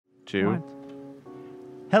2. What?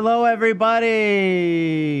 Hello, everybody.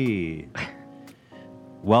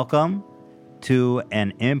 Welcome to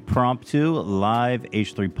an impromptu live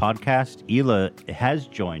H3 podcast. Hila has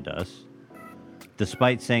joined us,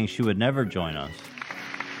 despite saying she would never join us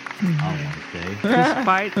on Wednesday.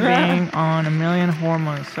 Despite being on a million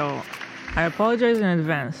hormones, so I apologize in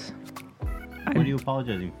advance What are you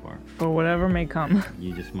apologizing for? for whatever may come.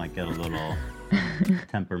 You just might get a little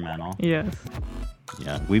temperamental. Yes.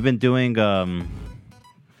 Yeah, we've been doing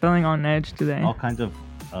Feeling on edge today. all kinds of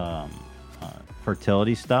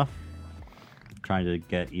fertility stuff. Trying to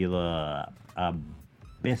get Hila a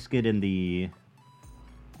biscuit in the...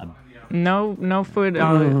 No food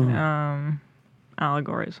allegories.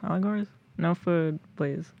 Allegories? No food,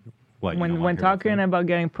 please. What, you don't When want her talking food? about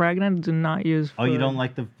getting pregnant, do not use food. Oh, you don't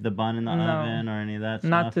like the bun in the No. oven or any of that stuff?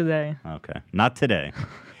 Not today. Okay, not today.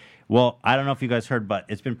 Well, I don't know if you guys heard, but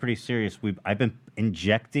it's been pretty serious. I've been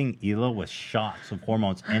injecting Hila with shots of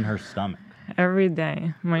hormones in her stomach. Every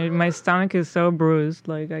day. My stomach is so bruised,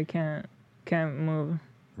 like I can't move.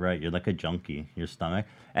 Right, you're like a junkie, your stomach.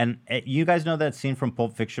 And you guys know that scene from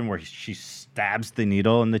Pulp Fiction where she stabs the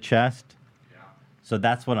needle in the chest? Yeah. So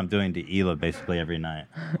that's what I'm doing to Hila basically every night.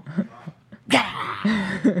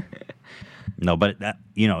 No, but that,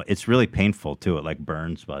 it's really painful too. It like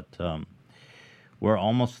burns, but we're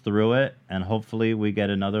almost through it, and hopefully we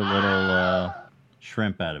get another little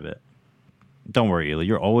shrimp out of it. Don't worry, Hila.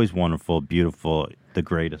 You're always wonderful, beautiful, the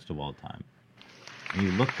greatest of all time. And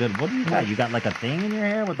you look good. What do you got? You got like a thing in your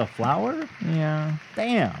hair with a flower? Yeah.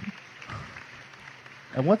 Damn.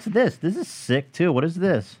 And what's this? This is sick too. What is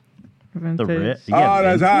this? Vintage.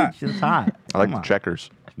 That's hot. It's hot. I like Come the on.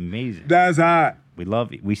 checkers. It's amazing. That's hot.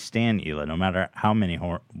 We stand Hila, no matter how many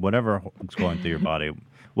whatever is going through your body,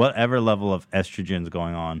 whatever level of estrogen is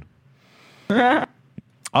going on.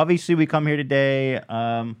 Obviously, we come here today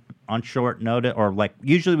on short notice, or like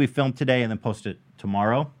usually we film today and then post it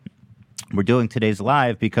tomorrow. We're doing today's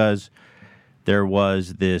live because there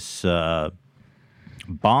was this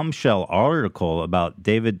bombshell article about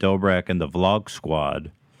David Dobrik and the Vlog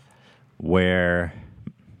Squad, where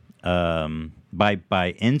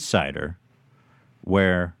by Insider,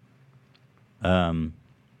 where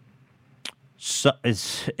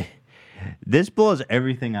this blows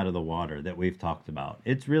everything out of the water that we've talked about.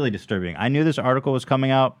 It's really disturbing. I knew this article was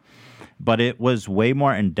coming out, but it was way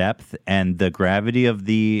more in depth, and the gravity of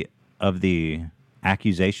the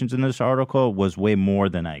accusations in this article was way more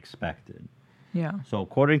than I expected. Yeah. So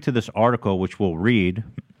according to this article, which we'll read,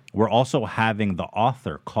 we're also having the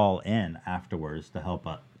author call in afterwards to help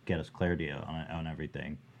get us clarity on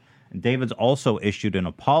everything. And David's also issued an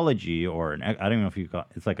apology, or I don't even know if you got,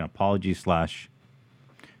 it's like an apology /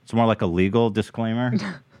 it's more like a legal disclaimer.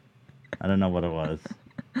 I don't know what it was.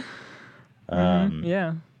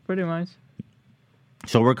 Yeah, pretty much.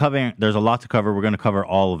 So there's a lot to cover. We're going to cover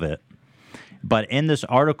all of it. But in this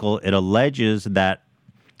article, it alleges that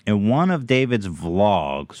in one of David's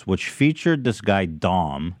vlogs, which featured this guy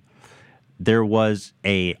Dom, there was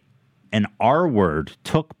an R word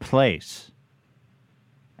took place.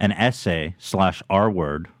 An essay / R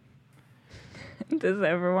word. Does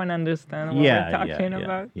everyone understand what Yeah, we're talking yeah,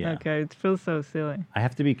 about? yeah. Okay, it feels so silly. I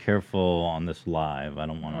have to be careful on this live. I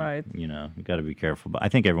don't want Right. to, you got to be careful. But I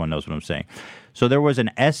think everyone knows what I'm saying. So there was an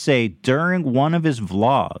essay during one of his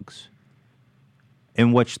vlogs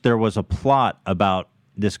in which there was a plot about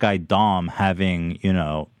this guy Dom having,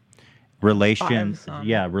 relations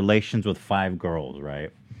with 5 girls, right?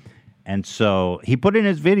 And so he put in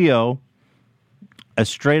his video a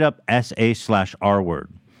straight up SA / R word.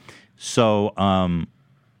 So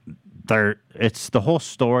it's the whole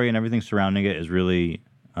story and everything surrounding it is really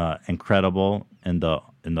incredible in the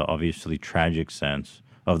obviously tragic sense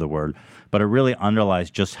of the word, but it really underlies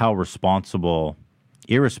just how irresponsible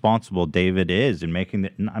David is in making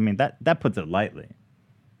it. I mean that puts it lightly,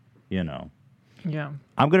 Yeah.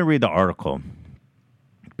 I'm going to read the article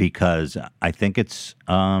because I think it's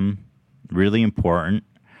really important.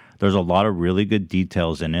 There's a lot of really good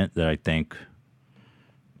details in it that I think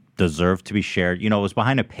deserve to be shared. It was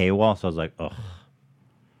behind a paywall, so I was like, ugh,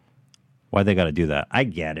 why they got to do that? I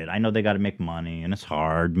get it. I know they got to make money, and it's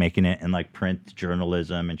hard making it in like print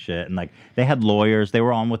journalism and shit. And like they had lawyers. They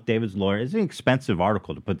were on with David's lawyer. It's an expensive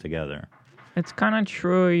article to put together. It's kind of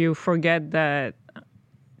true. You forget that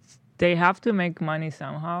they have to make money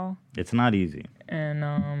somehow. It's not easy. And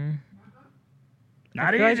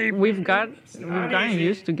Not I feel like easy. we've gotten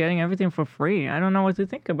used to getting everything for free. I don't know what to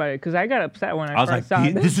think about it because I got upset when I was first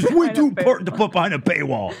like, saw this is way too important to put behind a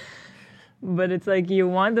paywall. But it's like you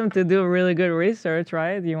want them to do really good research,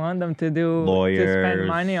 right? You want them to spend Lawyers.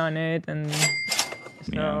 money on it, and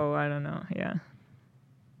So I don't know. Yeah.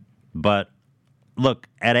 But look,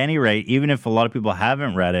 at any rate, even if a lot of people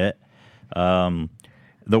haven't read it,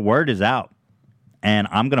 the word is out. And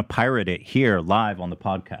I'm going to pirate it here live on the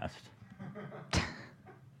podcast.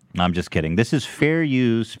 I'm just kidding. This is fair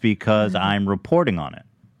use because I'm reporting on it.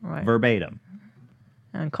 Right. Verbatim.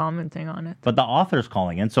 And commenting on it. But the author's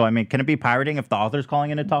calling in. So, I mean, can it be pirating if the author's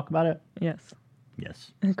calling in to talk about it? Yes.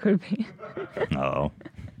 Yes. It could be. Oh.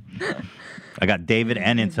 I got David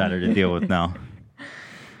and Insider to deal with now.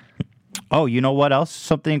 Oh, you know what else?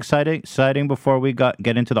 Something exciting before we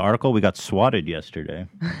get into the article. We got swatted yesterday.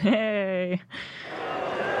 Hey.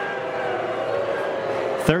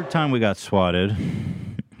 Third time we got swatted.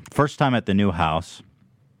 First time at the new house.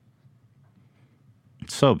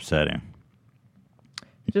 It's so upsetting.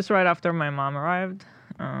 Just right after my mom arrived.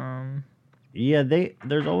 Yeah,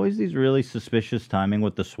 there's always these really suspicious timing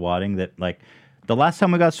with the swatting that, like, the last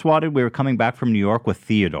time we got swatted, we were coming back from New York with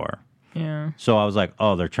Theodore. Yeah. So I was like,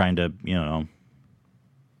 oh, they're trying to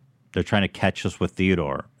catch us with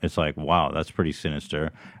Theodore. It's like, wow, that's pretty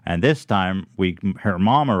sinister. And this time, her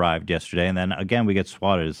mom arrived yesterday, and then again, we get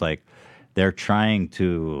swatted. It's like they're trying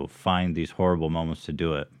to find these horrible moments to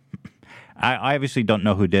do it. I obviously don't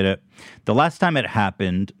know who did it. The last time it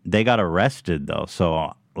happened, they got arrested, though.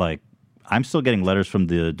 So, like, I'm still getting letters from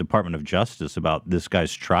the Department of Justice about this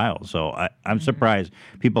guy's trial. So I'm surprised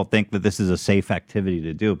people think that this is a safe activity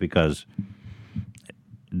to do because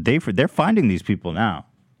they're finding these people now.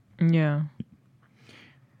 Yeah.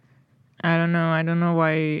 I don't know. I don't know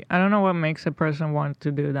why. I don't know what makes a person want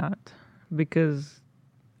to do that. Because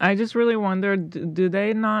I just really wonder, do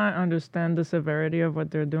they not understand the severity of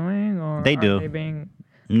what they're doing? Or they do. Are they being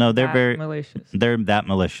No, they're very malicious? They're that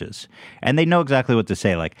malicious. And they know exactly what to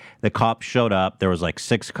say. Like, the cops showed up. There was like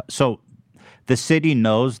 6. So the city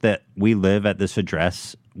knows that we live at this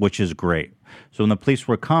address, which is great. So when the police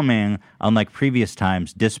were coming, unlike previous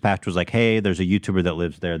times, dispatch was like, hey, there's a YouTuber that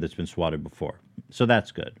lives there that's been swatted before. So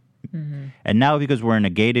that's good. Mm-hmm. And now because we're in a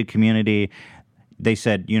gated community, they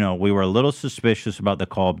said, we were a little suspicious about the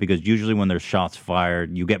call because usually when there's shots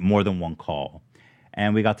fired, you get more than one call.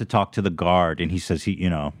 And we got to talk to the guard, and he says,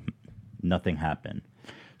 nothing happened.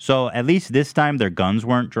 So at least this time their guns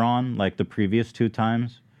weren't drawn like the previous 2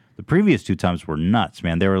 times. The previous 2 times were nuts,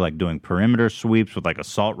 man. They were like doing perimeter sweeps with like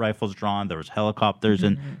assault rifles drawn. There was helicopters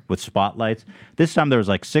and with spotlights. This time there was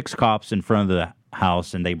like 6 cops in front of the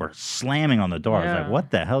house, and they were slamming on the door. I was like,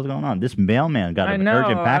 what the hell's going on? This mailman got an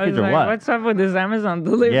urgent package or what? What's up with this Amazon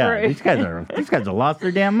delivery? Yeah, these guys are lost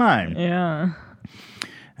their damn mind. Yeah.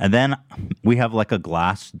 And then we have like a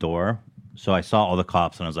glass door. So I saw all the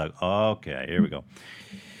cops, and I was like, okay, here we go.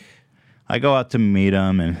 I go out to meet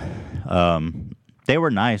them, and they were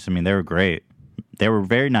nice. I mean, they were great. They were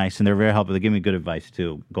very nice, and they were very helpful. They gave me good advice,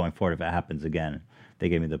 too, going forward if it happens again. They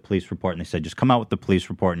gave me the police report, and they said, just come out with the police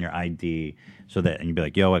report and your ID, and you'd be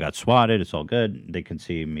like, yo, I got swatted. It's all good. They can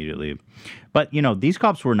see immediately. But, these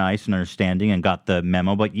cops were nice and understanding and got the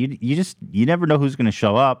memo, but you never know who's going to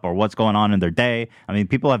show up or what's going on in their day. I mean,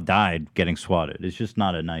 people have died getting swatted. It's just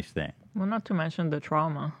not a nice thing. Well, not to mention the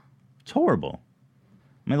trauma. It's horrible.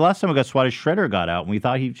 I mean, the last time we got swatted, Shredder got out, and we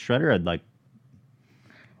thought Shredder had, like,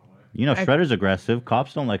 Shredder's aggressive.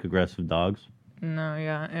 Cops don't like aggressive dogs. No,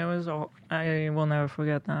 yeah, it was. I will never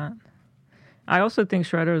forget that. I also think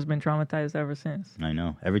Shredder has been traumatized ever since. I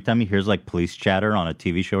know. Every time he hears like police chatter on a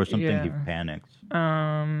TV show or something, he panics.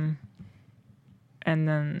 And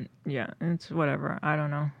then it's whatever. I don't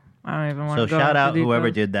know. I don't even want to go. So shout out details. whoever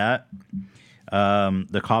did that.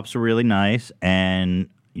 The cops were really nice, and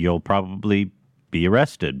you'll probably be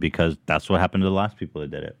arrested because that's what happened to the last people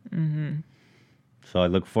that did it. Mm-hmm. So I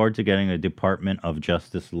look forward to getting a Department of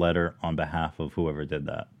Justice letter on behalf of whoever did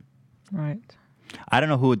that. Right. I don't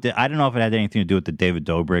know who it did. I don't know if it had anything to do with the David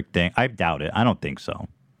Dobrik thing. I doubt it. I don't think so.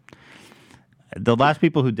 The last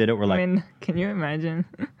people who did it were like... I mean, can you imagine?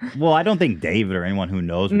 Well, I don't think David or anyone who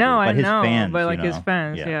knows. No, but I his know. Fans, but like his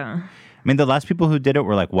fans, yeah. I mean, the last people who did it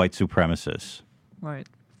were like white supremacists. Right.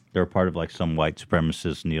 They were part of like some white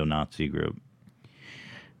supremacist neo-Nazi group.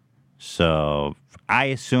 So I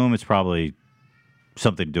assume it's probably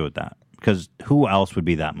something to do with that. Because who else would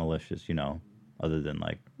be that malicious, other than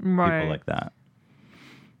like people like that?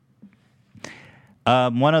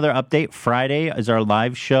 One other update. Friday is our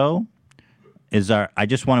live show. I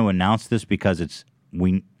just want to announce this because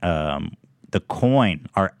the coin,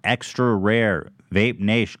 our extra rare Vape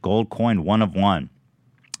Nation gold coin 1 of 1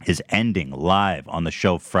 is ending live on the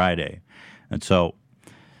show Friday. And so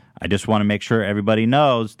I just want to make sure everybody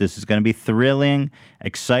knows this is going to be thrilling,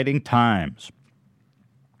 exciting times.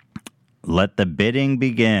 Let the bidding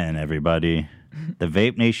begin, everybody. The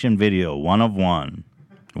Vape Nation video 1 of 1.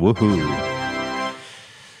 Woohoo.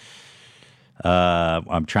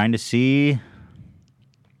 I'm trying to see.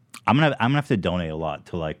 I'm gonna have to donate a lot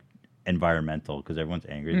to like environmental because everyone's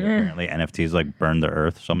angry that apparently NFTs like burn the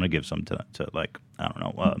earth. So I'm gonna give some to like I don't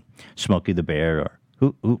know Smokey the Bear or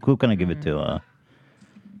who can I give it to?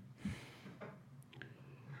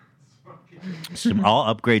 I'll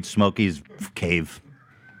upgrade Smokey's cave.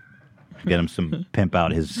 Get him some pimp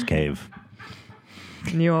out his cave.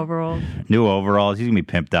 New overalls. New overalls. He's gonna be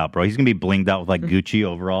pimped out, bro. He's gonna be blinged out with like Gucci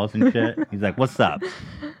overalls and shit. He's like, "What's up?"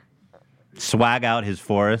 Swag out his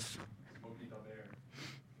forest.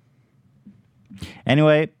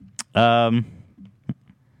 Anyway, you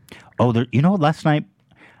know what? Last night.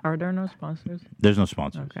 Are there no sponsors? There's no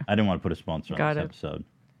sponsors. Okay. I didn't want to put a sponsor on this episode.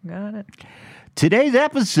 Got it. Today's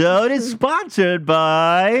episode is sponsored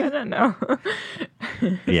by. I don't know.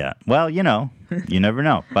 Yeah. Well, you know, you never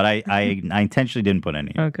know. But I intentionally didn't put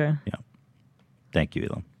any. Okay. Yeah. Thank you,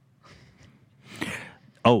 Elam.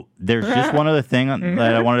 Oh, there's just one other thing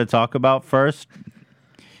that I wanted to talk about first.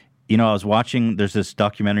 You know, I was watching, there's this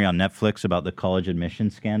documentary on Netflix about the college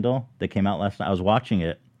admissions scandal that came out last night. I was watching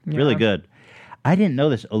it. Really good. I didn't know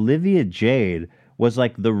this. Olivia Jade was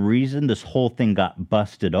like the reason this whole thing got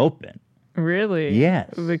busted open. Really?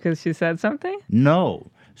 Yes. Because she said something? No.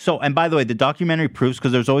 So, and by the way, the documentary proves,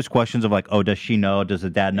 because there's always questions of like, oh, does she know? Does the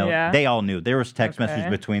dad know? Yeah. They all knew. There was text messages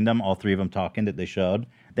between them, all three of them talking that they showed.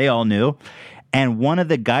 They all knew. And one of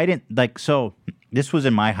the guidance, like, so this was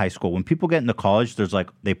in my high school. When people get into college, there's like,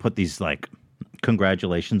 they put these like,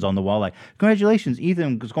 congratulations on the wall. Like, congratulations,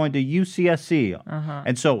 Ethan is going to UCSC.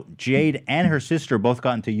 And so Jade and her sister both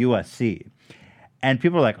got into USC. And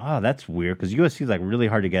people are like, oh, that's weird, because USC is like really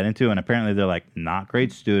hard to get into. And apparently they're like not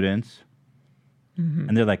great students.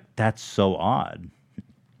 And they're like, that's so odd.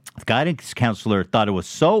 The guidance counselor thought it was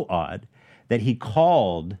so odd that he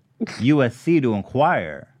called USC to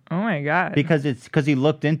inquire. Oh my God. Because he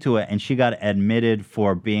looked into it and she got admitted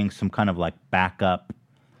for being some kind of like backup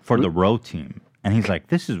for the row team. And he's like,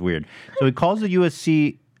 this is weird. So he calls the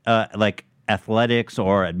USC like athletics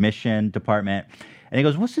or admission department. And he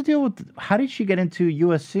goes, what's the deal with, how did she get into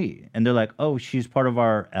USC? And they're like, oh, she's part of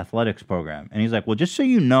our athletics program. And he's like, well, just so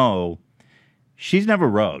you know, she's never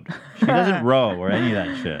rowed. She doesn't row or any of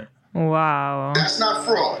that shit. Wow. That's not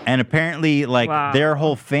fraud. And apparently, like, their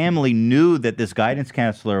whole family knew that this guidance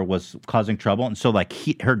counselor was causing trouble. And so, like,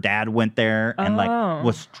 her dad went there and, like,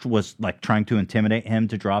 was like, trying to intimidate him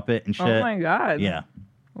to drop it and shit. Oh, my God. Yeah.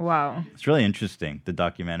 Wow. It's really interesting, the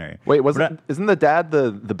documentary. Wait, isn't the dad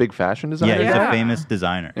the big fashion designer? Yeah, he's a famous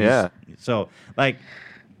designer. Yeah. So, like...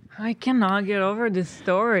 I cannot get over this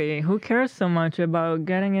story. Who cares so much about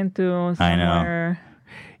getting into somewhere? I know.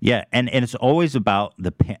 Yeah, and it's always about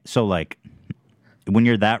the... So, like, when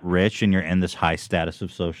you're that rich and you're in this high status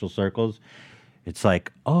of social circles, it's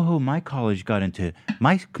like, oh, my college got into...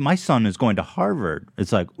 My son is going to Harvard.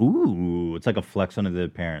 It's like, ooh, it's like a flex on the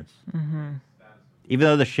parents. Even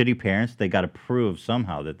though the shitty parents, they got to prove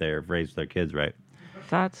somehow that they've raised their kids right.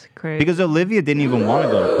 That's crazy. Because Olivia didn't even want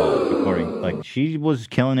to go to college, according... Like, she was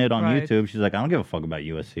killing it on YouTube. She's like, I don't give a fuck about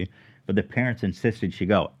USC. But the parents insisted she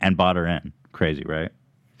go and bought her in. Crazy, right?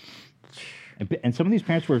 And some of these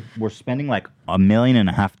parents were spending like $1.5 million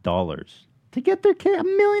to get their kid.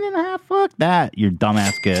 $1.5 million? Fuck that, you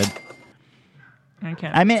dumbass kid.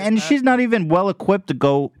 I mean, and she's not even well equipped to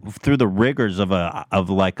go through the rigors of a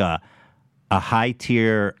high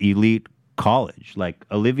tier elite college. Like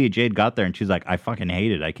Olivia Jade got there and she's like, I fucking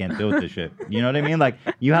hate it. I can't deal with this shit. You know what I mean? Like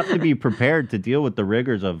you have to be prepared to deal with the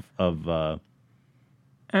rigors of. I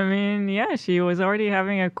mean, yeah, she was already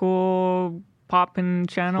having a cool popping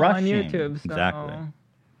channel on YouTube. So exactly.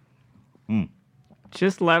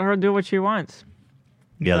 Just let her do what she wants.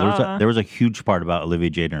 Yeah, there was a huge part about Olivia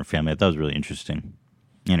Jade and her family. I thought it was really interesting.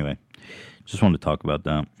 Anyway, just wanted to talk about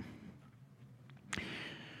that.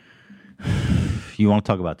 You want to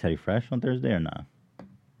talk about Teddy Fresh on Thursday or not?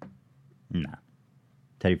 Nah.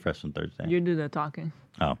 Teddy Fresh on Thursday. You do the talking.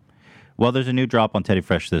 Oh. Well, there's a new drop on Teddy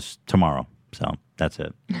Fresh tomorrow. So that's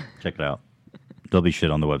it. Check it out. There'll be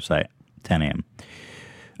shit on the website. 10 a.m.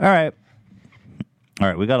 All right.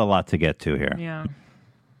 We got a lot to get to here. Yeah.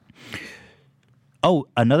 Oh,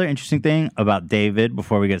 another interesting thing about David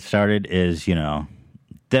before we get started is, you know,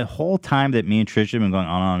 the whole time that me and Trish have been going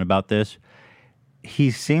on and on about this,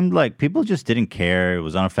 he seemed like people just didn't care. It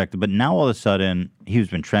was unaffected. But now all of a sudden, he's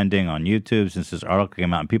been trending on YouTube since this article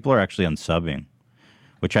came out, and people are actually unsubbing,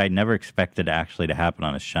 which I never expected actually to happen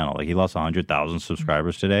on his channel. Like, he lost 100,000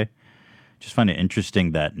 subscribers today. Just find it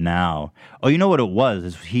interesting that now... Oh, you know what it was?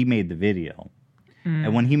 Is he made the video.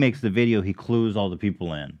 And when he makes the video, he clues all the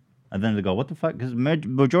people in. And then they go, what the fuck? Because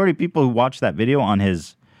majority of people who watch that video on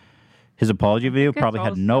his his apology video, it's probably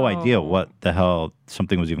had no idea also- what the hell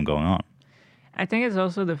something was even going on. I think it's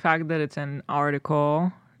also the fact that it's an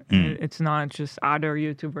article. It's not just other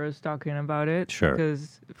YouTubers talking about it. Sure.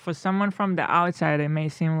 Because for someone from the outside, it may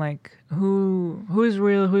seem like who's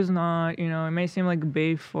real, who's not. You know, it may seem like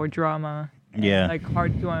beef or drama. and, Yeah. Like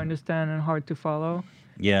hard to understand and hard to follow.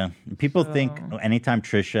 Yeah, people think So- anytime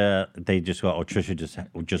Trisha, they just go, "Oh, Trisha just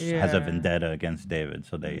has a Yeah. vendetta against David,"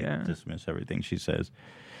 so they Yeah. dismiss everything she says.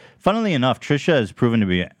 Funnily enough, Trisha has proven to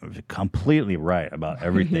be completely right about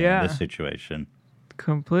everything in Yeah. this situation.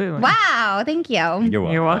 Completely. Wow, thank you. You're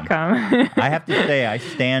welcome. You're welcome. I have to say, I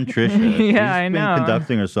stand Trisha. She's Yeah, I been know.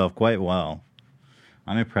 conducting herself quite well.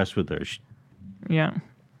 I'm impressed with her. yeah.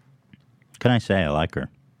 Can I say I like her?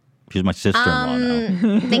 She's my sister-in-law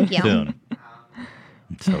now. Thank you. Soon.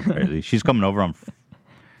 It's so crazy. She's coming over on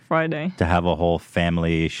Friday. to have a whole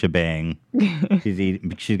family shebang.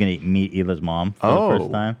 She's gonna meet Hila's mom for the Oh.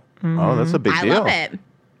 first time. Oh, that's a big I deal. love it.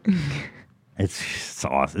 It's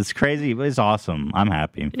awesome. It's crazy, but it's awesome. I'm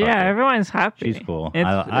happy. Fuck Yeah, it. everyone's happy. She's cool. It's,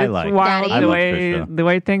 I it's like- wild Daddy. I the love way Trisha. the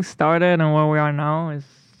way things started and where we are now is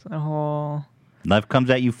a whole. Life comes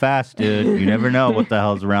at you fast, dude. You never know what the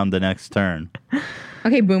hell's around the next turn.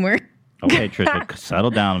 Okay, boomer. Okay, Trisha,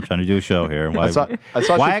 settle down. I'm trying to do a show here. Why, I saw why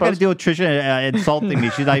she I got to post- deal with Trisha insulting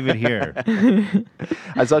me? She's not even here.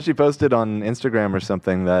 I saw she posted on Instagram or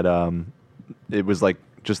something that it was like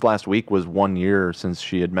just last week was 1 year since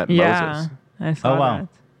she had met Yeah, Moses. I saw Oh, wow.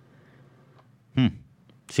 that.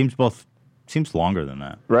 Seems longer than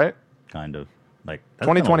that, Right? kind of. Like that's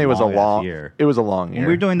been 2020 was a long-ass long year. It was a long year. we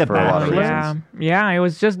were doing The for a lot of Bachelor. reasons. Yeah, yeah. It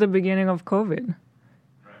was just the beginning of COVID.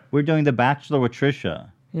 We're doing The Bachelor with Trisha.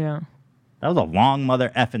 Yeah. That was a long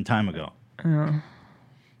mother effing time ago. Yeah.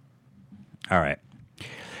 All right.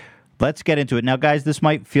 Let's get into it. Now, guys, this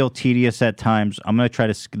might feel tedious at times. I'm going to try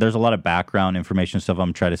to, there's a lot of background information stuff I'm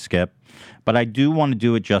going to try to skip. But I do want to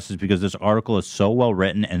do it justice because this article is so well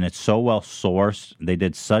written and it's so well sourced. They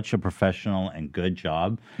did such a professional and good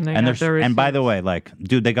job. They And got the and by the receipts. way, like,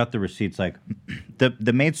 dude, they got the receipts. Like,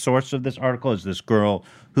 the main source of this article is this girl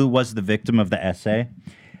who was the victim of the essay.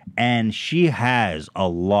 And she has a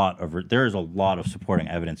lot of, there's a lot of supporting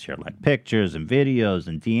evidence here, like pictures and videos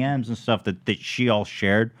and DMs and stuff that she all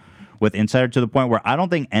shared with Insider to the point where I don't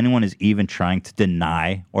think anyone is even trying to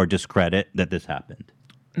deny or discredit that this happened.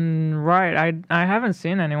 Right. I haven't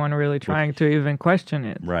seen anyone really trying to even question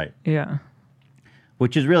it. Right. Yeah.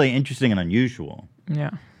 Which is really interesting and unusual. Yeah.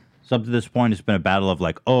 So up to this point, it's been a battle of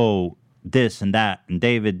like, oh, this and that. And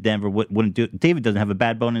David Denver wouldn't do, David doesn't have a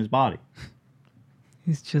bad bone in his body.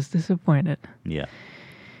 He's just disappointed. Yeah.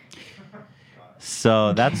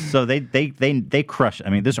 So that's so they crushed. I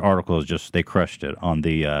mean, this article is just they crushed it on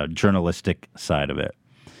the journalistic side of it.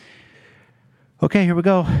 Okay, here we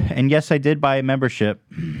go. And yes, I did buy a membership.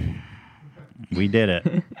 We did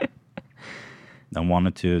it. I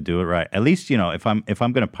wanted to do it right. At least if I'm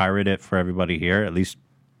going to pirate it for everybody here, at least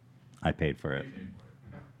I paid for it.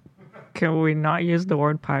 Can we not use the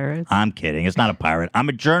word pirates? I'm kidding. It's not a pirate. I'm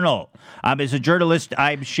a journal. As a journalist,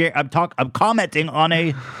 I'm commenting on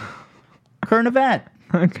a current event.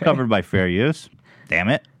 It's covered by fair use. Damn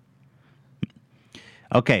it.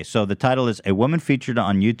 Okay, so the title is A Woman Featured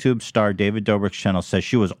on YouTube Star David Dobrik's channel Says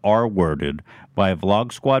She Was R-worded by a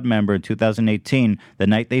Vlog Squad member in 2018, the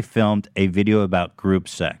night they filmed a video about group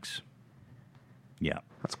sex. Yeah.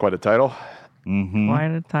 That's quite a title.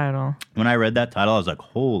 Quite a title. When I read that title, I was like,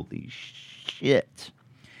 holy shit.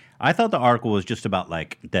 I thought the article was just about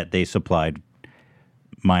like that they supplied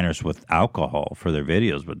minors with alcohol for their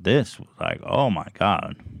videos, but this was like, oh my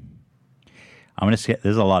God. I'm going to say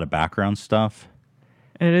there's a lot of background stuff.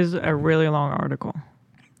 It is a really long article.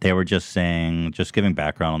 They were just giving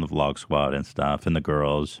background on the Vlog Squad and stuff and the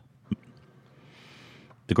girls.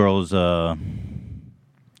 The girls, let's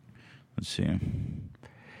see.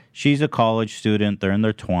 She's a college student. They're in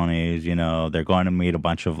their 20s. They're going to meet a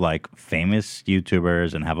bunch of like famous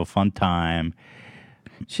YouTubers and have a fun time.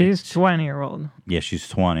 She's 20-year-old. Yeah, she's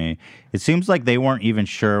 20. It seems like they weren't even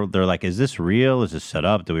sure. They're like, is this real? Is this set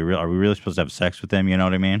up? Are we really supposed to have sex with him? You know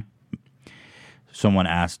what I mean? Someone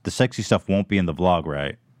asked, the sexy stuff won't be in the vlog,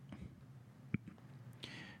 right?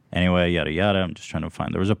 Anyway, yada, yada. I'm just trying to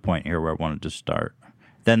find. There was a point here where I wanted to start.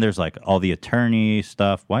 Then there's like all the attorney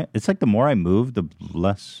stuff. Why? It's like the more I move, the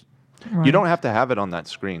less. Right. You don't have to have it on that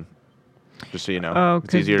screen. Just so you know. Oh, it's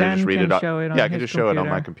 'cause easier to Dan just read can it. show it on Yeah, I can his just show it on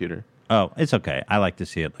my computer. computer. Oh, it's okay. I like to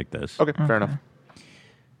see it like this. Okay, fair enough.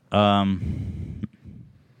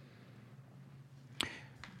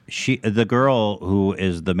 The girl who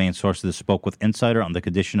is the main source of this spoke with Insider on the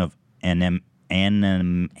condition of anonymity.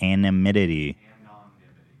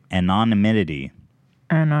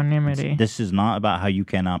 Anonymity. This is not about how you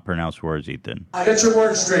cannot pronounce words, Ethan. Get your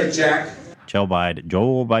words straight, Jack. Joe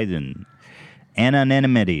Biden.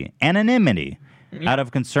 Anonymity. Out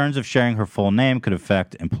of concerns of sharing her full name could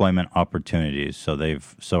affect employment opportunities.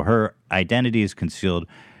 So her identity is concealed.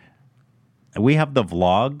 We have the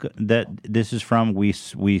vlog that this is from. We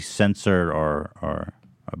censored or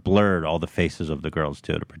blurred all the faces of the girls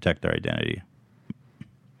too to protect their identity.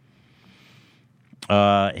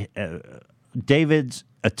 David's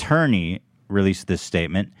attorney released this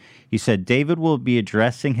statement. He said David will be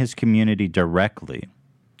addressing his community directly,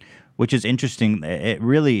 which is interesting. It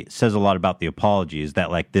really says a lot about the apologies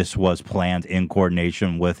that like this was planned in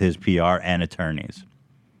coordination with his PR and attorneys.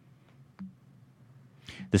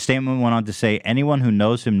 The statement went on to say, anyone who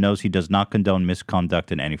knows him knows he does not condone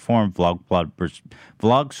misconduct in any form.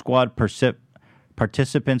 Vlog Squad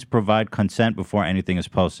participants provide consent before anything is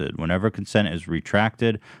posted. Whenever consent is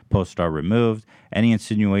retracted, posts are removed. Any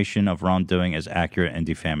insinuation of wrongdoing is accurate and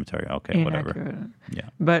defamatory. Okay, whatever. Yeah.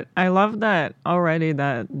 But I love that already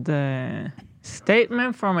that the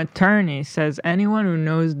statement from attorney says anyone who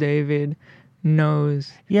knows David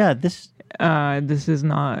knows. Yeah, this is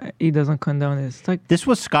not, he doesn't condone this. It's like, this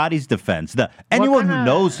was Scotty's defense. Anyone who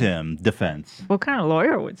knows him defense. What kind of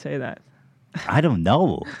lawyer would say that? I don't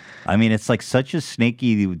know. I mean, it's like such a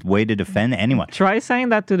snaky way to defend anyone. Try saying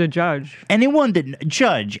that to the judge. Anyone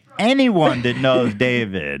that knows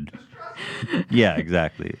David. Yeah,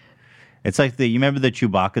 exactly. It's like you remember the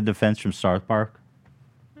Chewbacca defense from South Park?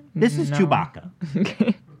 This is Chewbacca.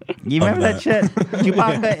 You remember that shit?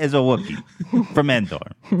 Chewbacca is a Wookiee from Endor.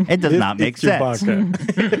 It does not make sense.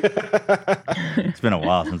 It's been a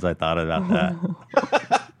while since I thought about that.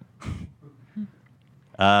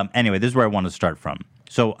 Anyway, this is where I want to start from.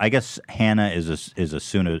 So I guess Hannah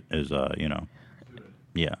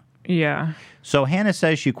yeah. Yeah. So Hannah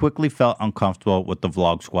says she quickly felt uncomfortable with the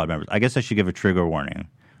Vlog Squad members. I guess I should give a trigger warning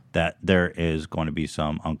that there is going to be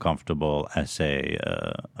some uncomfortable essay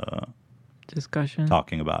discussion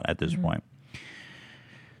talking about at this point.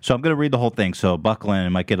 So I'm going to read the whole thing. So buckle in. It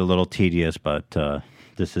might get a little tedious, but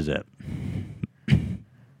this is it.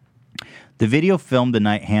 The video filmed the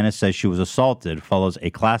night Hannah says she was assaulted follows a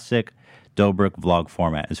classic Dobrik vlog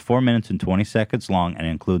format. It's 4 minutes and 20 seconds long and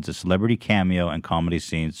includes a celebrity cameo and comedy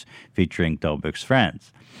scenes featuring Dobrik's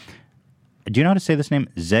friends. Do you know how to say this name?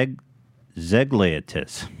 Zeglaitis.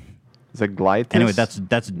 Zeglaitis? Anyway, that's Dom.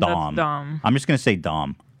 That's Dom. I'm just going to say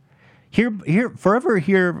Dom. Forever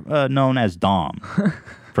known as Dom.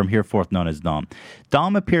 From hereforth known as Dom.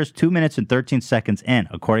 Dom appears 2 minutes and 13 seconds in,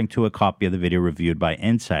 according to a copy of the video reviewed by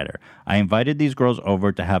Insider. I invited these girls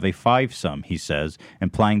over to have a fivesome, he says,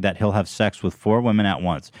 implying that he'll have sex with 4 women at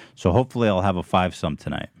once. So hopefully I'll have a fivesome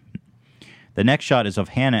tonight. The next shot is of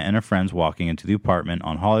Hannah and her friends walking into the apartment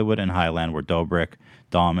on Hollywood and Highland where Dobrik,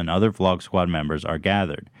 Dom, and other Vlog Squad members are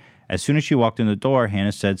gathered. As soon as she walked in the door,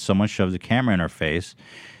 Hannah said someone shoved a camera in her face.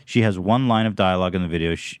 She has one line of dialogue in the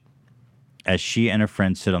video as she and her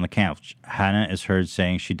friends sit on the couch. Hannah is heard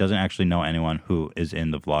saying she doesn't actually know anyone who is in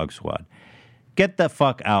the Vlog Squad. Get the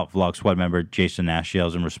fuck out, Vlog Squad member Jason Nash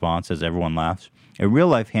yells in response as everyone laughs. In real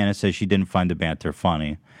life, Hannah says she didn't find the banter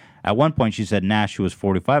funny. At one point, she said Nash, who was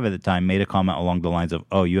 45 at the time, made a comment along the lines of,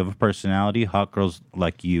 "Oh, you have a personality? Hot girls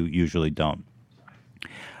like you usually don't."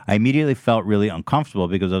 I immediately felt really uncomfortable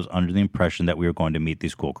because I was under the impression that we were going to meet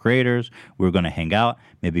these cool creators, we were going to hang out,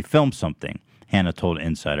 maybe film something, Hannah told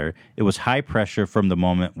Insider. It was high pressure from the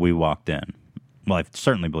moment we walked in. Well, I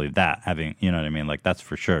certainly believe that, you know what I mean? Like, that's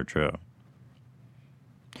for sure true.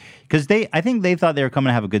 Because I think they thought they were coming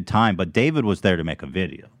to have a good time, but David was there to make a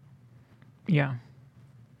video. Yeah.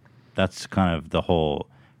 That's kind of the whole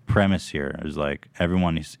premise here, is like,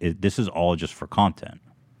 this is all just for content.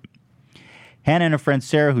 Hannah and her friend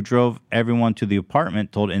Sarah, who drove everyone to the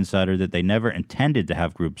apartment, told Insider that they never intended to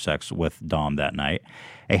have group sex with Dom that night,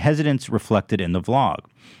 a hesitance reflected in the vlog.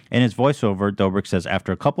 In his voiceover, Dobrik says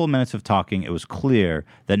after a couple of minutes of talking, it was clear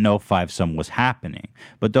that no fivesome was happening.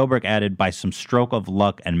 But Dobrik added, by some stroke of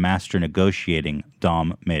luck and master negotiating,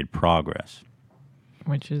 Dom made progress.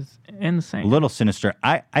 Which is insane. A little sinister.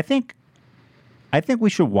 I think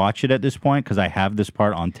we should watch it at this point because I have this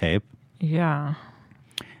part on tape. Yeah.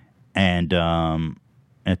 And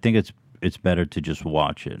I think it's better to just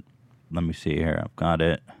watch it. Let me see here. I've got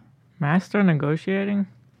it. Master negotiating?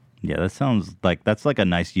 Yeah, that's like a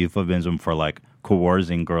nice euphemism for like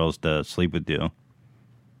coercing girls to sleep with you.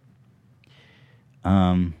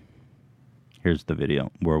 Here's the video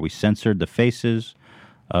where we censored the faces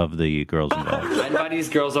of the girls involved. I invited these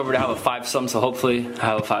girls over to have a fivesome, so hopefully I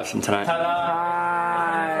have a fivesome tonight.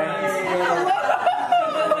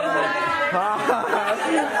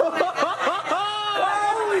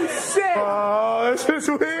 This is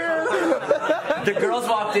weird. The girls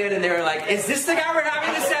walked in and they were like, "Is this the guy we're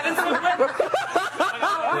having the seventh with?"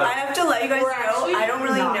 I have to let you guys know, I don't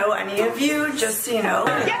really know any of you, just so you know.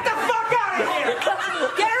 Get the fuck out of here!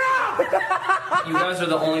 Get her out! You guys are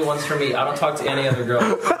the only ones for me. I don't talk to any other girl.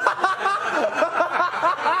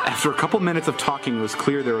 After a couple minutes of talking, it was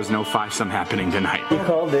clear there was no fivesome happening tonight. You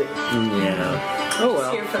called it. Yeah. Oh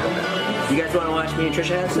well. You guys want to watch me and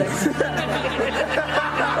Trisha have sex?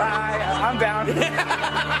 I'm down.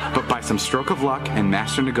 But by some stroke of luck and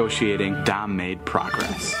master negotiating, Dom made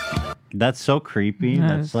progress. That's so creepy. Yes.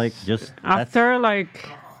 That's like just After like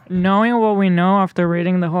knowing what we know after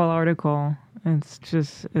reading the whole article, it's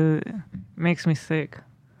just it makes me sick.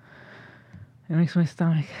 It makes my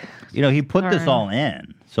stomach. he put this turn. all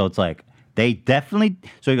in. So it's like they definitely.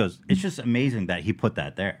 So he goes, it's just amazing that he put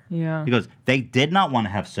that there. Yeah. He goes, they did not want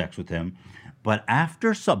to have sex with him, but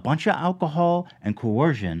after a bunch of alcohol and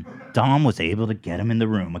coercion, Dom was able to get him in the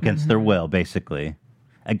room against their will, basically,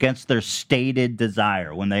 against their stated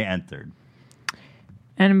desire when they entered.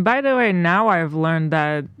 And by the way, now I've learned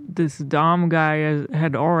that this Dom guy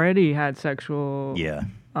had already had sexual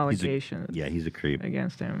allegations. He's a creep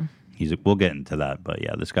against him. We'll get into that, but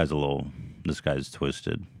yeah, this guy's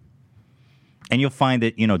twisted. And you'll find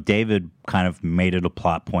that, David kind of made it a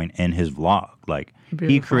plot point in his vlog. Like,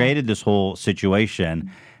 he created this whole situation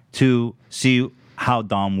to see how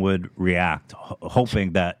Dom would react,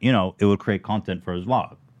 hoping that, it would create content for his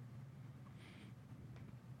vlog.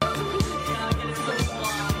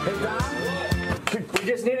 We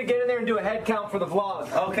just need to get in there and do a head count for the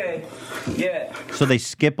vlog. Okay. Yeah. So they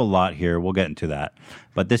skip a lot here. We'll get into that.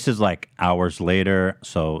 But this is like hours later.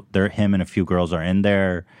 So him and a few girls are in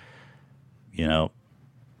there,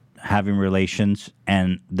 having relations.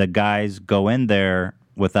 And the guys go in there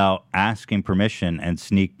without asking permission and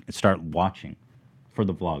start watching for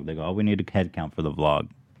the vlog. They go, "Oh, we need a head count for the vlog."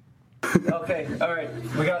 Okay, all right.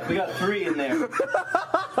 We got 3 in there.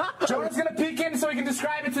 Jordan's gonna peek in so he can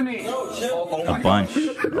describe it to me. A bunch.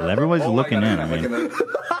 Well, everyone's looking in. I mean,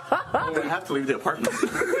 I'm gonna have to leave the apartment.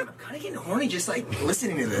 I'm kind of getting horny just like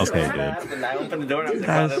listening to this. okay, dude. And I opened the door and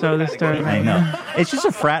That's so disturbing. I know. It's just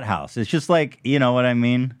a frat house. It's just like, you know what I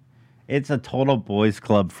mean? It's a total boys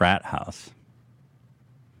club frat house.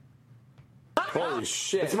 Holy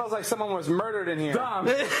shit. It smells like someone was murdered in here. Dom.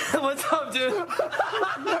 What's up, dude?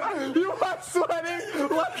 You are sweating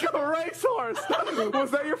like a racehorse.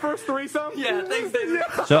 Was that your first threesome? Yeah, thanks, David.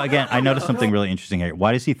 So again, I noticed something really interesting here.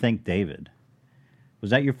 Why does he thank David?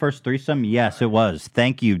 Was that your first threesome? Yes, it was.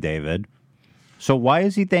 Thank you, David. So why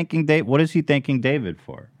is he thanking David? What is he thanking David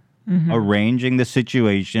for? Arranging the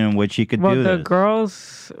situation in which he could do the this.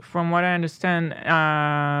 girls, from what I understand,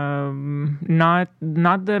 not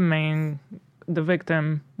the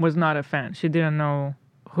victim was not a fan. She didn't know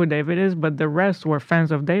who David is, but the rest were fans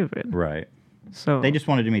of David. Right. So They just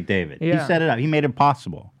wanted to meet David. Yeah. He set it up. He made it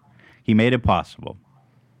possible.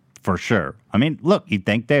 For sure. I mean, look, he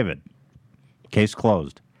thanked David. Case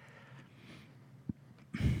closed.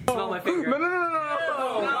 Smell my finger. No.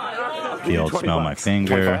 The old smell my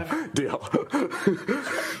finger. 25? Deal.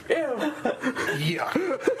 Ew. Yeah.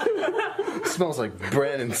 Smells like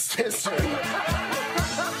bread and sister.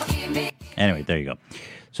 Anyway, there you go.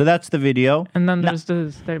 So that's the video. And then there's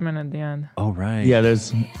the statement at the end. Oh, right. Yeah,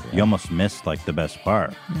 there's... You almost missed, like, the best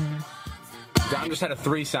part. Dom just had a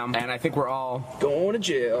threesome, and I think we're all Going to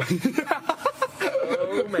jail.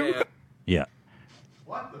 Oh, man. Yeah.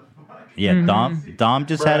 What the fuck? Yeah, Dom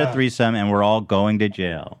just had a threesome, and we're all going to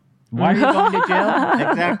jail. Why are you going to jail?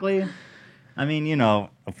 Exactly. I mean,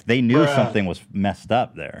 if they knew something was messed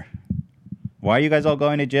up there. Why are you guys all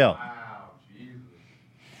going to jail? Wow, Jesus.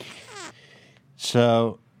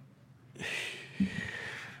 So,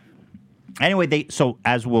 anyway, so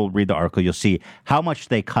as we'll read the article, you'll see how much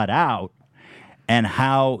they cut out and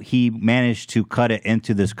how he managed to cut it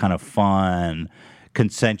into this kind of fun,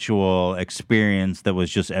 consensual experience that was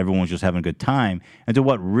just, everyone was just having a good time, and to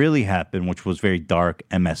what really happened, which was very dark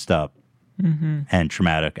and messed up and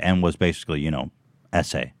traumatic and was basically,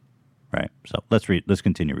 essay, right? So let's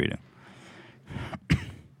continue reading.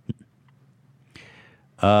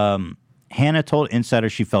 Hannah told Insider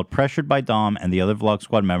she felt pressured by Dom and the other Vlog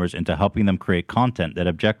Squad members into helping them create content that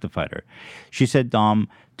objectified her. She said Dom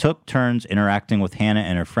took turns interacting with Hannah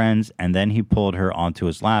and her friends, and then he pulled her onto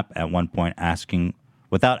his lap at one point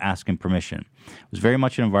without asking permission. It was very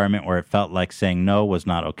much an environment where it felt like saying no was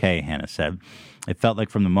not okay, Hannah said. It felt like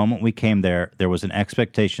from the moment we came there was an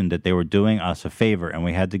expectation that they were doing us a favor and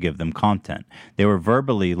we had to give them content. They were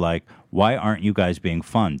verbally like, "Why aren't you guys being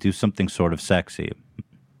fun? Do something sort of sexy."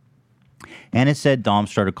 Hannah said Dom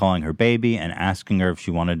started calling her baby and asking her if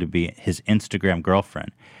she wanted to be his Instagram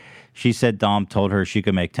girlfriend. She said Dom told her she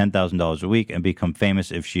could make $10,000 a week and become famous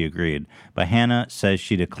if she agreed. But Hannah says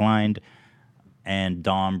she declined, and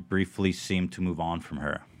Dom briefly seemed to move on from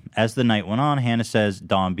her. As the night went on, Hannah says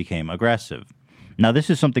Dom became aggressive. Now, this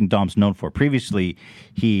is something Dom's known for. Previously,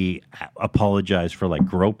 he apologized for like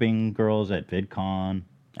groping girls at VidCon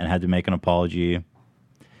and had to make an apology.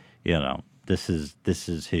 You know, this is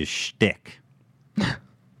his shtick.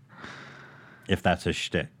 If that's a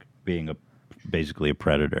shtick, being basically a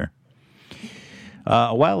predator.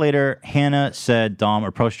 A while later, Hannah said Dom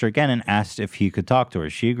approached her again and asked if he could talk to her.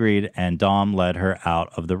 She agreed, and Dom led her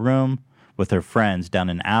out of the room with her friends down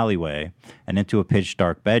an alleyway and into a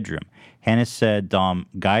pitch-dark bedroom. Hannah said Dom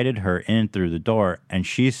guided her in through the door, and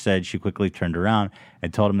she said she quickly turned around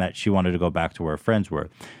and told him that she wanted to go back to where her friends were.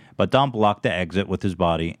 But Dom blocked the exit with his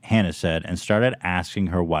body, Hannah said, and started asking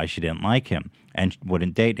her why she didn't like him and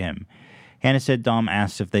wouldn't date him. Hannah said Dom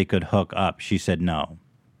asked if they could hook up. She said no.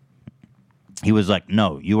 He was like,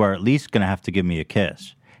 no, you are at least going to have to give me a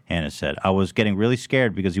kiss, Hannah said. I was getting really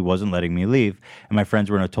scared because he wasn't letting me leave, and my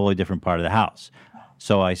friends were in a totally different part of the house.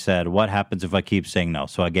 So I said, what happens if I keep saying no?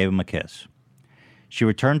 So I gave him a kiss. She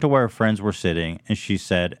returned to where her friends were sitting, and she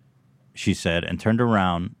said, and turned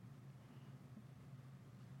around.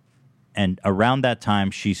 And around that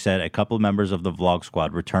time, she said a couple of members of the vlog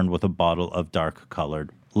squad returned with a bottle of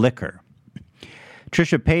dark-colored liquor.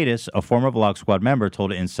 Trisha Paytas, a former Vlog Squad member,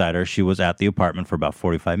 told Insider she was at the apartment for about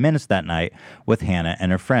 45 minutes that night with Hannah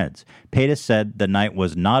and her friends. Paytas said the night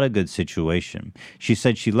was not a good situation. She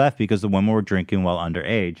said she left because the women were drinking while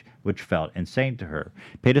underage, which felt insane to her.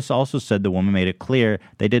 Paytas also said the woman made it clear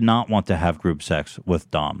they did not want to have group sex with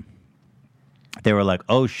Dom. They were like,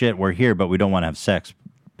 oh shit, we're here, but we don't want to have sex,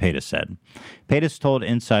 Paytas said. Paytas told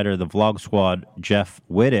Insider the Vlog Squad Jeff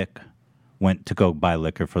Wittick went to go buy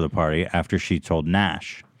liquor for the party after she told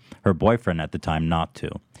Nash, her boyfriend at the time, not to.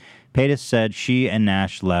 Paytas said she and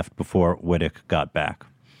Nash left before Wittick got back.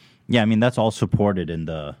 Yeah, I mean, that's all supported in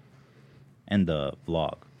the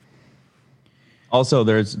vlog. Also,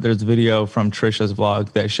 there's video from Trisha's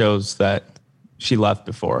vlog that shows that she left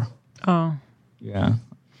before. Oh. Yeah,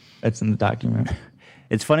 that's in the document.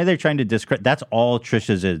 It's funny they're trying to discredit. That's all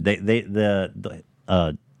Trisha's is.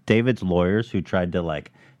 David's lawyers who tried to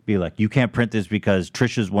like be like, you can't print this because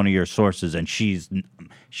Trisha's one of your sources and she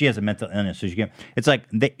has a mental illness, so she can't. It's like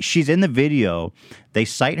she's in the video. They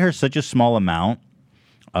cite her such a small amount,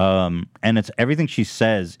 and it's everything she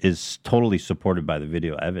says is totally supported by the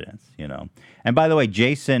video evidence, you know. And by the way,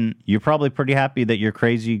 Jason, you're probably pretty happy that your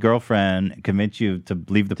crazy girlfriend convinced you to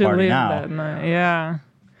leave the party now. That night. Yeah.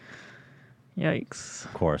 Yikes.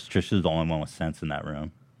 Of course, Trisha's the only one with sense in that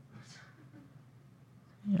room.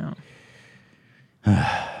 Yeah.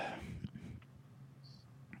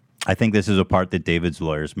 I think this is a part that David's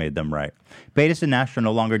lawyers made them right. Paytas and Nash are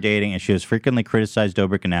no longer dating, and she has frequently criticized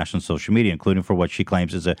Dobrik and Nash on social media, including for what she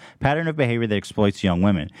claims is a pattern of behavior that exploits young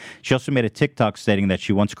women. She also made a TikTok stating that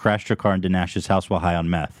she once crashed her car into Nash's house while high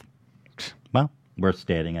on meth. Well, worth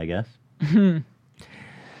stating, I guess.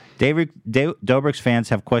 Dobrik's fans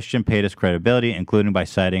have questioned Paytas' credibility, including by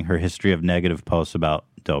citing her history of negative posts about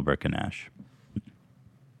Dobrik and Nash.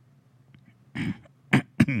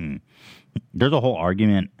 There's a whole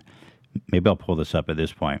argument. Maybe I'll pull this up at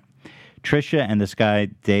this point. Trisha and this guy,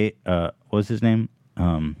 what's his name?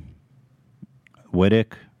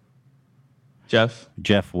 Wittick? Jeff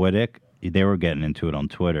Wittick. They were getting into it on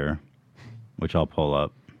Twitter, which I'll pull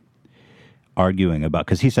up, arguing about,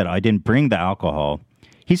 because he said, I didn't bring the alcohol.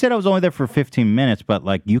 He said I was only there for 15 minutes, but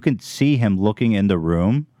like you can see him looking in the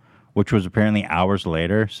room, which was apparently hours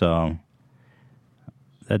later, so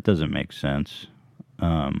that doesn't make sense.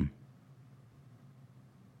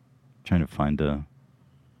 Trying to find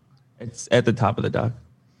It's at the top of the doc.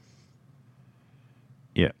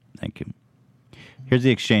 Yeah, thank you. Here's the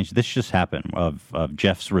exchange. This just happened of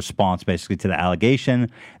Jeff's response basically to the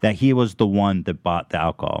allegation that he was the one that bought the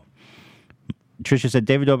alcohol. Trisha said,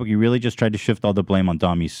 David Dobrik, you really just tried to shift all the blame on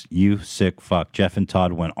Dom. You sick fuck. Jeff and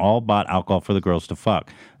Todd went all bought alcohol for the girls to fuck.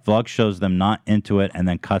 Vlog shows them not into it and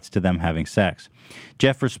then cuts to them having sex.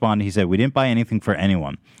 Jeff responded, he said, we didn't buy anything for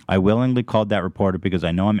anyone. I willingly called that reporter because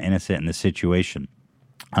I know I'm innocent in this situation.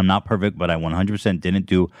 I'm not perfect, but I 100% didn't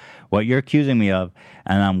do what you're accusing me of,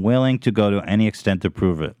 and I'm willing to go to any extent to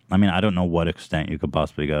prove it. I mean, I don't know what extent you could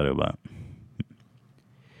possibly go to, but...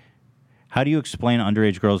 How do you explain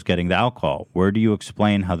underage girls getting the alcohol? Where do you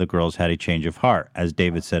explain how the girls had a change of heart, as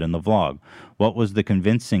David said in the vlog? What was the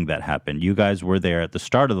convincing that happened? You guys were there at the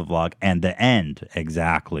start of the vlog and the end.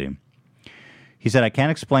 Exactly. He said, I can't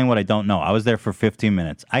explain what I don't know. I was there for 15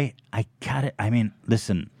 minutes. I got it. I mean,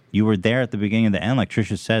 listen, you were there at the beginning and the end, like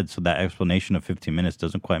Trisha said, so that explanation of 15 minutes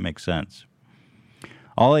doesn't quite make sense.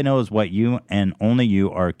 All I know is what you and only you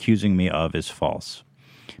are accusing me of is false.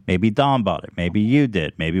 Maybe Dom bought it. Maybe you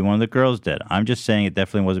did. Maybe one of the girls did. I'm just saying it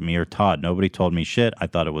definitely wasn't me or Todd. Nobody told me shit. I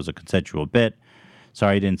thought it was a consensual bit.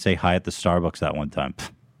 Sorry I didn't say hi at the Starbucks that one time.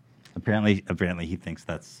 Apparently he thinks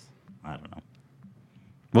that's, I don't know.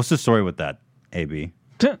 What's the story with that, AB?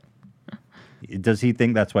 Does he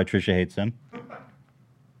think that's why Trisha hates him?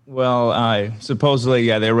 Well, supposedly,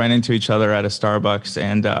 yeah, they ran into each other at a Starbucks,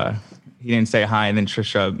 and he didn't say hi, and then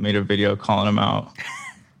Trisha made a video calling him out.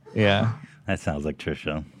 Yeah. That sounds like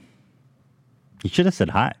Trisha. You should have said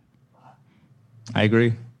hi. I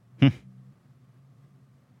agree.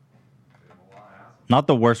 Not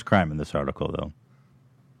the worst crime in this article, though.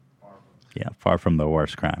 Yeah, far from the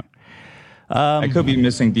worst crime. I could be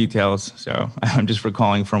missing details, so I'm just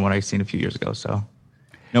recalling from what I've seen a few years ago, so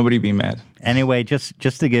nobody be mad. Anyway, just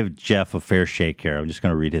to give Jeff a fair shake here, I'm just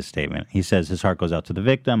going to read his statement. He says, his heart goes out to the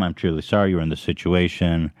victim. I'm truly sorry you were in this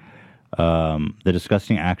situation. The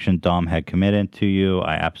disgusting action Dom had committed to you,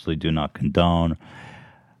 I absolutely do not condone.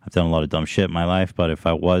 I've done a lot of dumb shit in my life, but if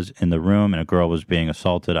I was in the room and a girl was being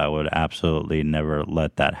assaulted, I would absolutely never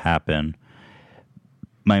let that happen.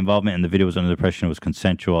 My involvement in the video was under the impression it was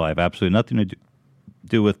consensual. I have absolutely nothing to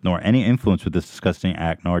do with nor any influence with this disgusting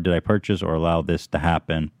act, nor did I purchase or allow this to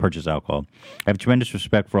happen, purchase alcohol. I have tremendous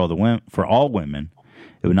respect for all women.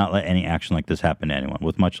 It would not let any action like this happen to anyone,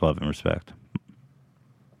 with much love and respect.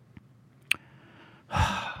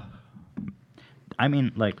 I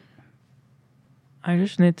mean, like, I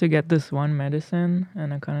just need to get this one medicine,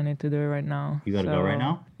 and I kind of need to do it right now. You gotta go right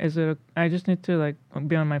now? I just need to, like,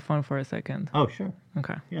 be on my phone for a second. Oh, sure.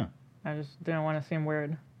 Okay. Yeah. I just didn't want to seem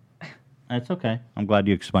weird. That's okay. I'm glad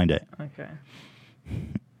you explained it. Okay.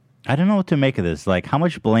 I don't know what to make of this. Like, how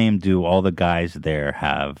much blame do all the guys there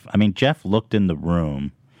have? I mean, Jeff looked in the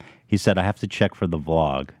room. He said, I have to check for the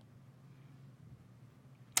vlog.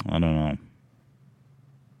 I don't know.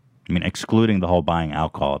 I mean, excluding the whole buying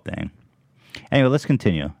alcohol thing. Anyway, let's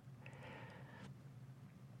continue.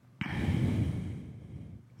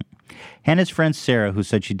 Hannah's friend Sarah, who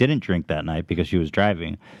said she didn't drink that night because she was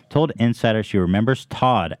driving, told Insider she remembers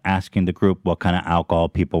Todd asking the group what kind of alcohol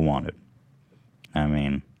people wanted. I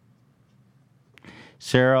mean,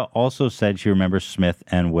 Sarah also said she remembers Smith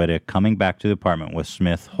and Wittick coming back to the apartment with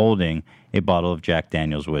Smith holding a bottle of Jack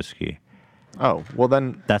Daniel's whiskey. Oh, well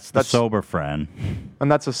then... That's the sober friend.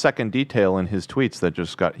 And that's a second detail in his tweets that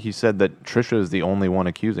just got... He said that Trisha is the only one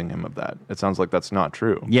accusing him of that. It sounds like that's not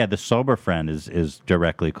true. Yeah, the sober friend is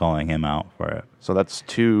directly calling him out for it. So that's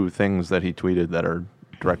two things that he tweeted that are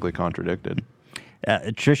directly contradicted.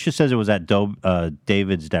 Trisha says it was at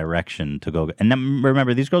David's direction to go... And then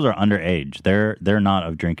remember, these girls are underage. They're not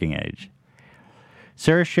of drinking age.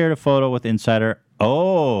 Sarah shared a photo with Insider.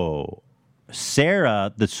 Oh...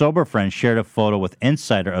 Sarah, the sober friend, shared a photo with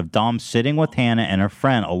Insider of Dom sitting with Hannah and her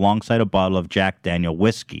friend alongside a bottle of Jack Daniel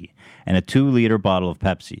whiskey and a 2-liter bottle of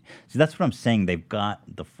Pepsi. See, that's what I'm saying. They've got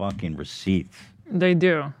the fucking receipts. They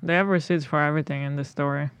do. They have receipts for everything in this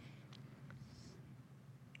story.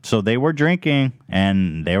 So they were drinking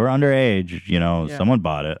and they were underage. You know, Yeah. Someone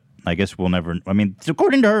bought it. I guess we'll never... I mean,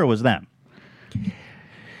 according to her, it was them.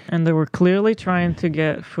 And they were clearly trying to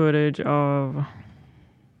get footage of...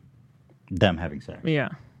 Them having sex. Yeah.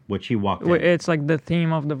 Which he walked in. It's like the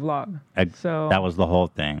theme of the vlog. So that was the whole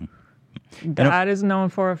thing. that is known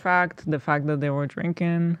for a fact. The fact that they were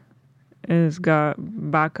drinking is got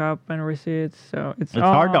backup and receipts. So it's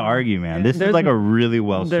hard to argue, man. This is like a really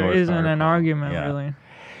well-sourced There isn't article. an argument, Yeah. really.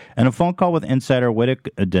 In a phone call with Insider,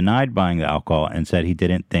 Wittick denied buying the alcohol and said he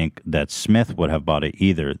didn't think that Smith would have bought it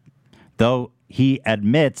either, though he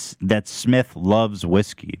admits that Smith loves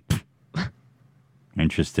whiskey.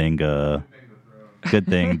 Interesting. Good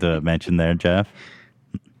thing to mention there, Jeff.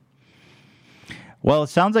 Well, it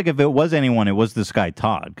sounds like if it was anyone, it was this guy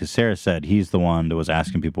Todd, because Sarah said he's the one that was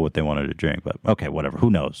asking people what they wanted to drink. But okay, whatever.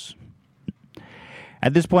 Who knows?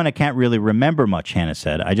 At this point, I can't really remember much, Hannah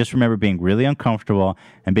said. I just remember being really uncomfortable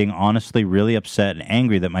and being honestly really upset and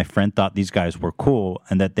angry that my friend thought these guys were cool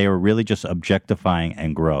and that they were really just objectifying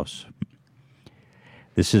and gross.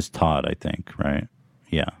 This is Todd, I think, right?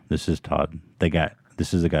 Yeah, this is Todd.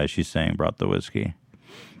 This is the guy she's saying brought the whiskey.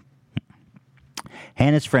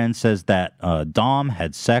 Hannah's friend says that Dom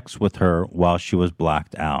had sex with her while she was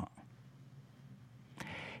blacked out.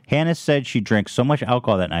 Hannah said she drank so much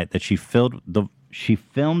alcohol that night that she filmed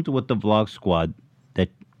with the vlog squad that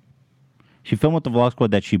she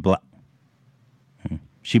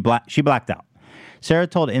blacked out. Sarah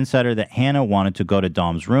told Insider that Hannah wanted to go to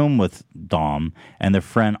Dom's room with Dom and their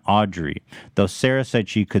friend Audrey. Though Sarah said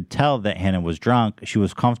she could tell that Hannah was drunk, she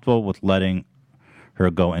was comfortable with letting her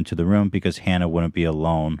go into the room because Hannah wouldn't be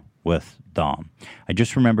alone with Dom. I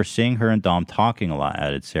just remember seeing her and Dom talking a lot,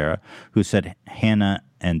 added Sarah, who said Hannah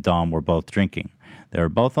and Dom were both drinking. They were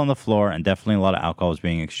both on the floor, and definitely a lot of alcohol was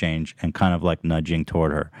being exchanged and kind of like nudging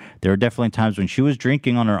toward her. There were definitely times when she was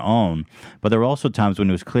drinking on her own, but there were also times when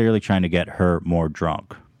he was clearly trying to get her more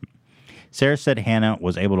drunk. Sarah said Hannah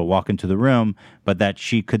was able to walk into the room, but that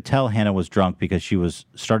she could tell Hannah was drunk because she was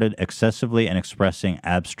started excessively and expressing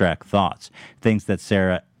abstract thoughts, things that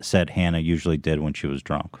Sarah said Hannah usually did when she was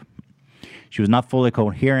drunk. She was not fully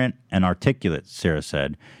coherent and articulate, Sarah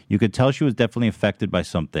said. You could tell she was definitely affected by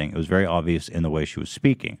something. It was very obvious in the way she was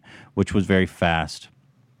speaking, which was very fast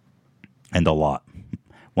and a lot.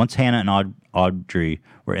 Once Hannah and Audrey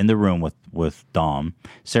were in the room with Dom,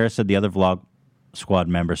 Sarah said the other vlog squad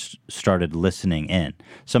members started listening in.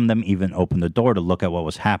 Some of them even opened the door to look at what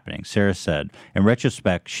was happening. Sarah said, in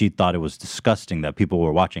retrospect, she thought it was disgusting that people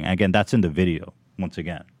were watching. Again, that's in the video, once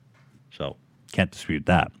again. So, can't dispute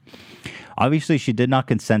that. Obviously, she did not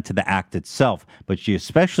consent to the act itself, but she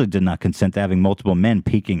especially did not consent to having multiple men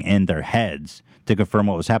peeking in their heads to confirm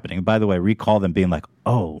what was happening. And by the way, recall them being like,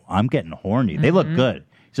 oh, I'm getting horny. They look good.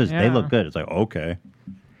 He says, they look good. It's like, okay.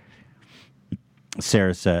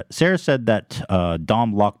 Sarah said that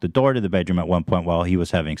Dom locked the door to the bedroom at one point while he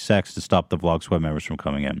was having sex to stop the Vlog Squad members from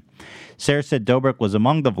coming in. Sarah said Dobrik was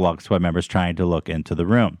among the Vlog Squad members trying to look into the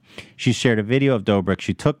room. She shared a video of Dobrik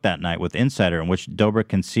she took that night with Insider in which Dobrik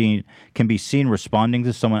can be seen responding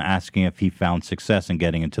to someone asking if he found success in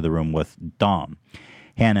getting into the room with Dom.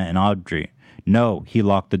 Hannah and Audrey. No, he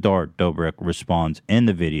locked the door, Dobrik responds in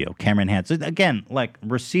the video. Camera enhanced. Again, like,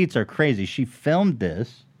 receipts are crazy. She filmed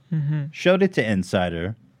this. Showed it to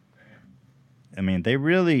Insider. I mean, they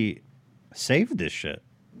really saved this shit.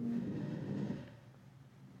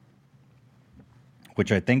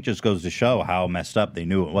 Which I think just goes to show how messed up they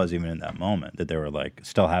knew it was even in that moment, that they were like,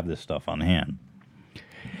 still have this stuff on hand.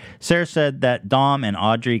 Sarah said that Dom and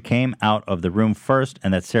Audrey came out of the room first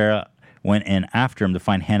and that Sarah went in after him to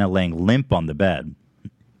find Hannah laying limp on the bed.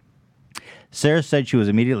 Sarah said she was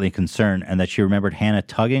immediately concerned and that she remembered Hannah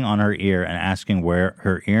tugging on her ear and asking where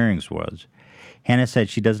her earrings was. Hannah said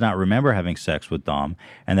she does not remember having sex with Dom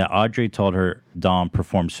and that Audrey told her Dom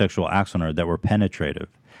performed sexual acts on her that were penetrative.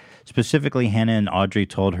 Specifically, Hannah and Audrey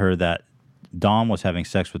told her that Dom was having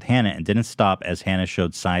sex with Hannah and didn't stop as Hannah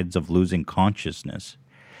showed signs of losing consciousness.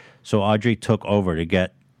 So Audrey took over to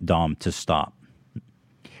get Dom to stop.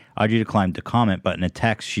 Audrey declined to comment, but in a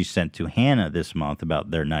text she sent to Hannah this month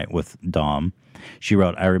about their night with Dom, she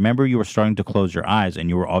wrote, I remember you were starting to close your eyes and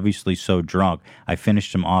you were obviously so drunk, I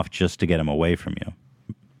finished him off just to get him away from you.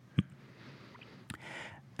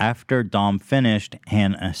 After Dom finished,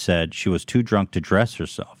 Hannah said she was too drunk to dress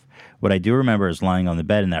herself. What I do remember is lying on the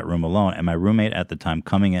bed in that room alone and my roommate at the time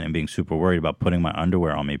coming in and being super worried about putting my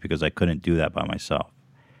underwear on me because I couldn't do that by myself.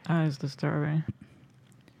 That is disturbing.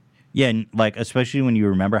 Yeah, and like, especially when you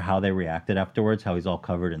remember how they reacted afterwards, how he's all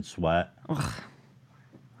covered in sweat. Ugh.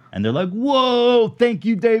 And they're like, whoa, thank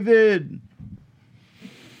you, David.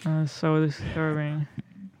 That's so disturbing.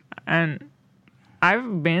 And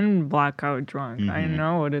I've been blackout drunk. I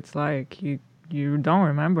know what it's like. You don't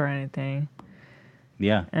remember anything.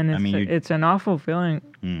 Yeah. And it's an awful feeling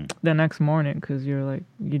the next morning because you're like,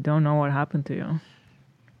 you don't know what happened to you.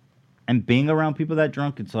 And being around people that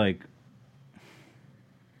drunk, it's like,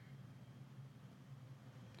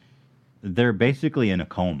 they're basically in a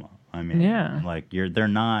coma. I mean, like they're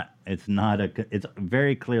not. It's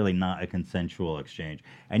very clearly not a consensual exchange,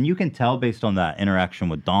 and you can tell based on that interaction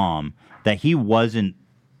with Dom that he didn't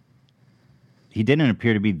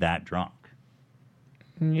appear to be that drunk.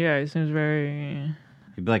 Yeah, it seems very.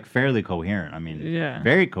 He'd be like fairly coherent. I mean,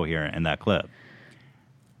 very coherent in that clip.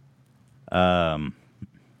 Sarah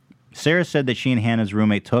said that she and Hannah's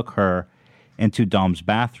roommate took her into Dom's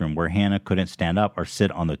bathroom where Hannah couldn't stand up or sit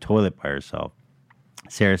on the toilet by herself.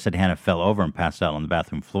 Sarah said Hannah fell over and passed out on the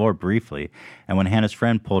bathroom floor briefly, and when Hannah's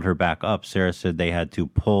friend pulled her back up, Sarah said they had to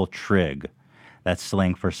pull trig. That's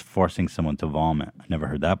slang for forcing someone to vomit. I never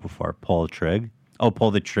heard that before. Pull trig? Oh,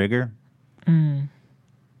 pull the trigger?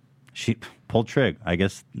 She pulled trig. I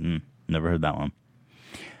guess, never heard that one.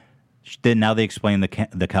 Now they explain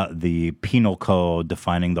the penal code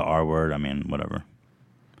defining the R word. I mean, whatever.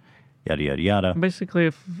 Yada, yada, yada. Basically,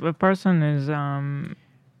 if a person is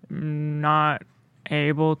not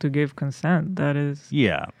able to give consent, that is...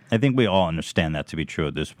 Yeah, I think we all understand that to be true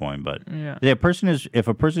at this point, but if a person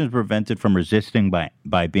is prevented from resisting by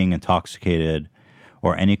being intoxicated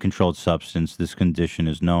or any controlled substance. This condition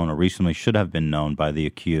is known or recently should have been known by the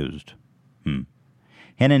accused.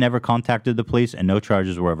 Hannah never contacted the police, and no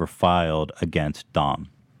charges were ever filed against Dom.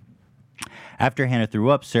 After Hannah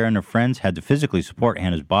threw up, Sarah and her friends had to physically support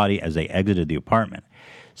Hannah's body as they exited the apartment.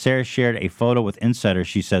 Sarah shared a photo with Insider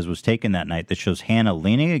she says was taken that night that shows Hannah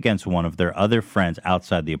leaning against one of their other friends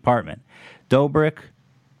outside the apartment. Dobrik,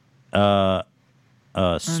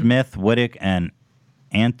 Smith, Wittick, and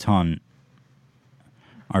Anton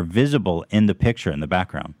are visible in the picture in the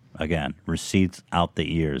background. Again, receipts out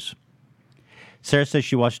the ears. Sarah says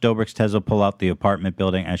she watched Dobrik's Tesla pull out the apartment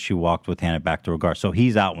building as she walked with Hannah back to her car. So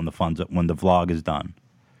he's out when the vlog is done.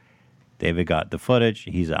 David got the footage.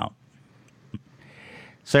 He's out.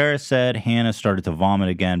 Sarah said Hannah started to vomit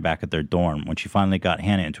again back at their dorm. When she finally got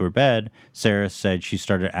Hannah into her bed, Sarah said she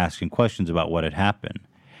started asking questions about what had happened.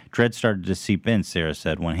 Dread started to seep in, Sarah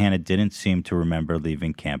said, when Hannah didn't seem to remember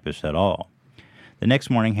leaving campus at all. The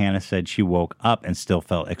next morning, Hannah said she woke up and still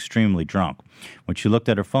felt extremely drunk. When she looked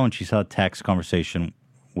at her phone, she saw a text conversation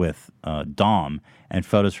with Dom and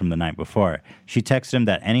photos from the night before. She texted him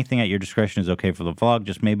that anything at your discretion is okay for the vlog,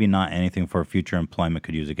 just maybe not anything for future employment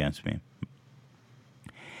could use against me.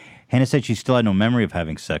 Hannah said she still had no memory of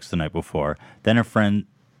having sex the night before. Then her friends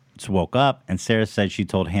woke up, and Sarah said she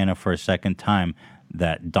told Hannah for a second time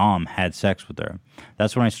that Dom had sex with her.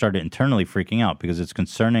 That's when I started internally freaking out because it's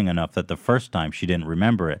concerning enough that the first time she didn't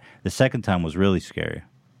remember it. The second time was really scary.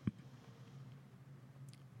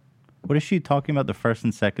 What is she talking about the first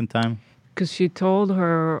and second time? Because she told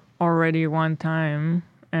her already one time,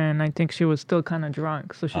 and I think she was still kind of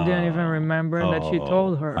drunk, so she didn't even remember that she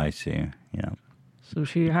told her. I see, yeah. So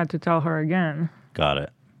she had to tell her again. Got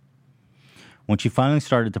it. When she finally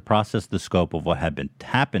started to process the scope of what had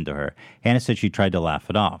happened to her, Hannah said she tried to laugh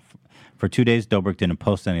it off. For 2 days, Dobrik didn't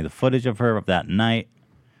post any of the footage of her of that night,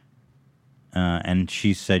 and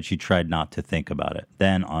she said she tried not to think about it.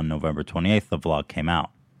 Then, on November 28th, the vlog came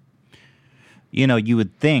out. You know, you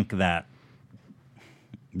would think that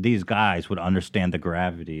these guys would understand the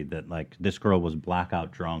gravity that, like, this girl was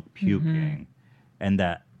blackout drunk, puking, and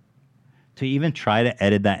that to even try to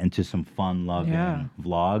edit that into some fun-loving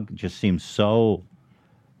vlog just seems so...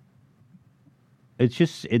 It's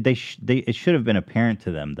just... It should have been apparent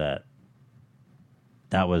to them that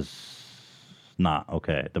that was not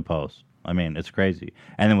okay, the post. I mean, it's crazy.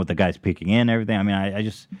 And then with the guys peeking in and everything, I mean, I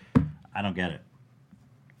don't get it.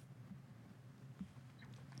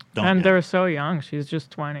 They're so young. She's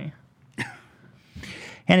just 20.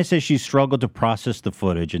 Hannah says she struggled to process the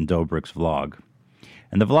footage in Dobrik's vlog.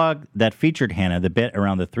 And the vlog that featured Hannah, the bit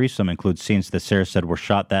around the threesome, includes scenes that Sarah said were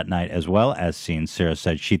shot that night, as well as scenes Sarah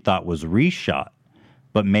said she thought was reshot,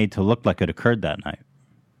 but made to look like it occurred that night.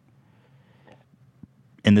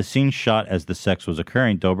 In the scene shot as the sex was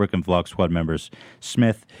occurring, Dobrik and Vlog Squad members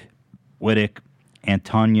Smith, Wittick,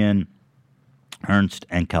 Antonian, Ernst,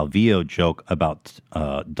 and Calvillo joke about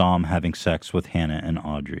Dom having sex with Hannah and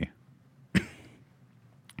Audrey.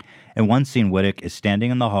 In one scene, Wittick is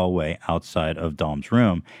standing in the hallway outside of Dom's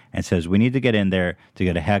room and says, "We need to get in there to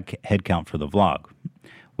get a head count for the vlog."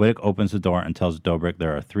 Wittick opens the door and tells Dobrik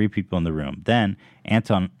there are 3 people in the room. Then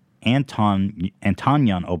Antonian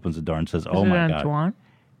opens the door and says, "Oh my God."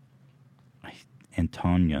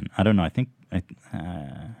 Antonian. I don't know. I think...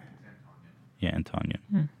 yeah,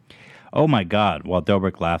 Antonian. "Oh my God." While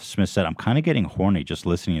Dobrik laughs, Smith said, "I'm kind of getting horny just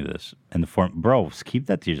listening to this." And the form... Bro, keep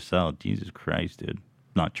that to yourself. Jesus Christ, dude.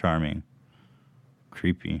 Not charming.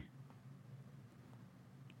 Creepy.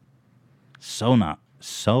 So not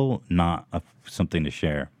something to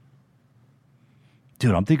share.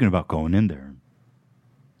 Dude, I'm thinking about going in there.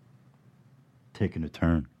 Taking a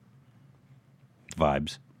turn.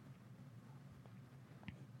 Vibes.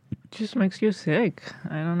 It just makes you sick.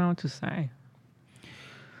 I don't know what to say.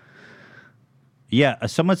 Yeah,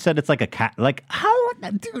 someone said it's like a cat. Like, how?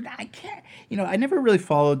 Dude, I can't. You know, I never really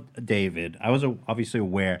followed David. I was obviously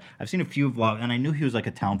aware. I've seen a few vlogs, and I knew he was like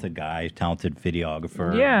a talented guy, talented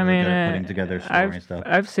videographer. Yeah, I mean, putting together story and stuff.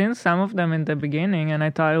 I've seen some of them in the beginning, and I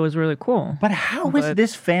thought it was really cool. But how is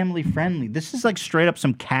this family friendly? This is like straight up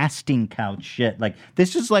some casting couch shit. Like,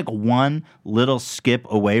 this is like one little skip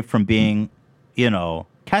away from being, you know,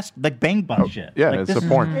 like Bang Bus shit. Yeah, like, it's a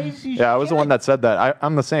porn. Yeah, I was the one that said that.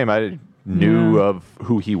 I'm the same. I knew of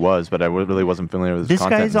who he was, but I really wasn't familiar with his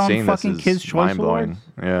content. This guy's and on seeing fucking Kids' Choice mind-blowing.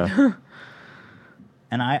 Awards? Yeah.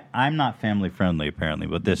 And I'm not family friendly apparently,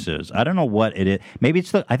 but this is. I don't know what it is. Maybe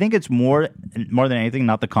it's I think it's more than anything,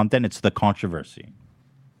 not the content, it's the controversy.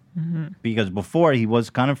 Because before he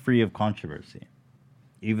was kind of free of controversy,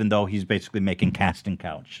 even though he's basically making casting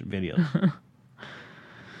couch videos.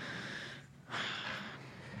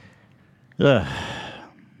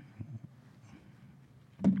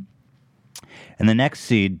 In the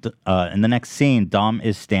next scene, Dom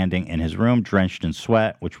is standing in his room, drenched in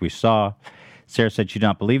sweat, which we saw. Sarah said she did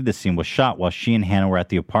not believe this scene was shot while she and Hannah were at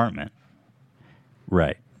the apartment.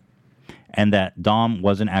 Right. And that Dom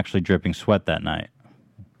wasn't actually dripping sweat that night.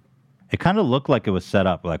 It kind of looked like it was set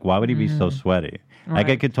up. Like, why would he be so sweaty? Like,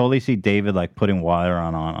 I could totally see David, like, putting water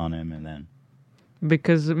on him and then...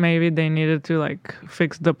 Because maybe they needed to, like,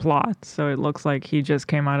 fix the plot so it looks like he just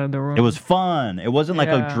came out of the room. It was fun. It wasn't like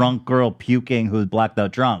a drunk girl puking who was blacked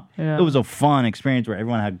out drunk. Yeah. It was a fun experience where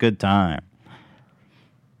everyone had a good time.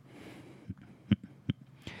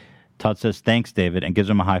 Todd says, thanks, David, and gives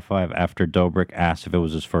him a high five after Dobrik asks if it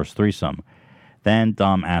was his first threesome. Then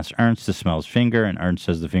Dom asks Ernst to smell his finger, and Ernst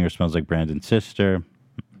says the finger smells like Brandon's sister.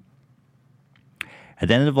 At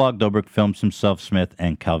the end of the vlog, Dobrik films himself, Smith,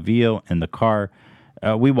 and Calvillo in the car.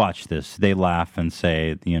 We watch this. They laugh and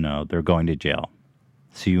say, they're going to jail.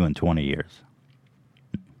 See you in 20 years.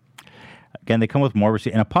 Again, they come with more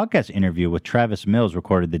receipts. In a podcast interview with Travis Mills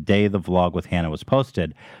recorded the day the vlog with Hannah was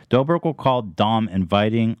posted, Dobrik will call Dom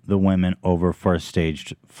inviting the women over for a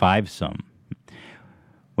staged fivesome.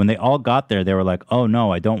 When they all got there, they were like, oh,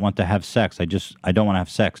 no, I don't want to have sex. I don't want to have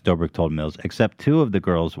sex, Dobrik told Mills, except 2 of the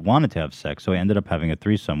girls wanted to have sex, so he ended up having a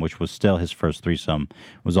threesome, which was still his first threesome.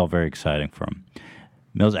 It was all very exciting for him.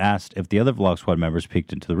 Mills asked if the other Vlog Squad members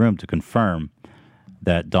peeked into the room to confirm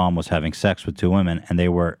that Dom was having sex with 2 women, and they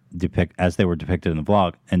were as they were depicted in the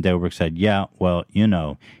vlog. And Dobrik said, yeah, well, he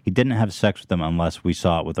didn't have sex with them unless we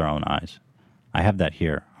saw it with our own eyes. I have that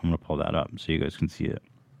here. I'm going to pull that up so you guys can see it.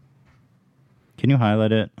 Can you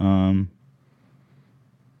highlight it? I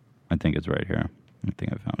think it's right here. I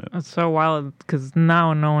think I found it. It's so wild because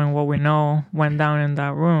now knowing what we know went down in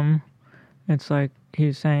that room, it's like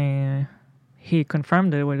he's saying he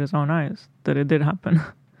confirmed it with his own eyes that it did happen.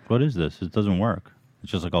 What is this? It doesn't work.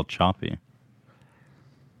 It's just like all choppy.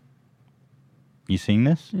 You seeing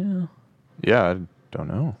this? Yeah. Yeah, I don't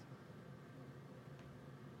know.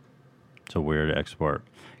 It's a weird export.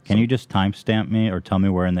 Can you just timestamp me or tell me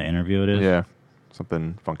where in the interview it is? Yeah,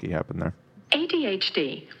 something funky happened there.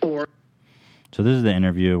 ADHD or... So this is the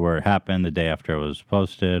interview where it happened the day after it was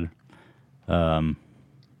posted. Does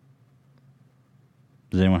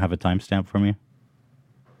anyone have a timestamp for me?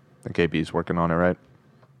 I think AB's working on it, right?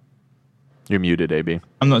 You're muted, AB.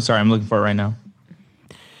 I'm not sorry. I'm looking for it right now.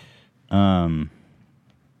 I'll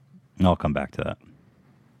come back to that.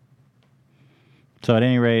 So at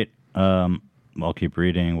any rate, I'll keep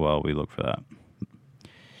reading while we look for that.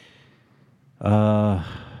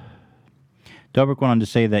 Dobrik went on to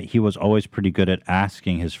say that he was always pretty good at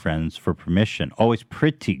asking his friends for permission. Always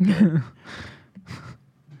pretty good.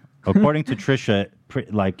 According to Trisha,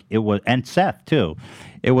 it was, and Seth too,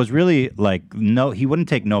 it was really like no, he wouldn't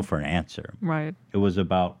take no for an answer. Right. It was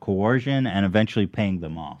about coercion and eventually paying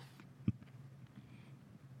them off.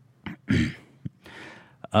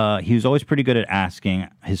 He was always pretty good at asking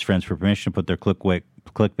his friends for permission to put their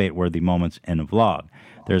clickbait-worthy moments in a vlog.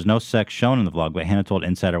 There's no sex shown in the vlog, but Hannah told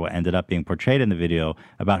Insider what ended up being portrayed in the video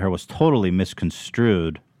about her was totally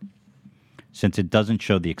misconstrued since it doesn't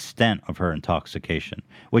show the extent of her intoxication.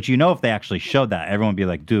 Which, if they actually showed that, everyone would be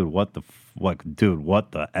like, dude, what the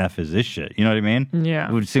F is this shit? You know what I mean? Yeah.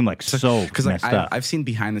 It would seem like so messed up. I've seen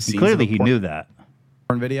behind the scenes. Clearly he knew that.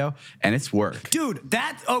 Video and it's work, dude.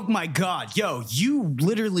 Oh my god, yo, you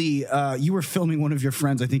literally you were filming one of your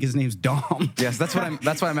friends. I think his name's Dom. Yes, that's what I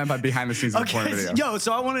meant by behind the scenes of the porn video. Yo,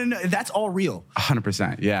 so I want to know, that's all real.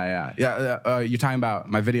 100%. Yeah. You're talking about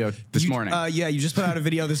my video this morning. Yeah, you just put out a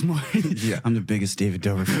video this morning. Yeah, I'm the biggest David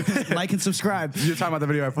Dobrik. Like and subscribe. You're talking about the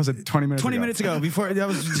video I posted 20 minutes ago. Before I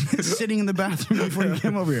was sitting in the bathroom before you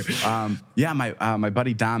came over here. Yeah, my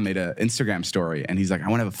buddy Dom made an Instagram story and he's like, I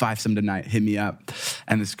want to have a fivesome tonight. Hit me up.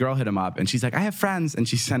 And this girl hit him up and she's like, I have friends. And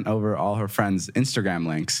she sent over all her friends' Instagram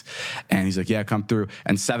links. And he's like, yeah, come through.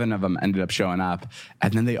 And 7 of them ended up showing up.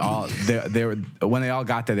 And then they were when they all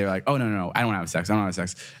got there, they were like, oh, no, I don't want to have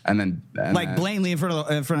sex. And then blatantly in front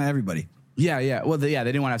of everybody. Yeah. Well, they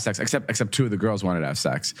didn't want to have sex, except 2 of the girls wanted to have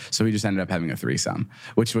sex. So he just ended up having a threesome,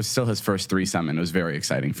 which was still his first threesome, and it was very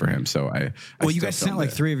exciting for him. So you guys sent like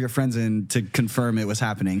 3 of your friends in to confirm it was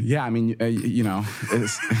happening. Yeah, I mean, he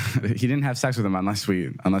didn't have sex with them unless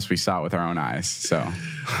we saw it with our own eyes. So,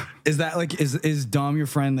 is that like is Dom your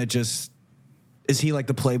friend that just? Is he like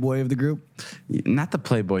the playboy of the group? Not the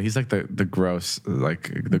playboy. He's like the gross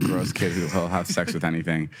kid who'll have sex with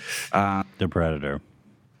anything. The predator.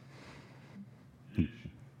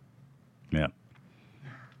 Yeah.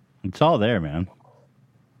 It's all there, man.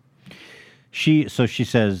 She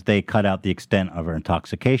says they cut out the extent of her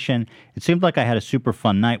intoxication. It seemed like I had a super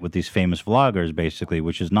fun night with these famous vloggers, basically,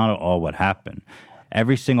 which is not at all what happened.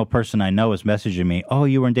 Every single person I know is messaging me, oh,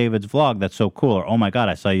 you were in David's vlog. That's so cool. Or, oh, my God,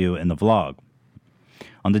 I saw you in the vlog.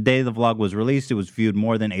 On the day the vlog was released, it was viewed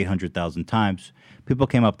more than 800,000 times. People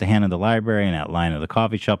came up to Hannah in the library and at line of the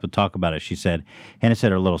coffee shop to talk about it. Hannah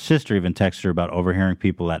said her little sister even texted her about overhearing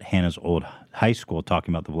people at Hannah's old high school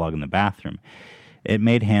talking about the vlog in the bathroom. It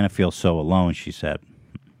made Hannah feel so alone, she said.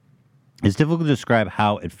 It's difficult to describe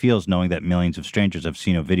how it feels knowing that millions of strangers have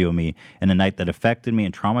seen a video of me in a night that affected me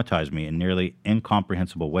and traumatized me in nearly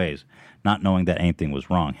incomprehensible ways, not knowing that anything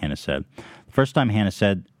was wrong, Hannah said. The first time Hannah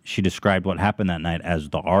said she described what happened that night as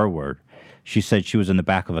the R word. She said she was in the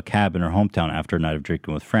back of a cab in her hometown after a night of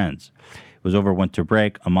drinking with friends. It was over winter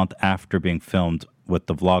break, a month after being filmed with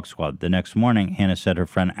the Vlog Squad. The next morning, Hannah said her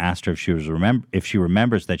friend asked her if she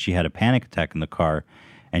remembers that she had a panic attack in the car,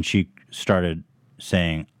 and she started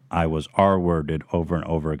saying, I was R-worded over and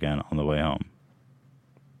over again on the way home.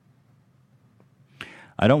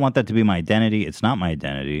 I don't want that to be my identity. It's not my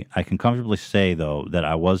identity. I can comfortably say, though, that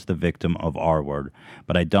I was the victim of R-word,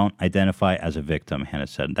 but I don't identify as a victim, Hannah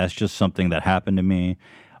said. That's just something that happened to me.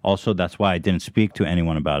 Also, that's why I didn't speak to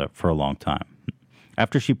anyone about it for a long time.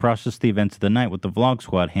 After she processed the events of the night with the Vlog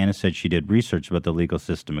Squad, Hannah said she did research about the legal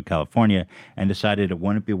system in California and decided it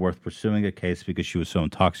wouldn't be worth pursuing a case because she was so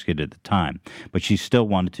intoxicated at the time, but she still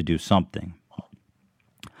wanted to do something.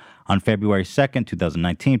 On February 2nd,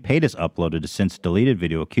 2019, Paytas uploaded a since-deleted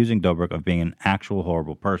video accusing Dobrik of being an actual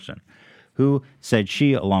horrible person, who said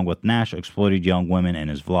she, along with Nash, exploited young women in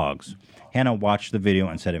his vlogs. Hannah watched the video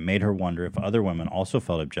and said it made her wonder if other women also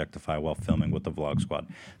felt objectified while filming with the Vlog Squad.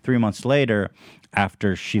 3 months later,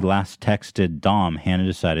 after she last texted Dom, Hannah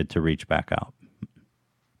decided to reach back out.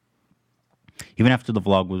 Even after the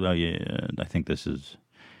vlog was,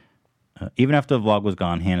 even after the vlog was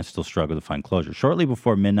gone, Hannah still struggled to find closure. Shortly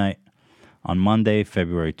before midnight on Monday,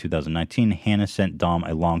 February 2019, Hannah sent Dom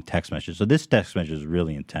a long text message. So this text message is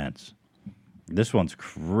really intense. This one's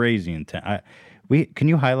crazy intense. Can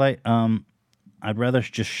you highlight? I'd rather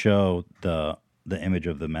just show the image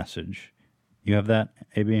of the message. You have that,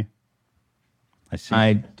 AB? I see.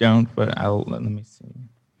 I don't, but let me see.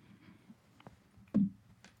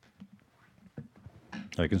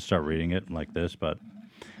 I can start reading it like this, but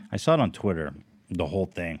I saw it on Twitter, the whole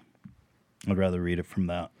thing. I'd rather read it from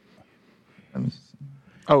that. Let me see.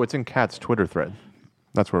 Oh, it's in Kat's Twitter thread.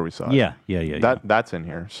 That's where we saw it. Yeah. That's in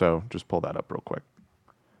here. So just pull that up real quick.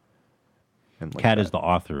 Kat is the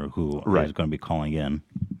author who is going to be calling in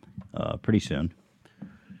pretty soon.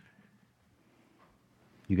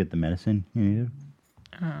 You get the medicine you needed?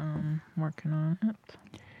 Working on it.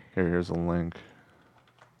 Here's a link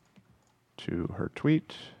to her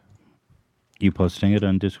tweet. You posting it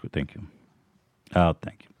on Discord? Thank you. Oh,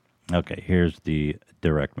 thank you. Okay, here's the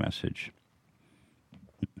direct message.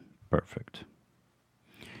 Perfect.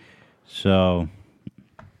 So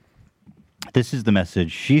this is the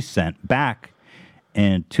message she sent back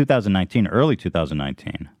in 2019, early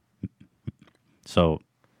 2019. So,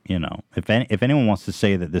 you know, if anyone wants to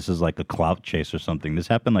say that this is like a clout chase or something, this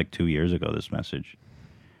happened like 2 years ago, this message.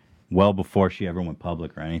 Well before she ever went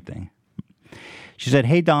public or anything. She said,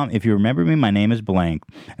 hey, Dom, if you remember me, my name is Blank,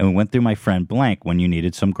 and we went through my friend Blank when you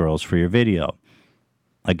needed some girls for your video.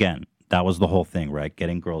 Again, that was the whole thing, right?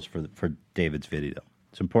 Getting girls for David's video.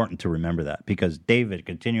 It's important to remember that because David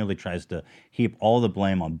continually tries to heap all the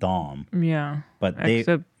blame on Dom. Yeah. But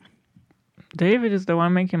except David is the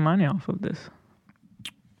one making money off of this.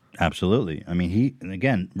 Absolutely. I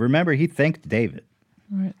mean, remember, he thanked David.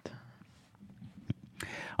 Right.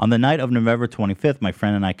 On the night of November 25th, my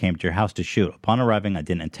friend and I came to your house to shoot. Upon arriving, I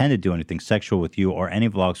didn't intend to do anything sexual with you or any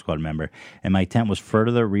Vlog Squad member, and my intent was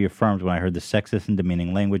further reaffirmed when I heard the sexist and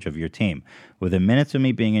demeaning language of your team. Within minutes of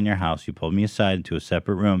me being in your house, you pulled me aside into a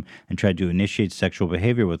separate room and tried to initiate sexual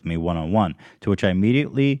behavior with me one-on-one, to which I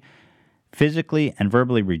immediately, physically and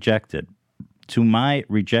verbally rejected. To my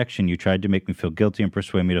rejection, you tried to make me feel guilty and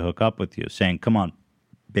persuade me to hook up with you, saying, come on,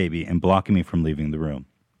 baby, and blocking me from leaving the room.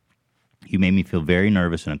 You made me feel very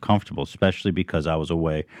nervous and uncomfortable, especially because I was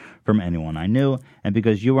away from anyone I knew and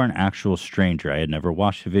because you were an actual stranger. I had never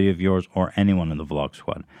watched a video of yours or anyone in the Vlog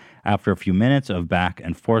Squad. After a few minutes of back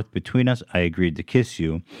and forth between us, I agreed to kiss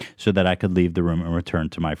you so that I could leave the room and return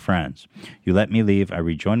to my friends. You let me leave. I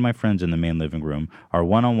rejoined my friends in the main living room. Our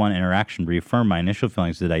one-on-one interaction reaffirmed my initial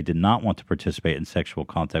feelings that I did not want to participate in sexual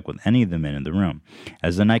contact with any of the men in the room.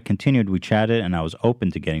 As the night continued, we chatted and I was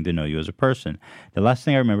open to getting to know you as a person. The last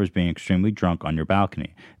thing I remember is being extremely drunk on your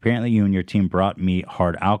balcony. Apparently you and your team brought me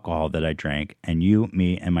hard alcohol that I drank, and you,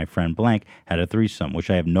 me, and my friend Blank had a threesome,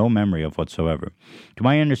 which I have no memory of whatsoever. To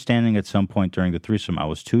my understanding, understanding at some point during the threesome, I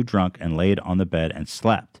was too drunk and laid on the bed and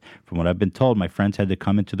slept. From what I've been told, my friends had to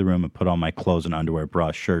come into the room and put on my clothes and underwear,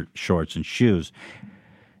 bra, shirt, shorts, and shoes,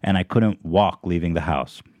 and I couldn't walk leaving the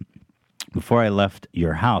house. Before I left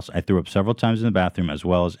your house, I threw up several times in the bathroom as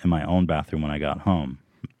well as in my own bathroom when I got home.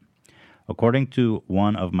 According to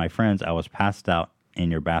one of my friends, I was passed out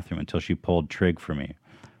in your bathroom until she pulled trig for me.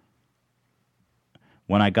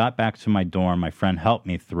 When I got back to my dorm, my friend helped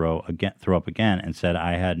me throw up again and said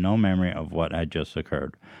I had no memory of what had just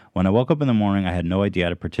occurred. When I woke up in the morning, I had no idea I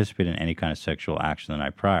had participated in any kind of sexual action the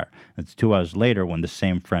night prior. It's 2 hours later when the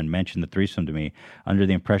same friend mentioned the threesome to me, under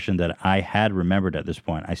the impression that I had remembered at this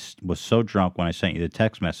point. I was so drunk when I sent you the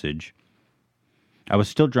text message. I was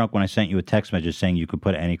still drunk when I sent you a text message saying you could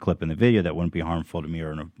put any clip in the video that wouldn't be harmful to me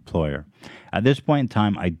or an employer. At this point in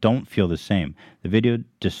time, I don't feel the same. The video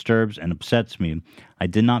disturbs and upsets me. I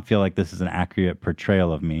did not feel like this is an accurate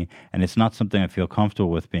portrayal of me, and it's not something I feel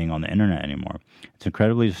comfortable with being on the internet anymore. It's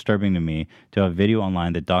incredibly disturbing to me to have a video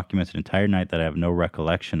online that documents an entire night that I have no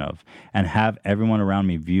recollection of, and have everyone around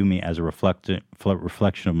me view me as a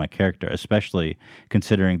reflection of my character, especially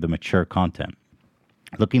considering the mature content.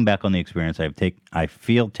 Looking back on the experience, I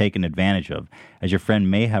feel taken advantage of, as your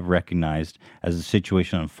friend may have recognized as the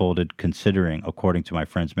situation unfolded, considering, according to my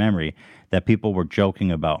friend's memory, that people were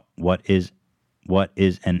joking about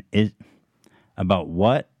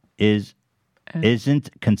isn't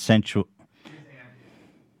consensual.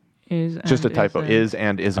 Just a typo. Is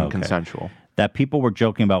and isn't Okay. consensual. That people were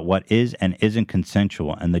joking about what is and isn't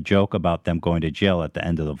consensual, and the joke about them going to jail at the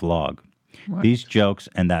end of the vlog. What? These jokes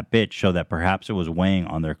and that bit show that perhaps it was weighing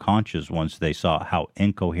on their conscience once they saw how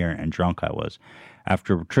incoherent and drunk I was.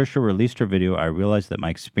 After Trisha released her video, I realized that my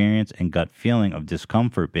experience and gut feeling of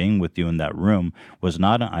discomfort being with you in that room was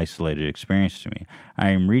not an isolated experience to me. I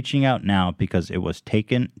am reaching out now because it was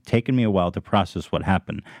taken me a while to process what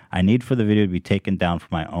happened. I need for the video to be taken down for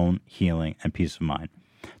my own healing and peace of mind.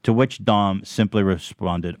 To which Dom simply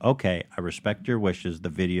responded, "Okay, I respect your wishes. The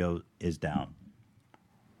video is down."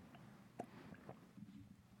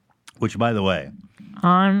 Which, by the way,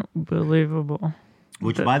 Unbelievable.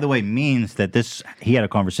 which, by the way, means that he had a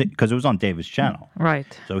conversation because it was on David's channel.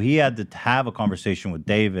 Right. So he had to have a conversation with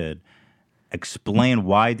David, explain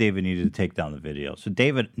why David needed to take down the video. So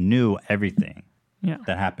David knew everything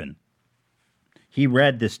that happened. He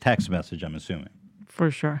read this text message, I'm assuming. For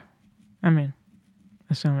sure. I mean,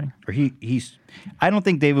 assuming. Or he's. I don't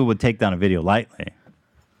think David would take down a video lightly.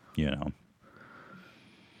 You know.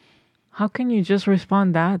 How can you just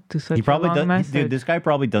respond that to such He probably a long message? Dude, this guy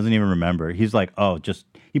probably doesn't even remember. He's like,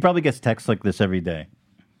 he probably gets texts like this every day.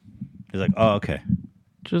 He's like, oh, okay.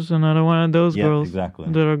 Just another one of those girls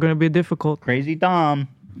exactly. that are going to be difficult. Crazy Dom.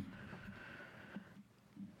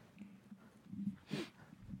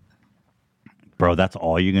 Bro, that's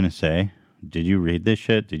all you're going to say? Did you read this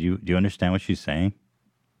shit? Do you understand what she's saying?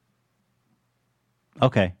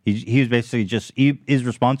 Okay. He was basically his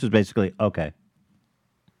response was basically, okay.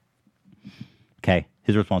 Okay.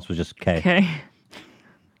 His response was just okay. Okay.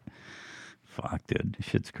 Fuck, dude. This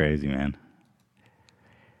shit's crazy, man.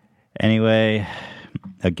 Anyway,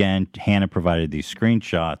 again, Hannah provided these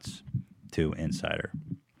screenshots to Insider.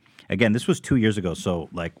 Again, this was 2 years ago, so,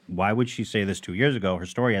 like, why would she say this 2 years ago? Her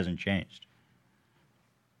story hasn't changed.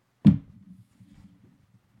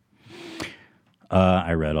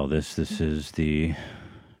 I read all this. This is the...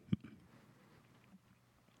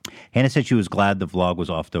 Hannah said she was glad the vlog was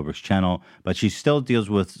off Dobrik's channel, but she still deals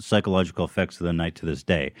with psychological effects of the night to this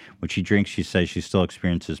day. When she drinks, she says she still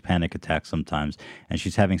experiences panic attacks sometimes, and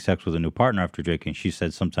she's having sex with a new partner after drinking. She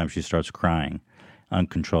said sometimes she starts crying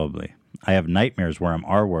uncontrollably. I have nightmares where I'm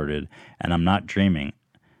R-worded, and I'm not dreaming.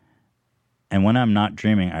 And when I'm not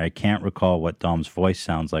dreaming, I can't recall what Dom's voice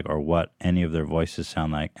sounds like or what any of their voices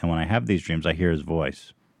sound like. And when I have these dreams, I hear his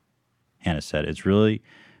voice. Hannah said, it's really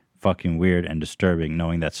fucking weird and disturbing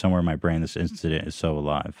knowing that somewhere in my brain this incident is so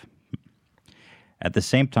alive. At the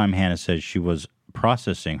same time, Hannah said she was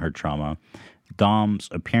processing her trauma. Dom's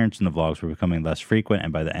appearance in the vlogs were becoming less frequent,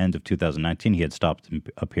 and by the end of 2019, he had stopped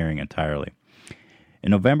appearing entirely.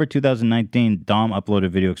 In November 2019, Dom uploaded a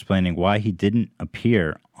video explaining why he didn't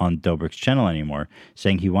appear on Dobrik's channel anymore,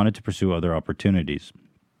 saying he wanted to pursue other opportunities.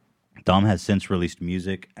 Dom has since released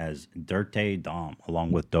music as Dirty Dom,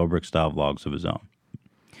 along with Dobrik-style vlogs of his own.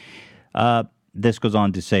 This goes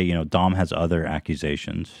on to say, you know, Dom has other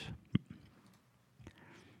accusations.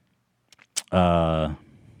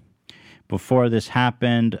 Before this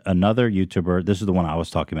happened, another YouTuber, this is the one I was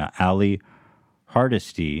talking about, Ali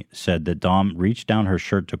Hardesty, said that Dom reached down her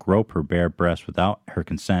shirt to grope her bare breast without her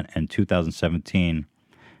consent in 2017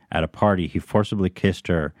 at a party. He forcibly kissed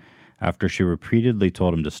her after she repeatedly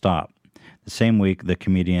told him to stop. The same week, the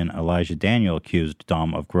comedian Elijah Daniel accused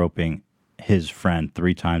Dom of groping his friend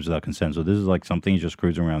 3 times without consent. So this is like something he's just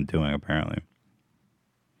cruising around doing, apparently.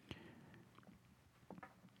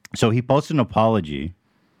 So he posted an apology.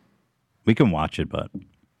 We can watch it, but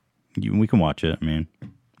we can watch it. I mean,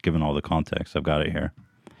 given all the context, I've got it here.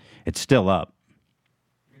 It's still up.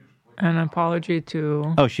 An apology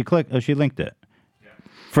to... Oh, she linked it.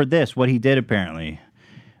 For this, what he did apparently...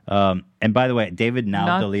 and by the way, David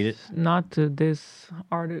now deleted. Not to this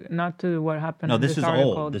article, not to what happened. No, in this is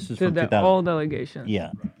article, old. This is to from the 2000. old allegations.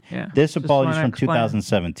 Yeah. Yeah. This Just apology is wanna from explain.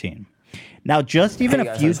 2017. Now, just even Hey, a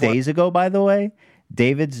guys, I few just want- days ago, by the way,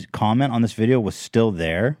 David's comment on this video was still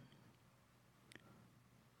there.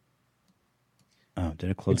 Oh,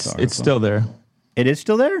 did it close the article? It's still there. It is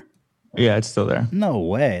still there? Yeah, it's still there. No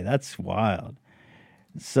way. That's wild.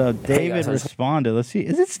 So David guys, I just- responded. Let's see.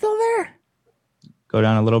 Is it still there? Go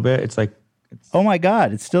down a little bit. It's like... Oh my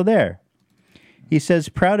God, it's still there. He says,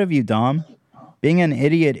 proud of you, Dom. Being an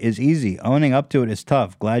idiot is easy. Owning up to it is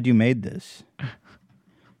tough. Glad you made this.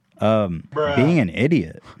 Being an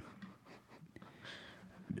idiot.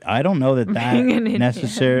 I don't know that Being an idiot.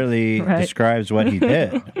 necessarily Right. describes what he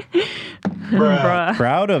did. Bruh.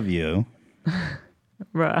 Proud of you.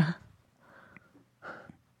 Bruh.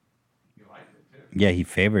 Yeah, he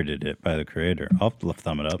favorited it by the creator. I'll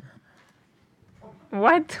thumb it up.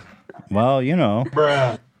 What? Well, you know.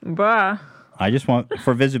 Bruh. I just want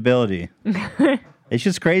for visibility. It's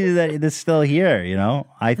just crazy that it's still here, you know?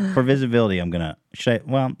 For visibility, I'm gonna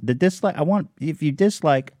the dislike if you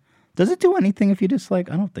dislike, does it do anything if you dislike?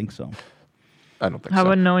 I don't think so. I don't think How so.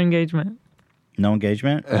 about no engagement? No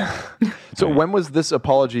engagement? So when was this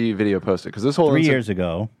apology video posted? Because this whole 3 years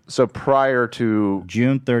ago. So prior to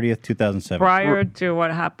June 30th, 2007. Prior to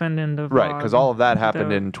what happened in the right, because all of that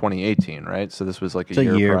happened the- in 2018, right? So this was like It's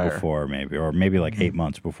a year prior. before, maybe, or maybe like 8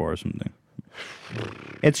 months before or something.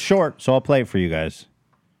 It's short, so I'll play it for you guys.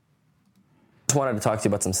 Just wanted to talk to you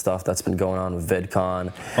about some stuff that's been going on with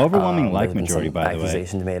VidCon. Overwhelming like there's been majority, some by the way.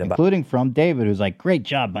 accusations made about Including from David, who's like, great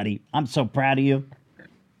job, buddy. I'm so proud of you.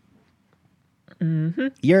 Mm-hmm.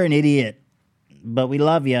 You're an idiot, but we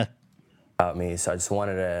love you. about me, so I just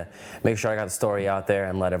wanted to make sure I got the story out there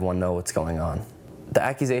and let everyone know what's going on. The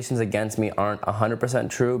accusations against me aren't 100%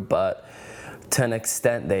 true, but to an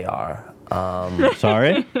extent they are.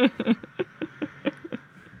 Sorry?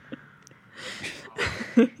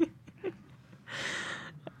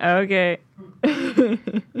 Okay.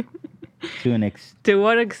 To an extent. To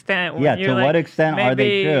what extent? when Yeah, you're to what extent are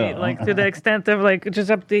they maybe, true? Like to the extent of like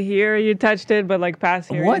just up to here you touched it, but like past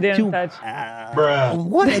here What you didn't to-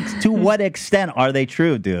 touch. To what extent are they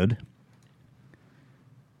true, dude?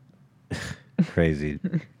 Crazy.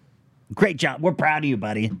 Great job. We're proud of you,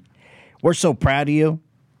 buddy. We're so proud of you.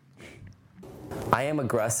 I am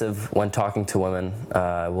aggressive when talking to women,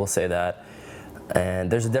 I will say that.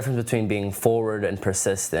 And there's a difference between being forward and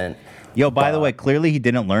persistent. Yo, by the way, clearly he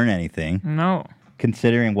didn't learn anything. No.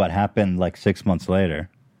 Considering what happened like 6 months later.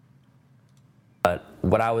 But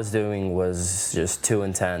what I was doing was just too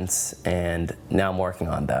intense, and now I'm working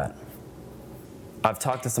on that. I've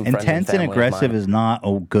talked to some friends Intense and family of aggressive mine. is not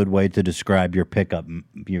a good way to describe your pickup,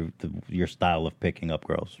 your style of picking up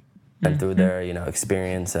girls. And through their,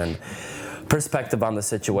 experience and perspective on the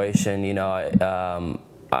situation,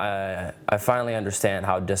 I finally understand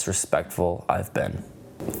how disrespectful I've been.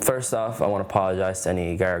 First off, I want to apologize to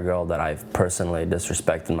any guy or girl that I've personally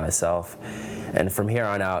disrespected myself. And from here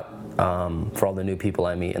on out, for all the new people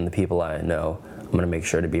I meet and the people I know, I'm going to make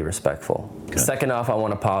sure to be respectful. Second off, I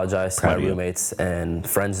want to apologize to my roommates and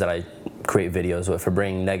friends that I create videos with for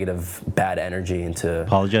bringing negative, bad energy into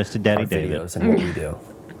Apologize to Daddy our David. videos and what we do.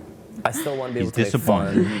 I still want to be able to make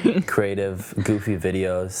fun, creative, goofy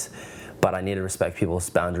videos, but I need to respect people's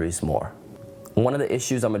boundaries more. One of the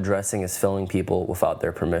issues I'm addressing is filming people without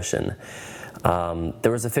their permission.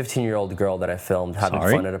 There was a 15-year-old girl that I filmed having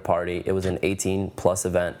fun at a party. It was an 18-plus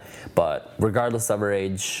event, but regardless of her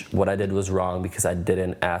age, what I did was wrong because I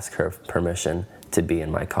didn't ask her permission to be in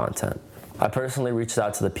my content. I personally reached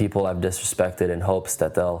out to the people I've disrespected in hopes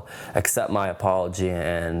that they'll accept my apology,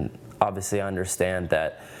 and obviously I understand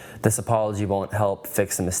that this apology won't help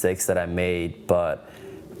fix the mistakes that I made, but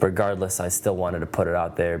regardless, I still wanted to put it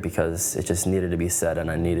out there because it just needed to be said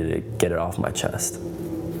and I needed to get it off my chest.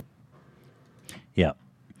 Yeah.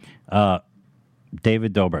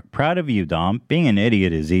 David Dobrik, proud of you, Dom. Being an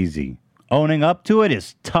idiot is easy. Owning up to it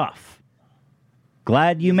is tough.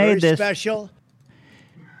 Glad you made this. Special.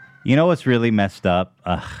 You know what's really messed up?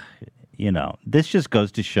 This just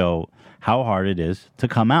goes to show how hard it is to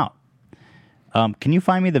come out. Can you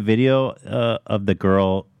find me the video of the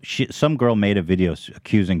girl? Some girl made a video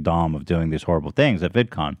accusing Dom of doing these horrible things at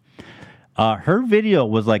VidCon. Her video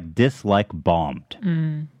was like dislike bombed.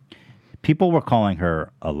 People were calling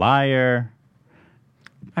her a liar.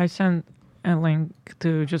 I sent a link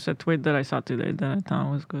to just a tweet that I saw today that I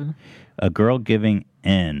thought was good. A girl giving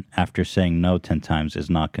in after saying no 10 times is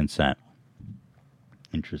not consent.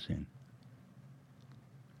 Interesting.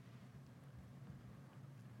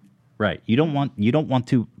 Right. You don't want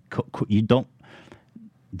to,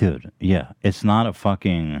 dude, yeah, it's not a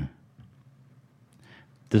fucking,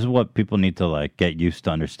 this is what people need to like get used to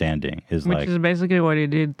understanding is Which like. is basically what he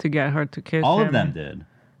did to get her to kiss all him. of them did.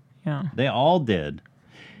 Yeah. They all did.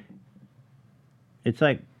 It's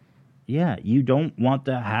like, yeah, you don't want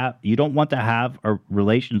to have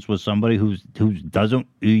relations with somebody who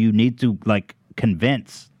you need to like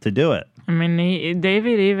convince to do it. I mean,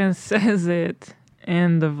 David even says it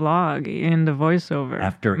in the vlog, in the voiceover.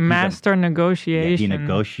 After master negotiation. Yeah, he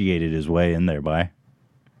negotiated his way in there, by.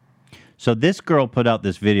 So this girl put out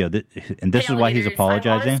this video, and this is why he's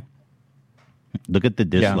apologizing. Look at the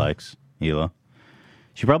dislikes, Hila.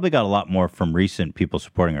 She probably got a lot more from recent people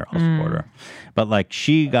supporting her. I'll support her. But like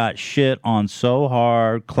she got shit on so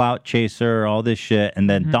hard, clout chaser, all this shit. And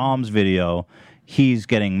then Dom's video, he's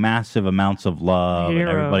getting massive amounts of love and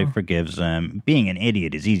everybody forgives him. Being an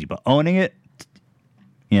idiot is easy, but owning it,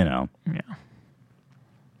 you know. Yeah.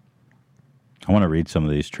 I want to read some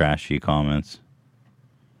of these trashy comments.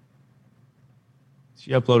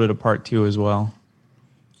 She uploaded a part 2 as well.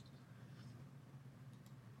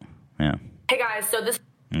 Yeah. Hey guys, so this.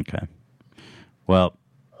 Okay. Well,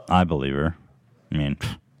 I believe her. I mean,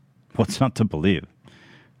 what's not to believe?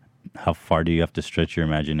 How far do you have to stretch your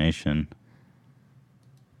imagination?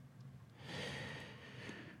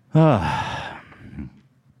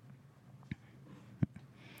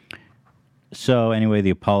 So anyway, the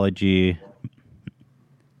apology.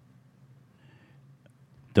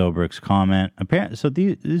 Dobrik's comment. Apparently, so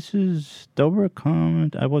this is Dobrik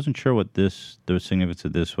comment. I wasn't sure what the significance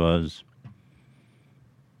of this was.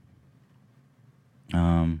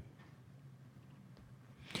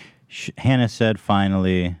 Hannah said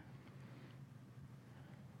finally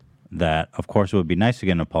that, of course, it would be nice to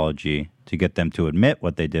get an apology to get them to admit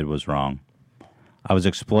what they did was wrong. I was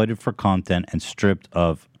exploited for content and stripped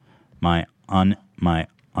of my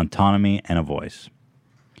autonomy and a voice.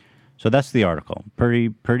 So that's the article. Pretty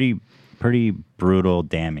brutal,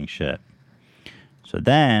 damning shit. So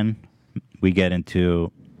then we get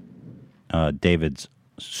into David's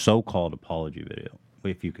so-called apology video,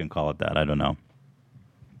 if you can call it that. I don't know.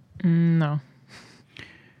 No.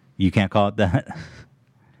 You can't call it that?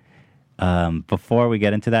 Before we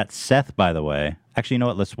get into that, Seth, by the way, actually, you know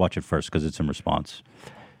what? Let's watch it first because it's in response.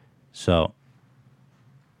 So,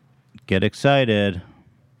 get excited.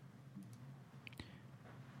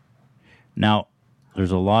 Now,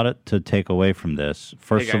 there's a lot to take away from this.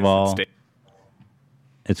 First of all,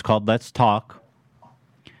 it's called Let's Talk.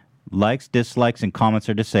 Likes, dislikes, and comments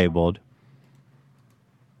are disabled.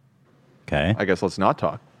 Okay. I guess let's not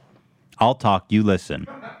talk. I'll talk, you listen.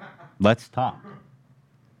 Let's talk.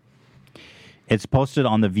 It's posted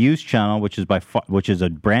on the Views channel, which is a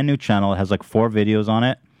brand new channel. It has like 4 videos on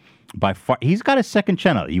it. By far, he's got a second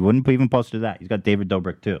channel. He wouldn't even posted that. He's got David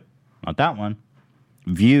Dobrik too. Not that one.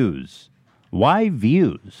 Views. Why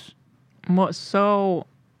Views? Well, so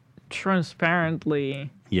transparently.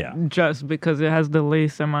 Yeah. Just because it has the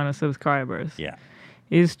least amount of subscribers. Yeah.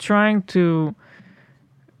 He's trying to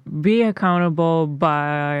be accountable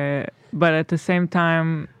but at the same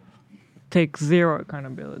time take zero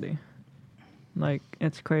accountability. Like,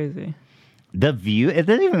 it's crazy. The View, it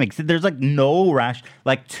doesn't even make sense. There's like no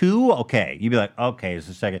like 2, okay. You'd be like, okay, it's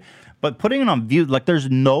a second. But putting it on Views, like there's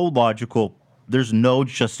no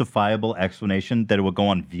justifiable explanation that it would go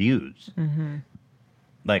on Views. Mm-hmm.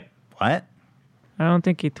 Like, what? I don't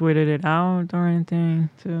think he tweeted it out or anything,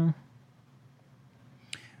 too.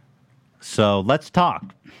 So let's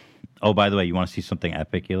talk. Oh, by the way, you want to see something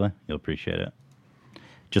epic, Hila? You'll appreciate it.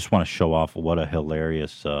 Just want to show off what a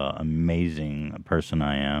hilarious, amazing person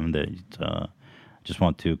I am. That just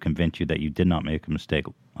want to convince you that you did not make a mistake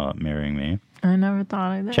marrying me. I never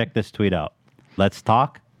thought I did. Check this tweet out. Let's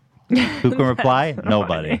talk. Who can reply?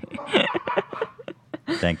 Nobody.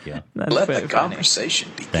 Thank you. Let the conversation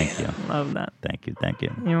begin. Thank you. Love that. Thank you. Thank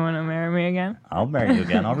you. You want to marry me again? I'll marry you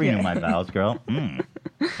again. I'll renew my vows, girl.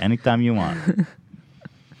 Anytime you want.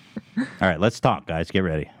 All right, let's talk, guys. Get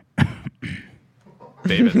ready.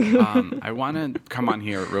 David. I want to come on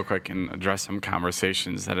here real quick and address some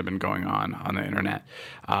conversations that have been going on the internet.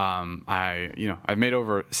 I've made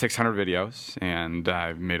over 600 videos, and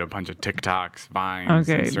I've made a bunch of TikToks, Vines.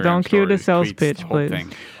 Okay, Instagram don't cue the stories, sales tweets, pitch, the whole please.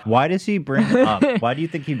 thing. Why does he bring up? Why do you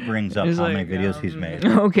think he brings up It's how like, many videos he's made?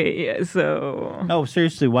 Okay, yeah, so No,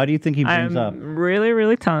 seriously, why do you think he brings up? I'm really,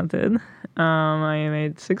 really talented. I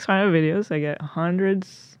made 600 videos. I get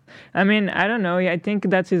hundreds. I mean, I don't know. I think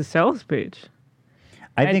that's his sales pitch.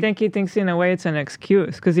 I think he thinks in a way it's an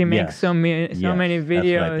excuse because he makes Yes. so many Yes,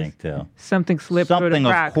 videos. That's what I think too. Something slipped through the Something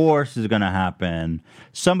of cracks. course is going to happen.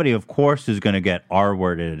 Somebody of course is going to get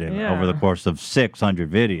R-worded Yeah. over the course of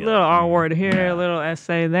 600 videos. Little R word here, a little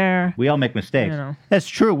essay there. We all make mistakes. You know. That's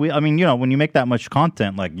true. When you make that much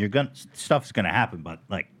content, like stuff's gonna happen. But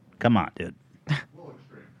like, come on, dude.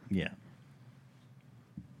 Yeah.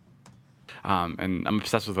 And I'm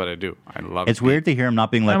obsessed with what I do. I love It's weird to hear him not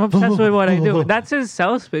being like. I'm obsessed with what I do. That's his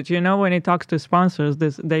sales pitch. You know, when he talks to sponsors,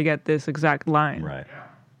 they get this exact line. Right.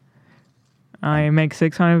 I make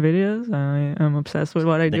 600 videos. I am obsessed with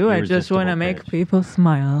what I do. I just want to make people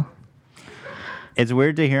smile. It's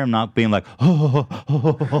weird to hear him not being like.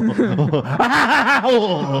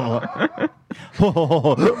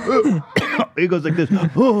 He goes like this.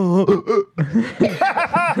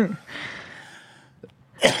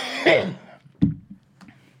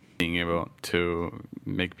 being able to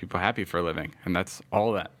make people happy for a living, and that's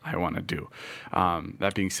all that I want to do.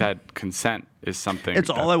 That being said, consent is something. It's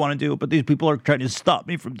all I want to do, but these people are trying to stop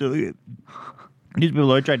me from doing it. These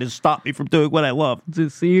people are trying to stop me from doing what I love,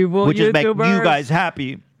 Deceivable which is make you YouTubers. guys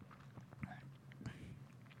happy.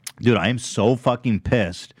 Dude, I am so fucking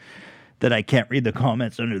pissed that I can't read the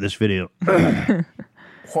comments under this video.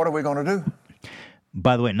 What are we going to do?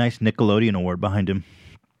 By the way, nice Nickelodeon award behind him.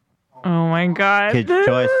 Oh my God. Kids'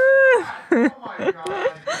 Choice.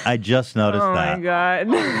 I just noticed Oh that.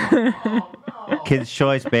 my God. Kids'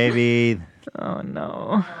 Choice, baby. Oh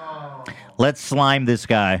no. Let's slime this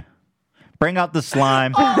guy. Bring out the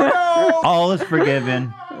slime. All is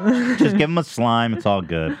forgiven. Just give him a slime. It's all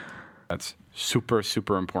good. That's super,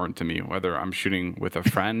 super important to me. Whether I'm shooting with a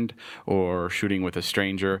friend or shooting with a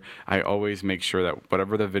stranger, I always make sure that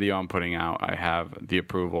whatever the video I'm putting out, I have the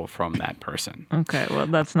approval from that person. Okay, well,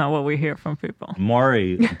 that's not what we hear from people.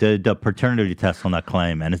 Maury did the paternity test on that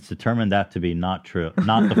claim, and it's determined that to be not true.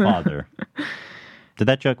 Not the father. Did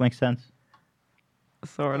that joke make sense?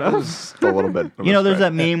 Sort of. Just a little bit. You know, there's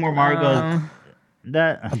that meme where Maury goes,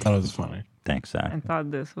 that. I thought it was funny. Thanks, Zach. I thought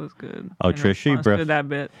this was good. Oh, in Trisha, you response to brief- that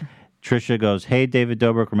bit. Trisha goes, hey, David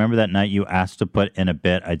Dobrik, remember that night you asked to put in a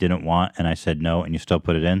bit I didn't want, and I said no, and you still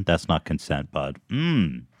put it in? That's not consent, bud.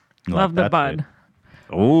 Love the bud.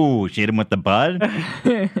 Oh, she hit him with the bud?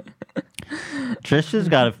 Trisha's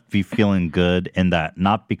got to be feeling good in that,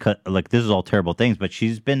 not because, like, this is all terrible things, but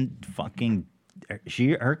she's been fucking,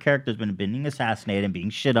 her character's been being assassinated and being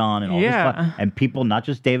shit on and all this stuff. And people, not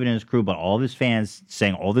just David and his crew, but all of his fans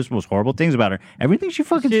saying all this most horrible things about her. Everything she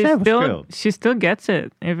fucking said was true. She still gets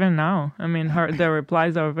it, even now. I mean, the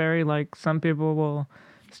replies are very, like, some people will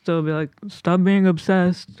still be like, stop being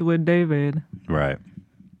obsessed with David. Right.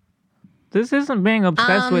 This isn't being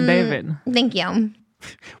obsessed with David. Thank you.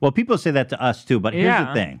 Well, people say that to us too, but here's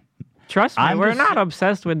the thing. Trust me, I'm we're just- not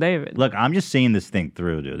obsessed with David. Look, I'm just seeing this thing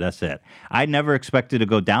through, dude. That's it. I never expected to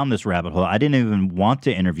go down this rabbit hole. I didn't even want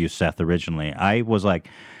to interview Seth originally. I was like,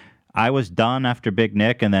 I was done after Big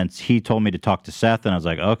Nick, and then he told me to talk to Seth, and I was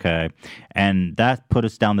like, okay. And that put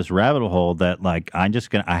us down this rabbit hole that, like, I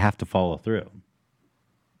have to follow through.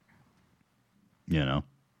 You know?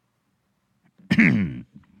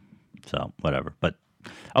 So, whatever. But,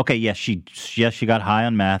 okay, yes, she got high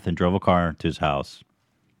on meth and drove a car to his house.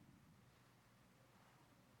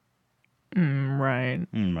 Right.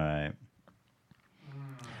 Right.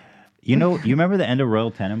 You know, you remember the end of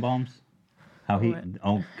Royal Tenenbaums? How he,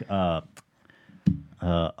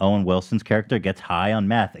 Owen Wilson's character gets high on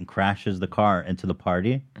meth and crashes the car into the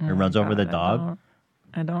party and runs over the dog.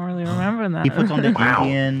 I don't really remember that. He puts on the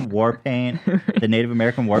Indian war paint, the Native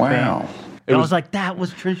American war paint. I was like, that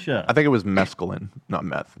was Trisha. I think it was mescaline, not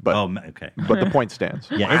meth. But okay. But the point stands.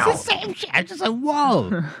 Yeah, it's the same shit. I just like,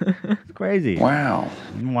 whoa, it's crazy. Wow.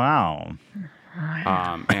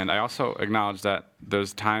 And I also acknowledge that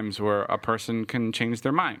there's times where a person can change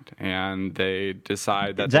their mind and they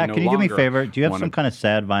decide that Zach, they no can you do me a longer favor? Do you have wanna- some kind of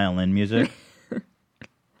sad violin music?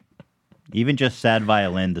 Even just Sad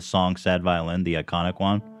Violin, the song Sad Violin, the iconic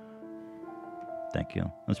one. Thank you.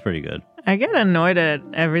 That's pretty good. I get annoyed at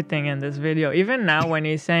everything in this video. Even now when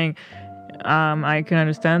he's saying, I can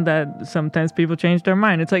understand that sometimes people change their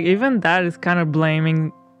mind. It's like, even that is kind of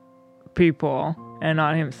blaming people and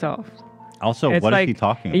not himself. Also, It's what is like, he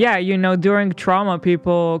talking about? Yeah, you know, during trauma,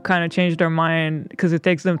 people kind of change their mind because it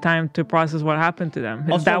takes them time to process what happened to them.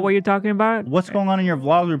 Is Also, that what you're talking about? What's going on in your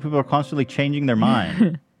vlogs where people are constantly changing their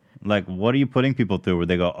mind? Like, what are you putting people through where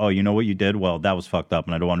they go, oh, you know what you did? Well, that was fucked up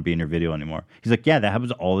and I don't want to be in your video anymore. He's like, yeah, that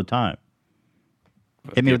happens all the time.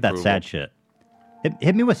 Hit me with that sad shit.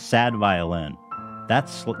 Hit me with sad violin.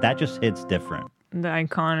 That just hits different. The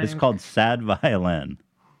iconic. It's called sad violin.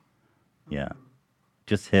 Yeah.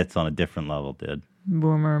 Just hits on a different level, dude.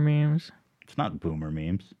 Boomer memes. It's not boomer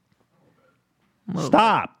memes. Little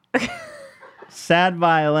Stop! Sad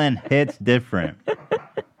violin hits different.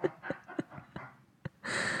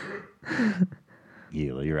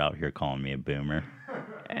 You're out here calling me a boomer.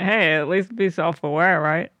 Hey, at least be self-aware,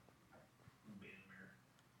 right?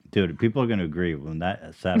 Dude, people are going to agree when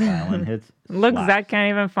that sad violin hits. Look, slaps. Zach can't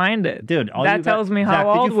even find it. Dude, that tells me how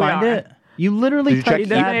old did you we find are. it? You literally Did you check typed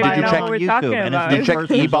sad Did violin you check on what we're YouTube, talking and about? it's Did you check the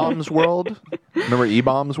first E-Bombs World? Remember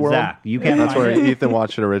E-Bombs World? Zach, you can't That's find where it. Ethan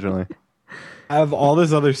watched it originally. I have all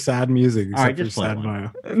this other sad music All right, except just for play sad one.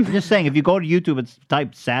 violin. I'm just saying, if you go to YouTube and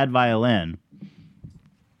type sad violin,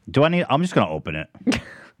 I'm just going to open it. I'm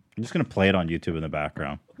just going to play it on YouTube in the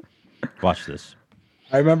background. Watch this.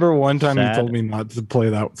 I remember one time Sad. you told me not to play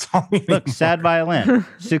that song. Look, sad violin.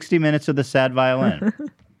 60 minutes of the sad violin.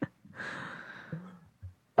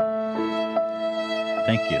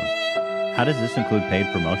 Thank you. How does this include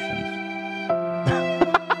paid promotions?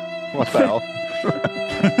 What the hell?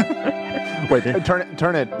 Wait,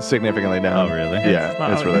 turn it significantly down. Oh, really?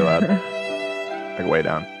 Yeah, it's really loud. Like way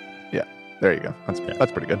down. Yeah, there you go.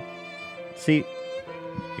 That's pretty good. See,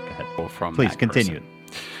 from please that continue.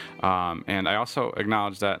 person. And I also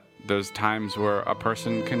acknowledge that there's times where a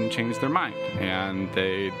person can change their mind and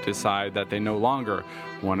they decide that they no longer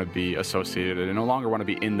want to be associated, they no longer want to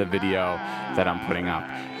be in the video that I'm putting up,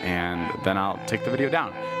 and then I'll take the video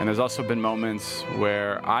down. And there's also been moments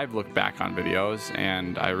where I've looked back on videos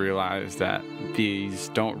and I realize that these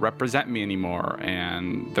don't represent me anymore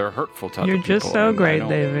and they're hurtful to other You're people. just so and great,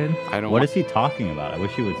 David. What is he talking about? I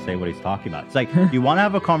wish he would say what he's talking about. It's like, you want to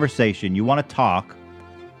have a conversation, you want to talk.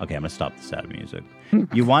 Okay, I'm going to stop the sad music.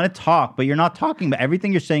 You want to talk, but you're not talking. But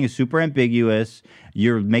everything you're saying is super ambiguous.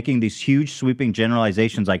 You're making these huge sweeping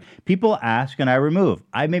generalizations. Like, people ask and I remove.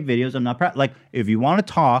 I make videos, I'm not proud. Like, if you want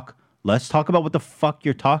to talk, let's talk about what the fuck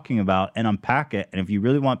you're talking about and unpack it. And if you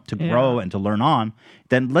really want to grow and to learn on,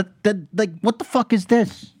 then like, what the fuck is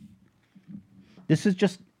this? This is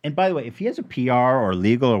just, and by the way, if he has a PR or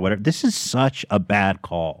legal or whatever, this is such a bad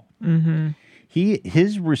call. Mm-hmm.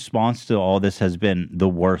 His response to all this has been the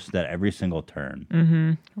worst at every single turn.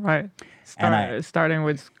 Mm-hmm. Right. And Starting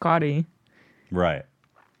with Scotty. Right.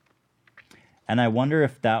 And I wonder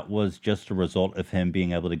if that was just a result of him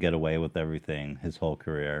being able to get away with everything his whole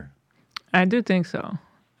career. I do think so.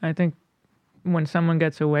 I think when someone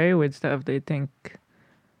gets away with stuff, they think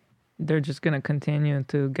they're just going to continue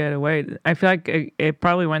to get away. I feel like it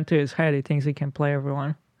probably went to his head. He thinks he can play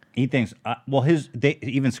everyone. He thinks,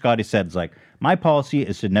 even Scotty said, it's like, my policy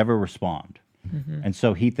is to never respond. Mm-hmm. And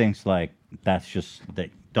so he thinks like, that's just, that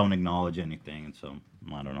don't acknowledge anything. And so,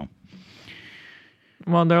 I don't know.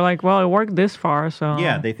 Well, they're like, well, it worked this far, so...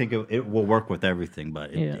 Yeah, they think it will work with everything,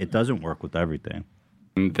 but it doesn't work with everything.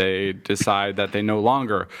 They decide that they no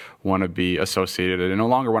longer want to be associated, they no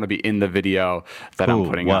longer want to be in the video that I'm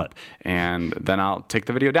putting up. And then I'll take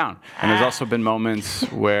the video down. And there's also been moments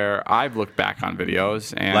where I've looked back on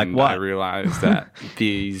videos and Like what? I realize that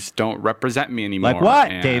these don't represent me anymore. Like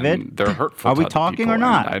what, and David? They're hurtful Are to we other talking people, or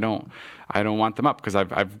not? and I don't want them up because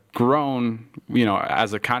I've grown,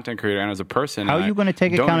 as a content creator and as a person. How and are you I going to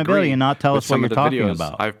take don't accountability agree and not tell with us what some you're of the talking videos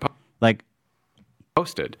about? I've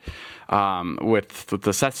posted with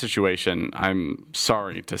the Seth situation. I'm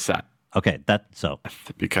sorry to Seth. Okay, that's so.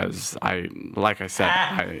 Because like I said,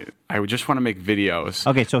 I would just want to make videos.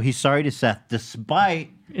 Okay, so he's sorry to Seth,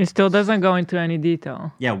 despite... It still doesn't go into any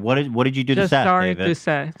detail. Yeah, what did you do Just to Seth, sorry David? to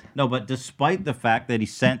Seth. No, but despite the fact that he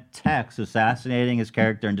sent texts assassinating his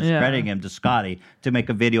character and discrediting him to Scotty to make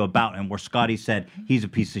a video about him where Scotty said he's a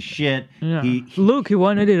piece of shit. Yeah. Look, he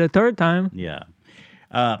wanted it a third time. Yeah.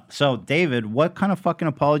 So, David, what kind of fucking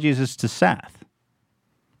apology is this to Seth?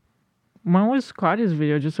 When was Scotty's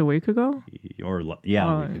video? Just a week ago? A week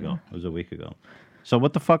ago. It was a week ago. So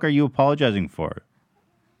what the fuck are you apologizing for?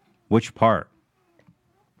 Which part?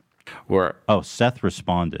 Where? Oh, Seth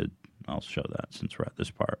responded. I'll show that since we're at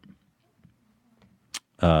this part.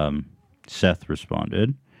 Seth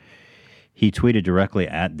responded. He tweeted directly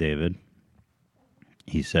at David.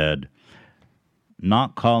 He said,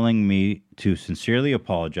 "Not calling me to sincerely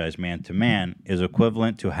apologize man to man is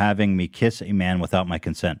equivalent to having me kiss a man without my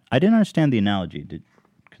consent." I didn't understand the analogy.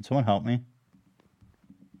 Can someone help me?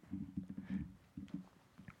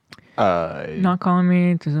 Not calling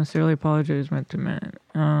me to sincerely apologize meant to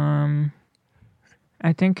man.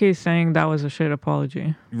 I think he's saying that was a shit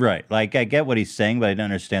apology. Right. Like, I get what he's saying, but I don't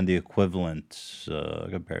understand the equivalent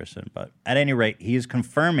comparison. But at any rate, he is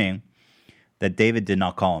confirming that David did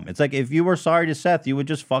not call him. It's like, if you were sorry to Seth, you would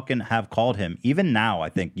just fucking have called him. Even now, I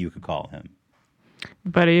think you could call him.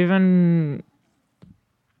 But even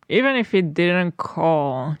if he didn't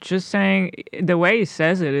call, just saying the way he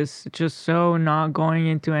says it is just so not going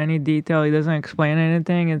into any detail. He doesn't explain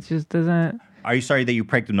anything. It just doesn't. Are you sorry that you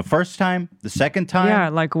pranked him the first time? The second time? Yeah,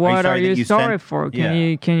 like what are you sorry for?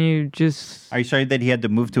 Can you just? Are you sorry that he had to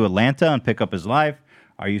move to Atlanta and pick up his life?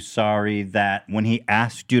 Are you sorry that when he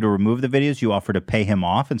asked you to remove the videos, you offered to pay him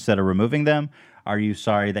off instead of removing them? Are you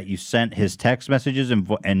sorry that you sent his text messages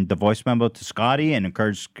and the voice memo to Scotty and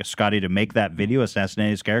encouraged Scotty to make that video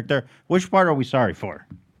assassinating his character? Which part are we sorry for?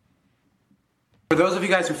 For those of you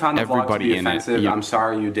guys who found the vlog to be offensive, I'm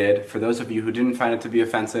sorry you did. For those of you who didn't find it to be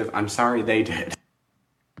offensive, I'm sorry they did.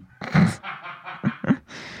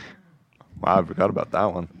 Wow, I forgot about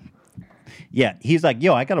that one. Yeah, he's like,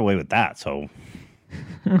 yo, I got away with that, so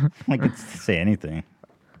I could say anything.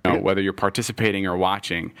 You know, whether you're participating or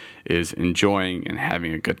watching is enjoying and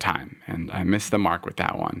having a good time. And I missed the mark with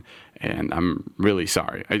that one. And I'm really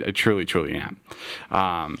sorry. I truly, truly am.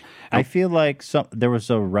 I feel like there was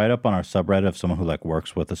a write-up on our subreddit of someone who like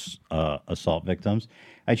works with assault victims.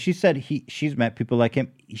 And she said she's met people like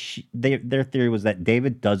him. Their theory was that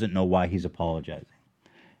David doesn't know why he's apologizing.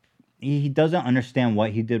 He doesn't understand what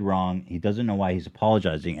he did wrong. He doesn't know why he's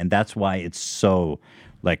apologizing. And that's why it's so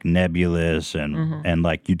like nebulous and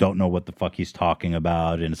like you don't know what the fuck he's talking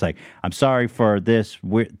about. And it's like, I'm sorry for this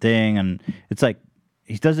weird thing. And it's like,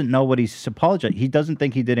 he doesn't know what he's apologizing. He doesn't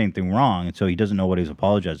think he did anything wrong. And so he doesn't know what he's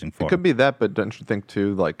apologizing for. It could be that, but don't you think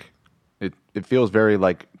too, like, it feels very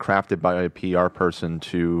like crafted by a PR person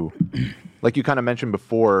to, like you kind of mentioned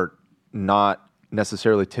before, not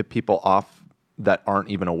necessarily tip people off that aren't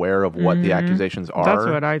even aware of what the accusations are. That's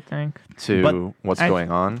what I think. To what's going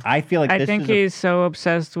on. I feel like I think he's so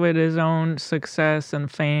obsessed with his own success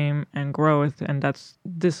and fame and growth, and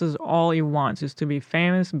this is all he wants, is to be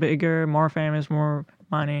famous, bigger, more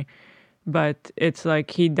money. But it's like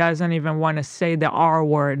he doesn't even want to say the R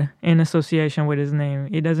word in association with his name.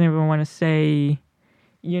 He doesn't even want to say,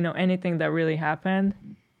 anything that really happened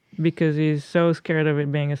because he's so scared of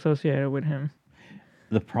it being associated with him.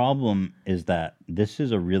 The problem is that this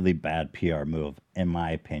is a really bad PR move, in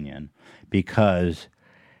my opinion, because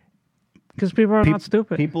people are not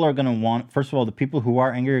stupid. People are going to want, first of all, the people who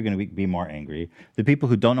are angry are going to be more angry. The people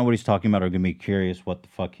who don't know what he's talking about are going to be curious what the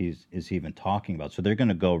fuck is he even talking about. So they're going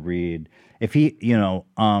to go read. If he,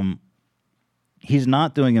 he's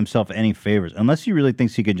not doing himself any favors, unless he really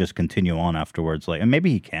thinks he could just continue on afterwards. Like, and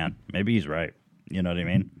maybe he can't. Maybe he's right. You know what I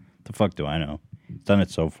mean? The fuck do I know? He's done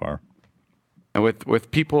it so far. And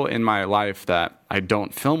with people in my life that I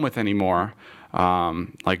don't film with anymore,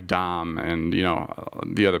 like Dom and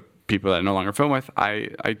the other people that I no longer film with, I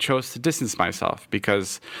chose to distance myself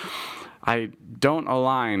because I don't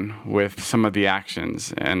align with some of the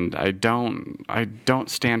actions, and I don't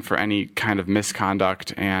stand for any kind of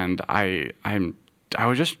misconduct, and I've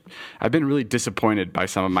been really disappointed by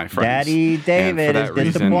some of my friends. Daddy David is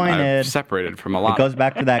disappointed. I've separated from a lot. It goes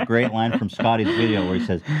back to that great line from Scotty's video where he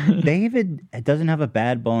says, David doesn't have a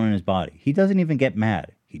bad bone in his body. He doesn't even get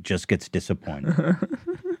mad. He just gets disappointed.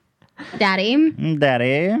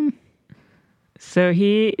 Daddy. So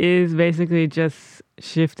he is basically just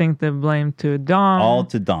shifting the blame to Dom. All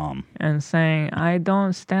to Dom. And saying, I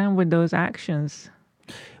don't stand with those actions.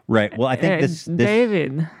 Right. Well, I think this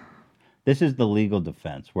David. This is the legal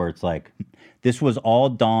defense where it's like, this was all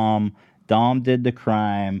Dom. Dom did the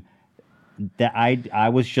crime. That I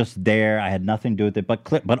was just there. I had nothing to do with it.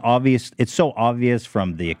 But obvious, it's so obvious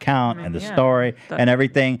from the account and the story and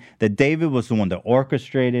everything that David was the one that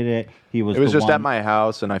orchestrated it. It was just at my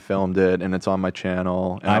house, and I filmed it, and it's on my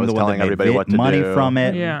channel. And I was telling everybody what to money do. from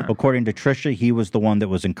it. Yeah. According to Trisha, he was the one that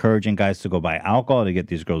was encouraging guys to go buy alcohol to get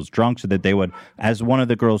these girls drunk so that they would, as one of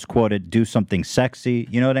the girls quoted, do something sexy.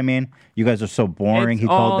 You know what I mean? You guys are so boring, he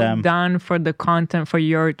told them. It's all done for the content for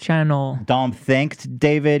your channel. Dom thanked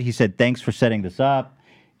David. He said, thanks for setting this up.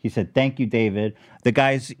 He said, thank you, David. The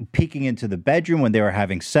guys peeking into the bedroom when they were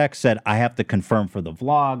having sex said, I have to confirm for the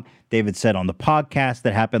vlog. David said on the podcast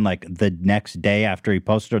that happened like the next day after he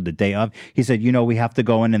posted or the day of, he said, we have to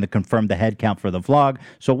go in and confirm the head count for the vlog.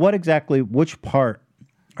 So which part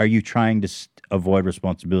are you trying to avoid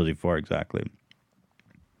responsibility for exactly?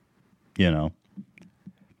 It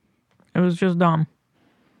was just Dom.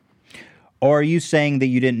 Or are you saying that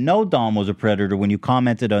you didn't know Dom was a predator when you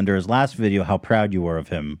commented under his last video how proud you were of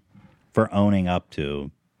him for owning up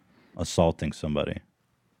to assaulting somebody.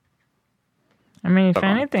 I mean, if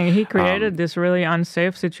anything, he created this really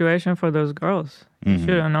unsafe situation for those girls. He Mhm.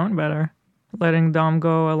 should have known better, letting Dom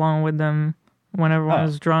go along with them when everyone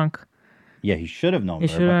was drunk. Yeah, he should have known. He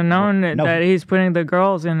better, should have but- known no, that he's putting the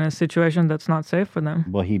girls in a situation that's not safe for them.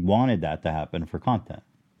 Well, he wanted that to happen for content,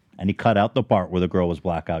 and he cut out the part where the girl was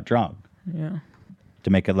blackout drunk Yeah. to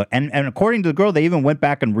make it look. And according to the girl, they even went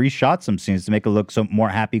back and reshot some scenes to make it look so more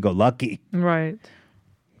happy-go-lucky. Right.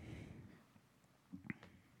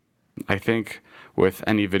 I think with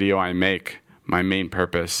any video I make, my main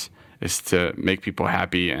purpose is to make people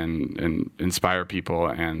happy and inspire people.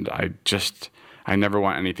 And I never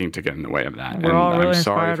want anything to get in the way of that. We're and all really I'm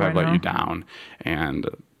sorry if inspired I've right let you now. down. And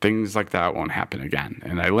things like that won't happen again.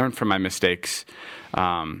 And I learned from my mistakes.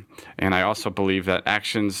 And I also believe that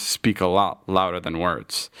actions speak a lot louder than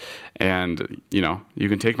words. And, you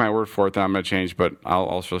can take my word for it that I'm going to change, but I'll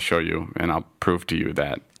also show you and I'll prove to you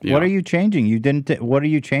that. What are you changing? You didn't. What are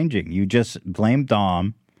you changing? You just blamed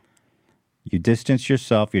Dom. You distanced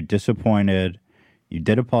yourself. You're disappointed. You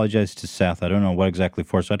did apologize to Seth. I don't know what exactly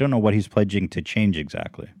for. So I don't know what he's pledging to change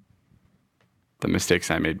exactly. The mistakes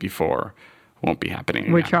I made before won't be happening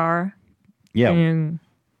again. Which are? Yeah. in-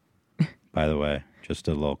 By the way, just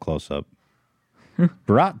a little close up.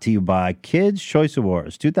 Brought to you by Kids Choice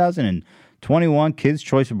Awards 2021 Kids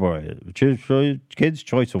Choice Award. Kids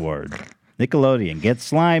Choice Award. Nickelodeon. Get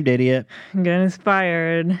slimed, idiot. Get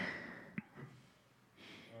inspired.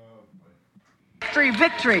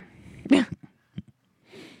 Victory.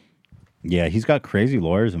 Yeah, he's got crazy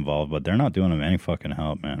lawyers involved, but they're not doing him any fucking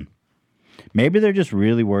help, man. Maybe they're just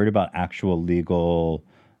really worried about actual legal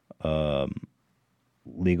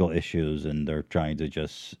issues, and they're trying to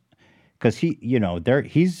just because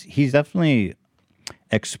he's definitely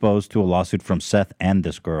exposed to a lawsuit from Seth and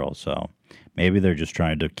this girl, so maybe they're just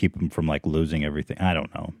trying to keep him from like losing everything. I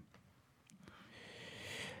don't know.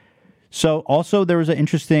 So also there was an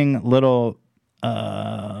interesting little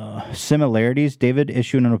similarities. David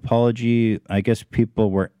issued an apology. I guess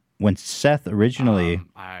people were when Seth originally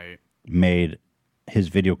made his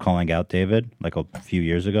video calling out David like a few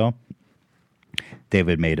years ago.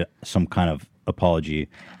 David made some kind of apology,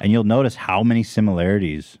 and you'll notice how many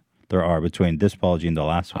similarities there are between this apology and the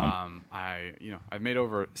last one. I've made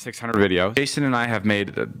over 600 videos. Jason and I have made,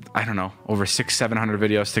 over 600-700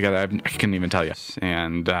 videos together. I couldn't even tell you.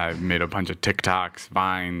 And I've made a bunch of TikToks,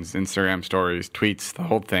 Vines, Instagram stories, tweets, the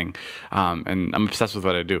whole thing. And I'm obsessed with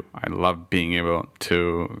what I do. I love being able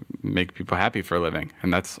to make people happy for a living.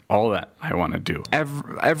 And that's all that I want to do.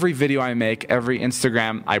 Every video I make, every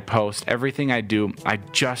Instagram I post, everything I do, I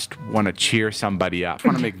just want to cheer somebody up. I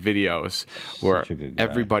want to make videos where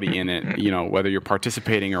everybody in it, whether you're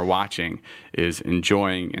participating or watching, is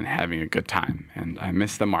enjoying and having a good time. And I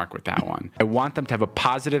missed the mark with that one. I want them to have a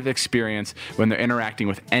positive experience when they're interacting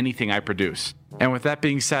with anything I produce. And with that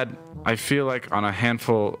being said, I feel like on a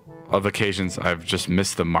handful of occasions, I've just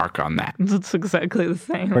missed the mark on that. It's exactly the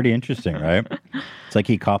same. Pretty interesting, right? It's like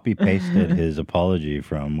he copy-pasted his apology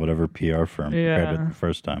from whatever PR firm prepared it the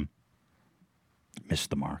first time. Missed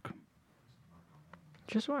the mark.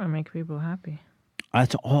 Just want to make people happy.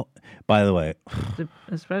 That's all. By the way,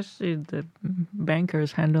 Especially the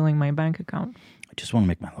bankers handling my bank account. I just want to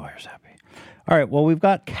make my lawyers happy. All right. Well, we've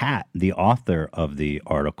got Kat, the author of the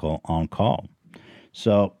article, on call.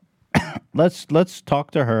 So let's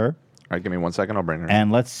talk to her. All right, give me 1 second. I'll bring her. And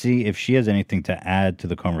let's see if she has anything to add to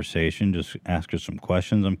the conversation. Just ask her some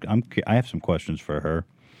questions. I have some questions for her.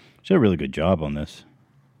 She did a really good job on this.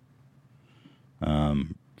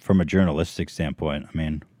 From a journalistic standpoint, I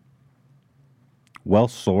mean, well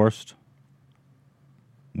sourced,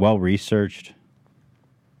 well researched,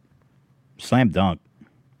 slam dunk.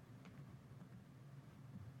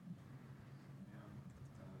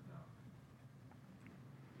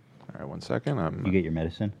 All right, 1 second. You get your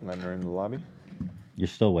medicine? Letting her in the lobby. You're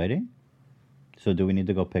still waiting? So do we need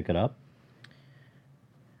to go pick it up?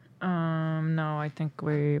 No, I think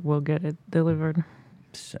we will get it delivered.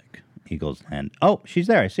 Sick. Eagles land. Oh, she's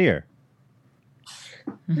there. I see her.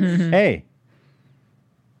 Hey.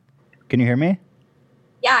 Can you hear me?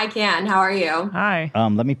 Yeah, I can. How are you? Hi.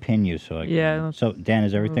 Let me pin you so I can. Yeah. So Dan,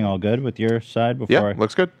 is everything all good with your side before?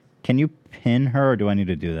 Looks good. Can you pin her, or do I need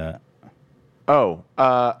to do that? Oh,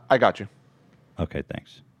 I got you. Okay,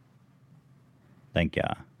 thanks. Thank ya.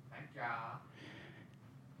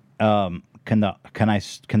 Can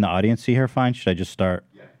the audience see her fine? Should I just start?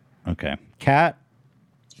 Yeah. Okay. Kat,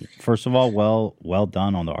 first of all, well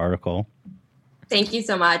done on the article. Thank you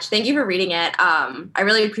so much. Thank you for reading it. I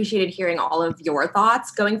really appreciated hearing all of your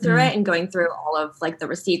thoughts going through it and going through all of like the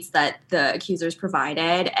receipts that the accusers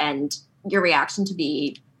provided, and your reaction to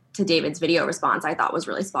David's video response I thought was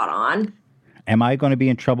really spot on. Am I going to be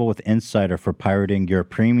in trouble with Insider for pirating your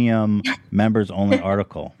premium members only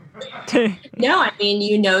article? No, I mean,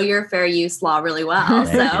 you know your fair use law really well.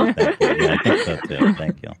 So Yeah, I think so too.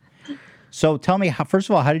 Thank you. So tell me, first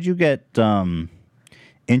of all, how did you get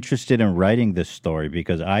interested in writing this story?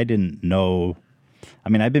 Because I didn't know. I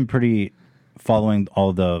mean, I've been pretty following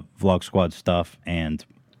all the Vlog Squad stuff, and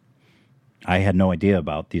I had no idea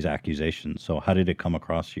about these accusations. So how did it come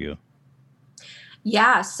across you?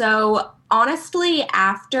 Yeah, so honestly,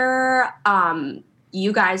 after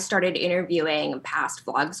you guys started interviewing past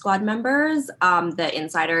Vlog Squad members, the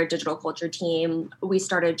Insider Digital Culture team, we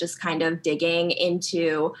started just kind of digging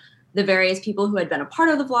into the various people who had been a part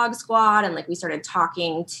of the Vlog Squad, and like we started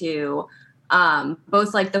talking to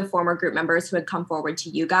both like the former group members who had come forward to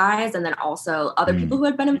you guys, and then also other people who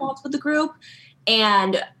had been involved with the group.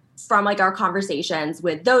 And from like our conversations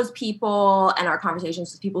with those people and our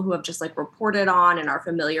conversations with people who have just like reported on and are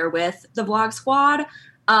familiar with the Vlog Squad,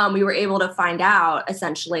 we were able to find out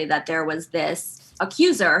essentially that there was this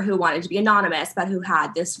accuser who wanted to be anonymous, but who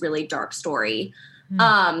had this really dark story.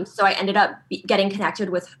 So I ended up getting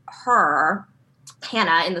connected with her,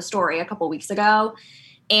 Hannah, in the story a couple weeks ago.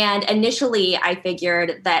 And initially I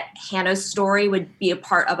figured that Hannah's story would be a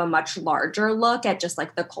part of a much larger look at just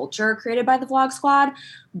like the culture created by the Vlog Squad.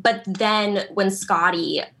 But then when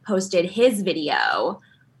Scotty posted his video,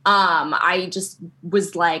 I just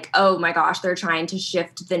was like, oh my gosh, they're trying to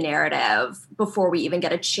shift the narrative before we even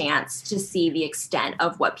get a chance to see the extent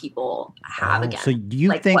of what people have again. So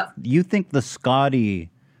you think the Scotty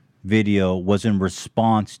video was in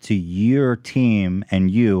response to your team and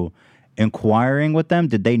you inquiring with them?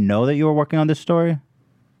 Did they know that you were working on this story?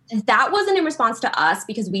 That wasn't in response to us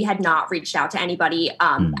because we had not reached out to anybody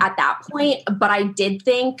at that point. But I did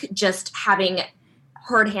think, just having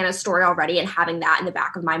heard Hannah's story already and having that in the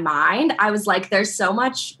back of my mind, I was like, there's so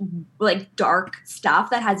much like dark stuff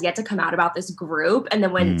that has yet to come out about this group. And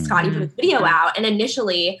then when Scotty put his video out, and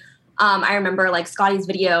initially I remember like Scotty's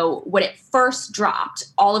video, when it first dropped,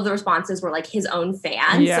 all of the responses were like his own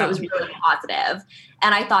fans. So it was really positive.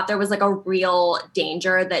 And I thought there was like a real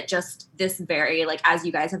danger that just this very, like, as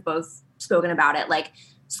you guys have both spoken about it, like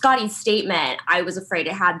Scotty's statement, I was afraid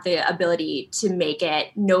it had the ability to make it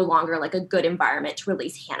no longer like a good environment to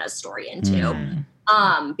release Hannah's story into.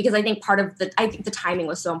 Because I think I think the timing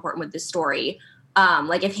was so important with this story.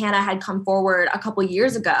 Like if Hannah had come forward a couple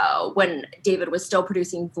years ago when David was still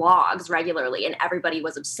producing vlogs regularly and everybody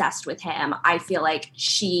was obsessed with him, I feel like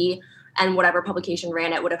she and whatever publication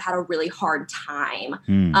ran it would have had a really hard time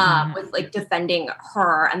with like defending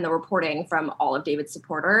her and the reporting from all of David's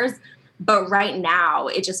supporters. But right now,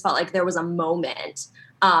 it just felt like there was a moment,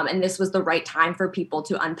 and this was the right time for people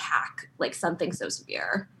to unpack like something so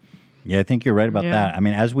severe. Yeah, I think you're right about that. I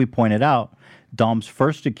mean, as we pointed out, Dom's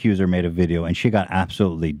first accuser made a video and she got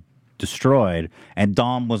absolutely destroyed. And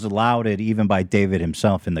Dom was lauded even by David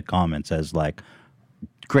himself in the comments as like,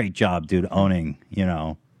 great job, dude, owning,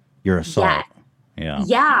 your assault. Yeah.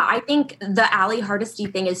 Yeah, I think the Ali Hardesty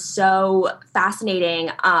thing is so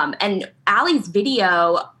fascinating. And Ali's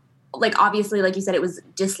video, like obviously, like you said, it was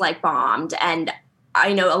dislike bombed. And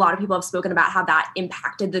I know a lot of people have spoken about how that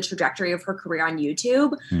impacted the trajectory of her career on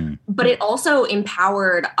YouTube, but it also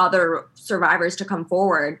empowered other survivors to come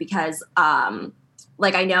forward because,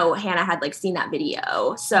 like, I know Hannah had like seen that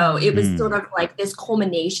video. So it was sort of like this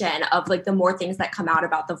culmination of like the more things that come out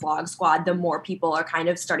about the Vlog Squad, the more people are kind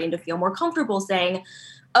of starting to feel more comfortable saying,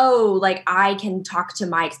 oh, like I can talk to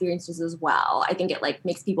my experiences as well. I think it like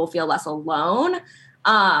makes people feel less alone.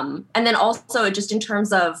 And then also just in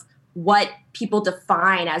terms of what people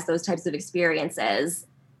define as those types of experiences,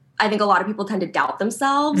 I think a lot of people tend to doubt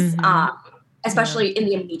themselves, especially in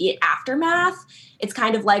the immediate aftermath. It's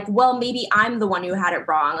kind of like, well, maybe I'm the one who had it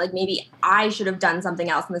wrong. Like maybe I should have done something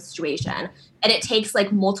else in this situation. And it takes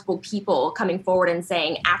like multiple people coming forward and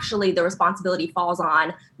saying, actually, the responsibility falls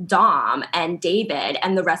on Dom and David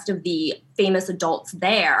and the rest of the famous adults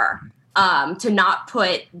there to not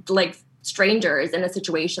put like strangers in a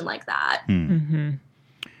situation like that.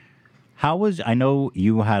 I know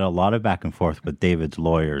you had a lot of back and forth with David's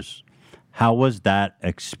lawyers. How was that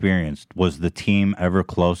experience? Was the team ever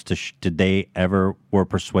close to, did they ever were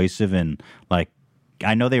persuasive and like,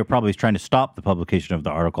 I know they were probably trying to stop the publication of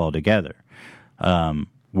the article altogether.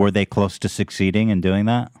 Were they close to succeeding in doing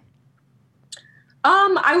that?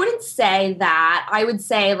 I wouldn't say that. I would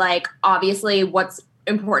say like, obviously what's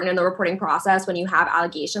important in the reporting process when you have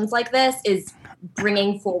allegations like this is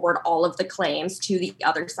bringing forward all of the claims to the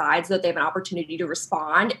other side so that they have an opportunity to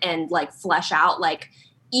respond and like flesh out, like,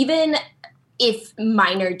 even if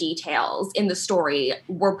minor details in the story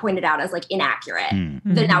were pointed out as like inaccurate,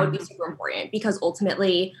 then that would be super important, because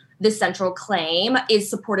ultimately the central claim is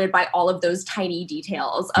supported by all of those tiny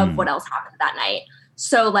details of what else happened that night.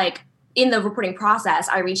 So like in the reporting process,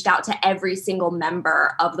 I reached out to every single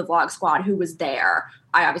member of the Vlog Squad who was there.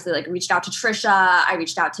 I obviously like reached out to Trisha. I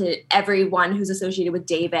reached out to everyone who's associated with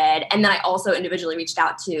David. And then I also individually reached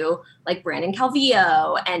out to like Brandon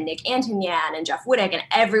Calvillo and Nick Antonyan and Jeff Wittick and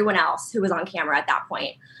everyone else who was on camera at that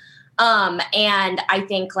point. And I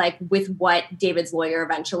think like with what David's lawyer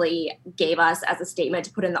eventually gave us as a statement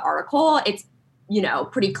to put in the article, it's, you know,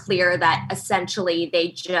 pretty clear that essentially they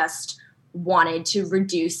just wanted to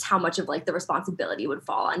reduce how much of like the responsibility would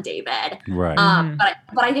fall on David. Right.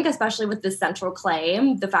 But I think especially with this central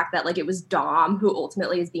claim, the fact that like it was Dom who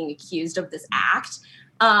ultimately is being accused of this act,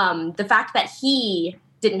 the fact that he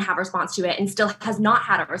didn't have a response to it and still has not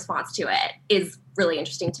had a response to it is really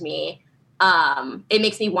interesting to me. It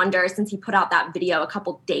makes me wonder, since he put out that video a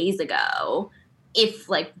couple days ago, if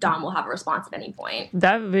like Dom will have a response at any point.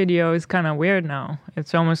 That video is kind of weird now.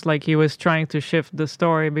 It's almost like he was trying to shift the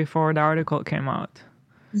story before the article came out.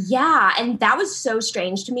 Yeah, and that was so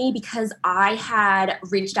strange to me because I had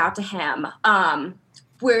reached out to him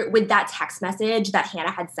with that text message that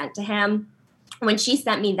Hannah had sent to him. When she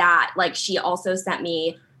sent me that, like she also sent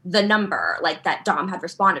me the number like that Dom had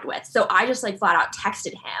responded with. So I just like flat out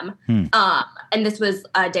texted him. And this was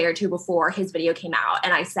a day or two before his video came out.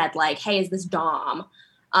 And I said like, hey, is this Dom?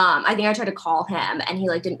 I think I tried to call him and he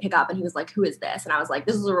like didn't pick up and he was like, who is this? And I was like,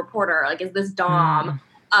 this is a reporter. Like, is this Dom?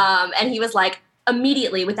 And he was like,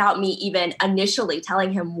 immediately, without me even initially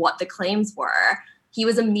telling him what the claims were, he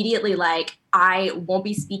was immediately like, I won't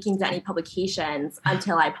be speaking to any publications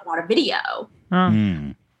until I put out a video.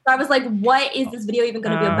 So I was like, what is this video even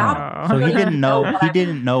going to be about? So he didn't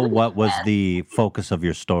know what was the focus of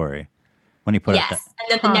your story when he put it. And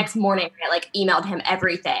then the next morning, I like emailed him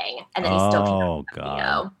everything, and then he still came out with the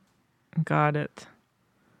video. Got it.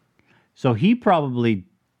 So he probably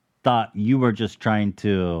thought you were just trying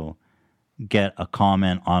to get a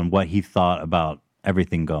comment on what he thought about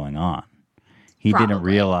everything going on. He didn't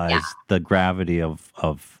realize the gravity of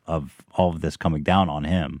all of this coming down on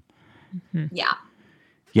him. Yeah.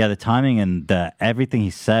 Yeah, the timing and everything he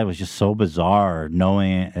said was just so bizarre,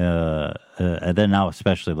 knowing, and then now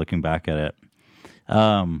especially looking back at it.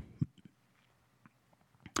 Are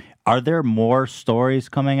there more stories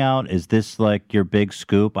coming out? Is this like your big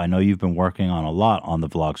scoop? I know you've been working on a lot on the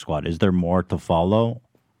Vlog Squad. Is there more to follow?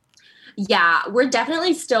 Yeah, we're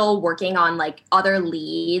definitely still working on like other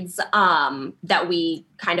leads that we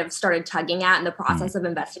kind of started tugging at in the process of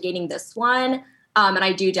investigating this one. And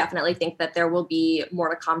I do definitely think that there will be more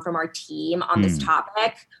to come from our team on this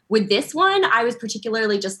topic. With this one, I was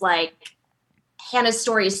particularly just like, Hannah's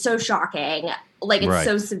story is so shocking. Like, it's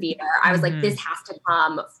so severe. I was like, this has to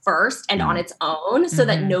come first and on its own so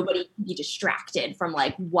that nobody can be distracted from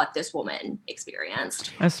like what this woman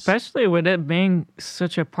experienced. Especially with it being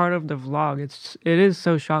such a part of the vlog. It is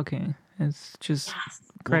so shocking. It's just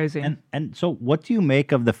crazy. Well, and so what do you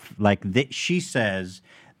make of she says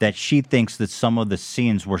that she thinks that some of the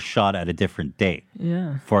scenes were shot at a different date.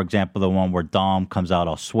 Yeah. For example, the one where Dom comes out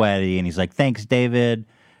all sweaty and he's like, "Thanks, David."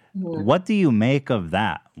 What do you make of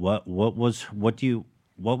that? What was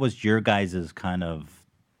your guys' kind of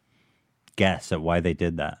guess at why they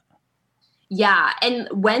did that? Yeah, and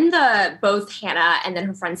when both Hannah and then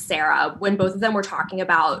her friend Sarah, when both of them were talking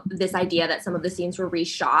about this idea that some of the scenes were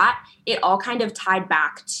reshot, it all kind of tied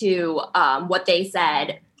back to what they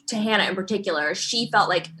said. To Hannah in particular, she felt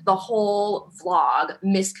like the whole vlog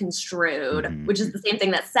misconstrued, which is the same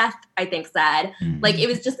thing that Seth, I think, said. Like, it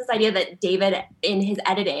was just this idea that David, in his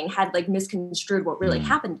editing, had like misconstrued what really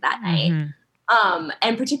happened that night.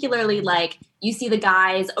 And particularly, like, you see the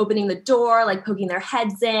guys opening the door, like poking their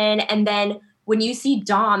heads in, and then when you see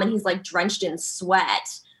Dom and he's like drenched in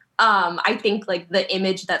sweat, I think like the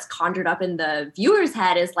image that's conjured up in the viewer's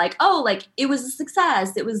head is like, oh, like it was a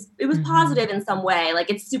success. It was positive in some way.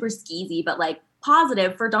 Like, it's super skeezy, but like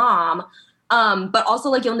positive for Dom. But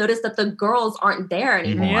also like you'll notice that the girls aren't there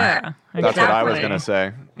anymore. Yeah, that's what I was gonna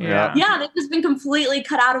say. Yeah, they've just been completely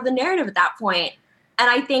cut out of the narrative at that point.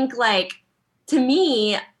 And I think like, to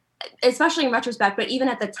me, especially in retrospect, but even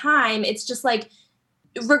at the time, it's just like,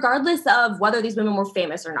 regardless of whether these women were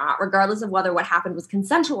famous or not, regardless of whether what happened was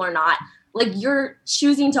consensual or not, like, you're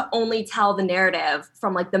choosing to only tell the narrative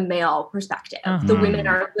from like the male perspective. The women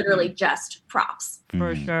are literally just props.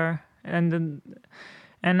 For sure. And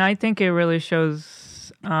I think it really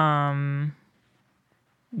shows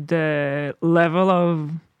the level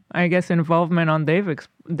of, I guess, involvement on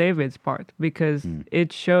David's part, because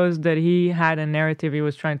it shows that he had a narrative he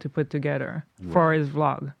was trying to put together for his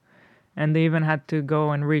vlog. And they even had to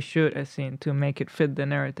go and reshoot a scene to make it fit the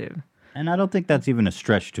narrative. And I don't think that's even a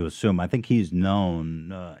stretch to assume. I think he's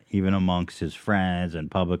known, even amongst his friends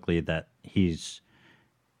and publicly, that he's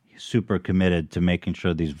super committed to making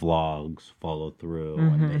sure these vlogs follow through,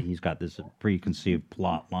 and that he's got this preconceived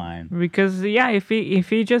plot line. Because if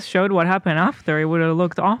he just showed what happened after, it would have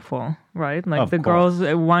looked awful, right? Like the girls,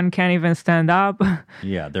 one can't even stand up.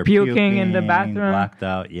 Yeah, they're puking in the bathroom, blacked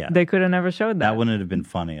out. Yeah, they could have never showed that. That wouldn't have been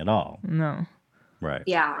funny at all. No. Right.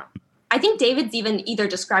 Yeah. I think David's even either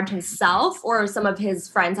described himself or some of his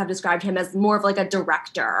friends have described him as more of like a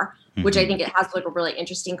director, which I think it has like a really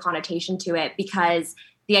interesting connotation to it, because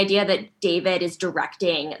the idea that David is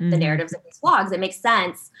directing the narratives of his vlogs, it makes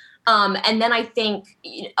sense. And then I think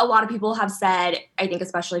a lot of people have said, I think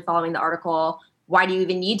especially following the article, why do you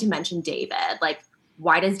even need to mention David? Like,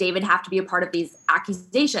 why does David have to be a part of these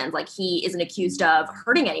accusations? Like, he isn't accused of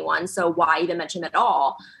hurting anyone, so why even mention him at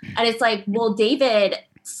all? And it's like, well, David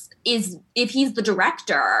is, if he's the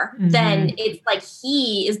director, then it's like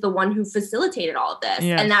he is the one who facilitated all of this.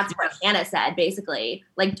 Yes. And that's what Hannah said, basically.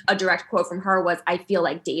 Like, a direct quote from her was, I feel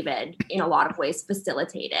like David, in a lot of ways,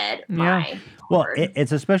 facilitated my Well,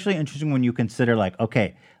 it's especially interesting when you consider, like,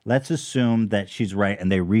 okay, let's assume that she's right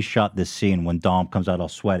and they reshot this scene when Dom comes out all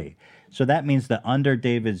sweaty. So that means that under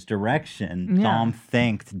David's direction, Dom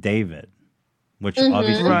thanked David, which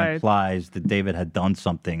obviously implies that David had done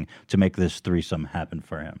something to make this threesome happen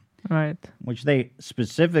for him. Right. Which they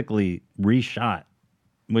specifically reshot.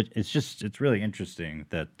 Which it's really interesting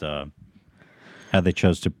that how they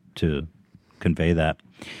chose to convey that.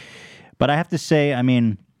 But I have to say, I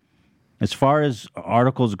mean, as far as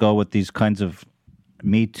articles go with these kinds of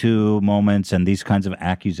Me Too moments and these kinds of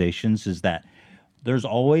accusations, is that there's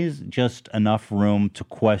always just enough room to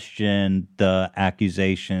question the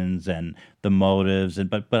accusations and the motives.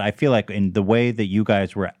 But I feel like in the way that you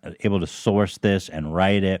guys were able to source this and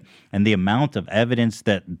write it, and the amount of evidence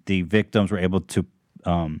that the victims were able to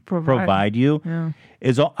provide you,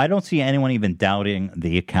 I don't see anyone even doubting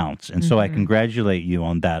the accounts. And so I congratulate you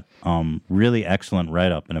on that really excellent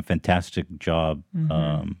write-up and a fantastic job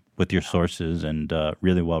with your sources, and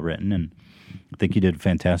really well written. And I think you did a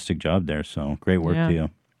fantastic job there. So great work to you.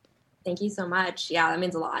 Thank you so much. Yeah, that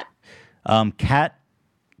means a lot. Kat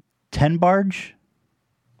Tenbarge?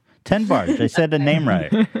 Tenbarge. I said the name right.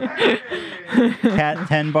 Kat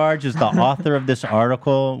Tenbarge is the author of this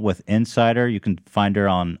article with Insider. You can find her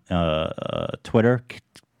on Twitter.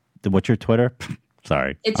 What's your Twitter?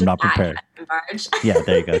 Sorry, I'm not prepared. Yeah,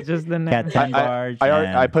 there you go. Just the name. Kat Tenbarge.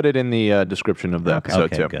 I put it in the description of the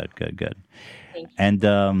episode too. Good.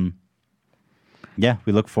 And yeah,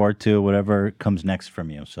 we look forward to whatever comes next from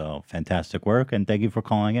you. So fantastic work, and thank you for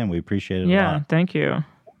calling in. We appreciate it a lot. Thank you.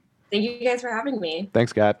 Thank you guys for having me.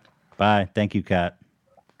 Thanks, Kat. Bye. Thank you, Kat.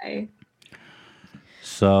 Bye.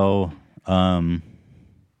 So, well,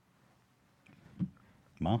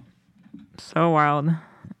 so wild.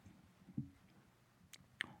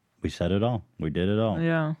 We said it all. We did it all.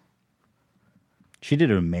 Yeah. She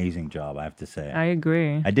did an amazing job, I have to say. I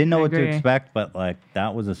agree. I didn't know what to expect, but like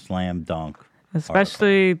that was a slam dunk.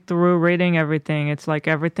 Especially through reading everything. It's like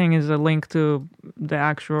everything is a link to the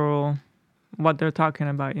actual, what they're talking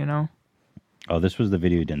about, you know? Oh, this was the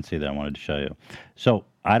video you didn't see that I wanted to show you. So,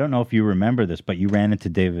 I don't know if you remember this, but you ran into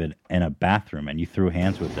David in a bathroom and you threw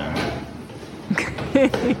hands with him.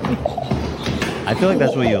 I feel like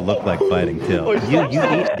that's what you look like fighting, too. You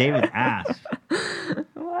eat David's ass.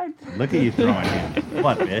 What? Look at you throwing hands.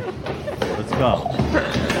 What, bitch? Let's go.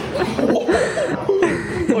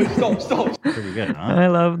 Stop. Pretty good, huh? I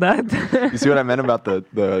love that. You see what I meant about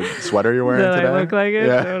the sweater you're wearing today? I look like it?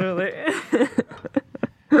 Yeah. Totally.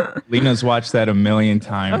 Lena's watched that a million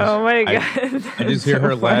times. Oh my God. I just hear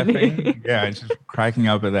her laughing. Yeah, just cracking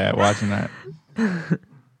up at that, watching that.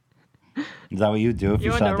 Is that what you do if you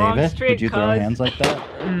You're saw on the wrong David? street, Would you throw cuz. hands like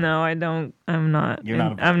that? No, I don't. I'm not. You're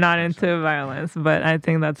not a I'm not into violence, but I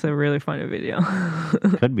think that's a really funny video.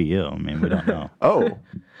 Could be you. I mean, we don't know. Oh,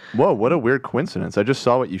 whoa! What a weird coincidence. I just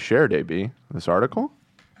saw what you shared, AB. This article.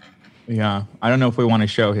 Yeah, I don't know if we want to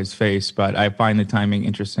show his face, but I find the timing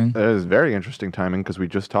interesting. It is very interesting timing because we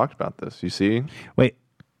just talked about this. You see? Wait.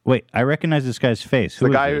 I recognize this guy's face. Who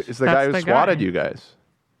the is guy. this? It's the guy who swatted you guys.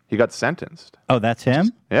 He got sentenced. Oh, that's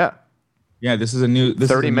him? Yeah. Yeah, this is a new.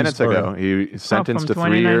 30 minutes ago, he sentenced to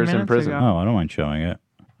 3 years in prison. Oh, I don't mind showing it.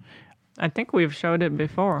 I think we've showed it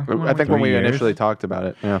before. I think when 3 we years. initially talked about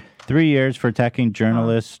it, yeah. 3 years for attacking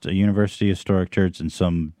journalists, a university historic church, and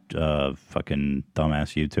some fucking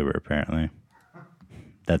dumbass YouTuber, apparently.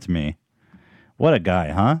 That's me. What a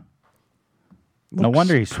guy, huh? No Looks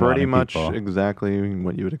wonder he's pretty swatting much people. exactly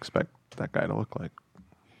what you would expect that guy to look like.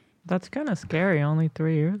 That's kind of scary. Only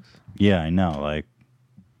 3 years. Yeah, I know. Like,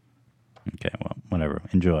 okay, well, whatever.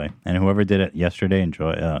 Enjoy. And whoever did it yesterday,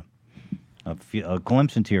 enjoy. A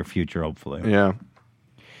glimpse into your future, hopefully. Yeah.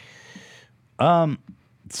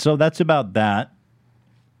 So that's about that.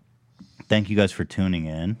 Thank you guys for tuning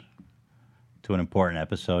in to an important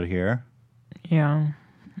episode here. Yeah.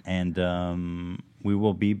 And we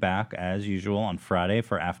will be back as usual on Friday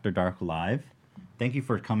for After Dark Live. Thank you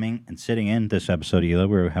for coming and sitting in this episode, Hila.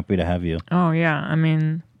 We're happy to have you. Oh yeah. I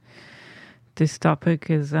mean, this topic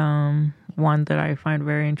is one that I find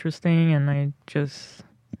very interesting, and I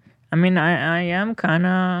am kind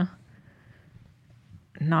of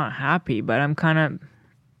not happy, but I'm kind of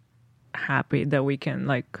happy that we can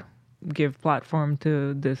like give platform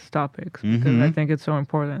to these topics because I think it's so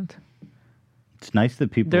important. It's nice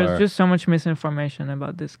that people There's just so much misinformation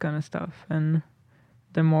about this kind of stuff, and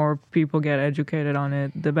the more people get educated on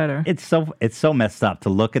it, the better. It's so messed up to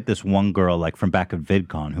look at this one girl like from back at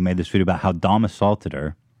VidCon who made this video about how Dom assaulted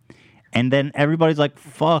her. And then everybody's like,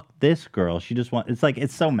 fuck this girl. She just it's like,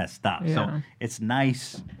 it's so messed up. Yeah. So it's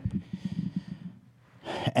nice.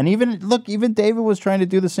 And even David was trying to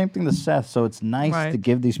do the same thing to Seth. So it's nice to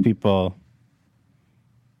give these people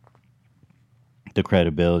the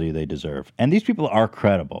credibility they deserve. And these people are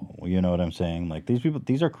credible. You know what I'm saying? Like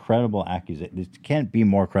these are credible accusations. These can't be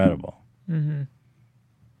more credible. Mm-hmm.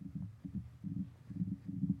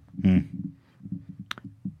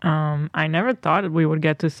 I never thought we would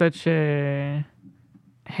get to such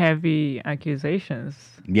heavy accusations.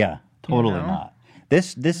 Yeah, totally not.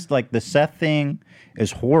 This like the Seth thing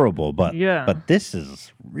is horrible, but this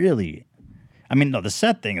is really, I mean, no, the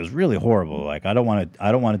Seth thing is really horrible. Like I don't want it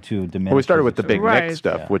to diminish. Well, we started with the Big Right. Nick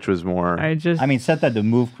stuff, Yeah. which was more. I mean, Seth had to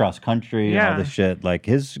move cross country and all Yeah. this shit. Like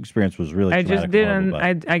his experience was really. I traumatic just and didn't.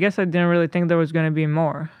 horrible, but- I guess I didn't really think there was going to be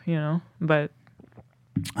more, But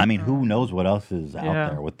I mean, who knows what else is out Yeah.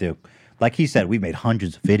 there with the. Like he said, we've made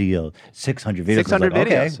hundreds of videos, 600 videos. 600 like,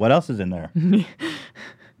 okay, videos. what else is in there?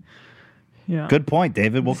 yeah. Good point,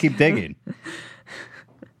 David. We'll keep digging.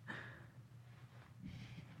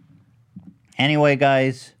 Anyway,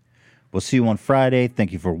 guys, we'll see you on Friday.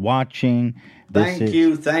 Thank you for watching. Thank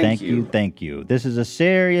you. This is a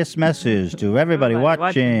serious message to everybody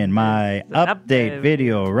watching my update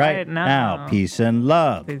video right now. Peace and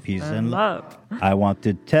love. Peace and love. I want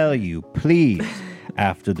to tell you, please,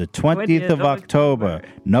 after the 20th of October,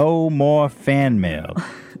 no more fan mail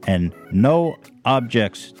and no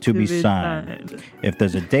objects to be signed. If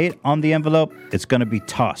there's a date on the envelope, it's going to be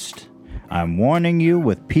tossed. I'm warning you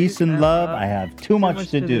with peace and love. I have too much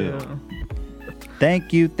to do.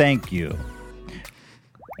 Thank you.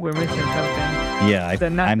 We're missing something. Yeah,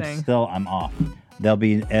 I'm off. There'll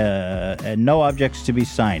be no objects to be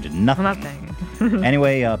signed. Nothing.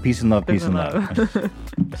 Anyway, peace and love. Peace and love.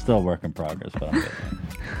 Still a work in progress, but I'm good.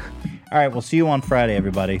 All right, we'll see you on Friday,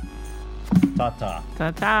 everybody. Ta-ta.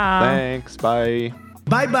 Ta-ta. Thanks. Bye.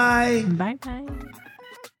 Bye-bye. Bye-bye.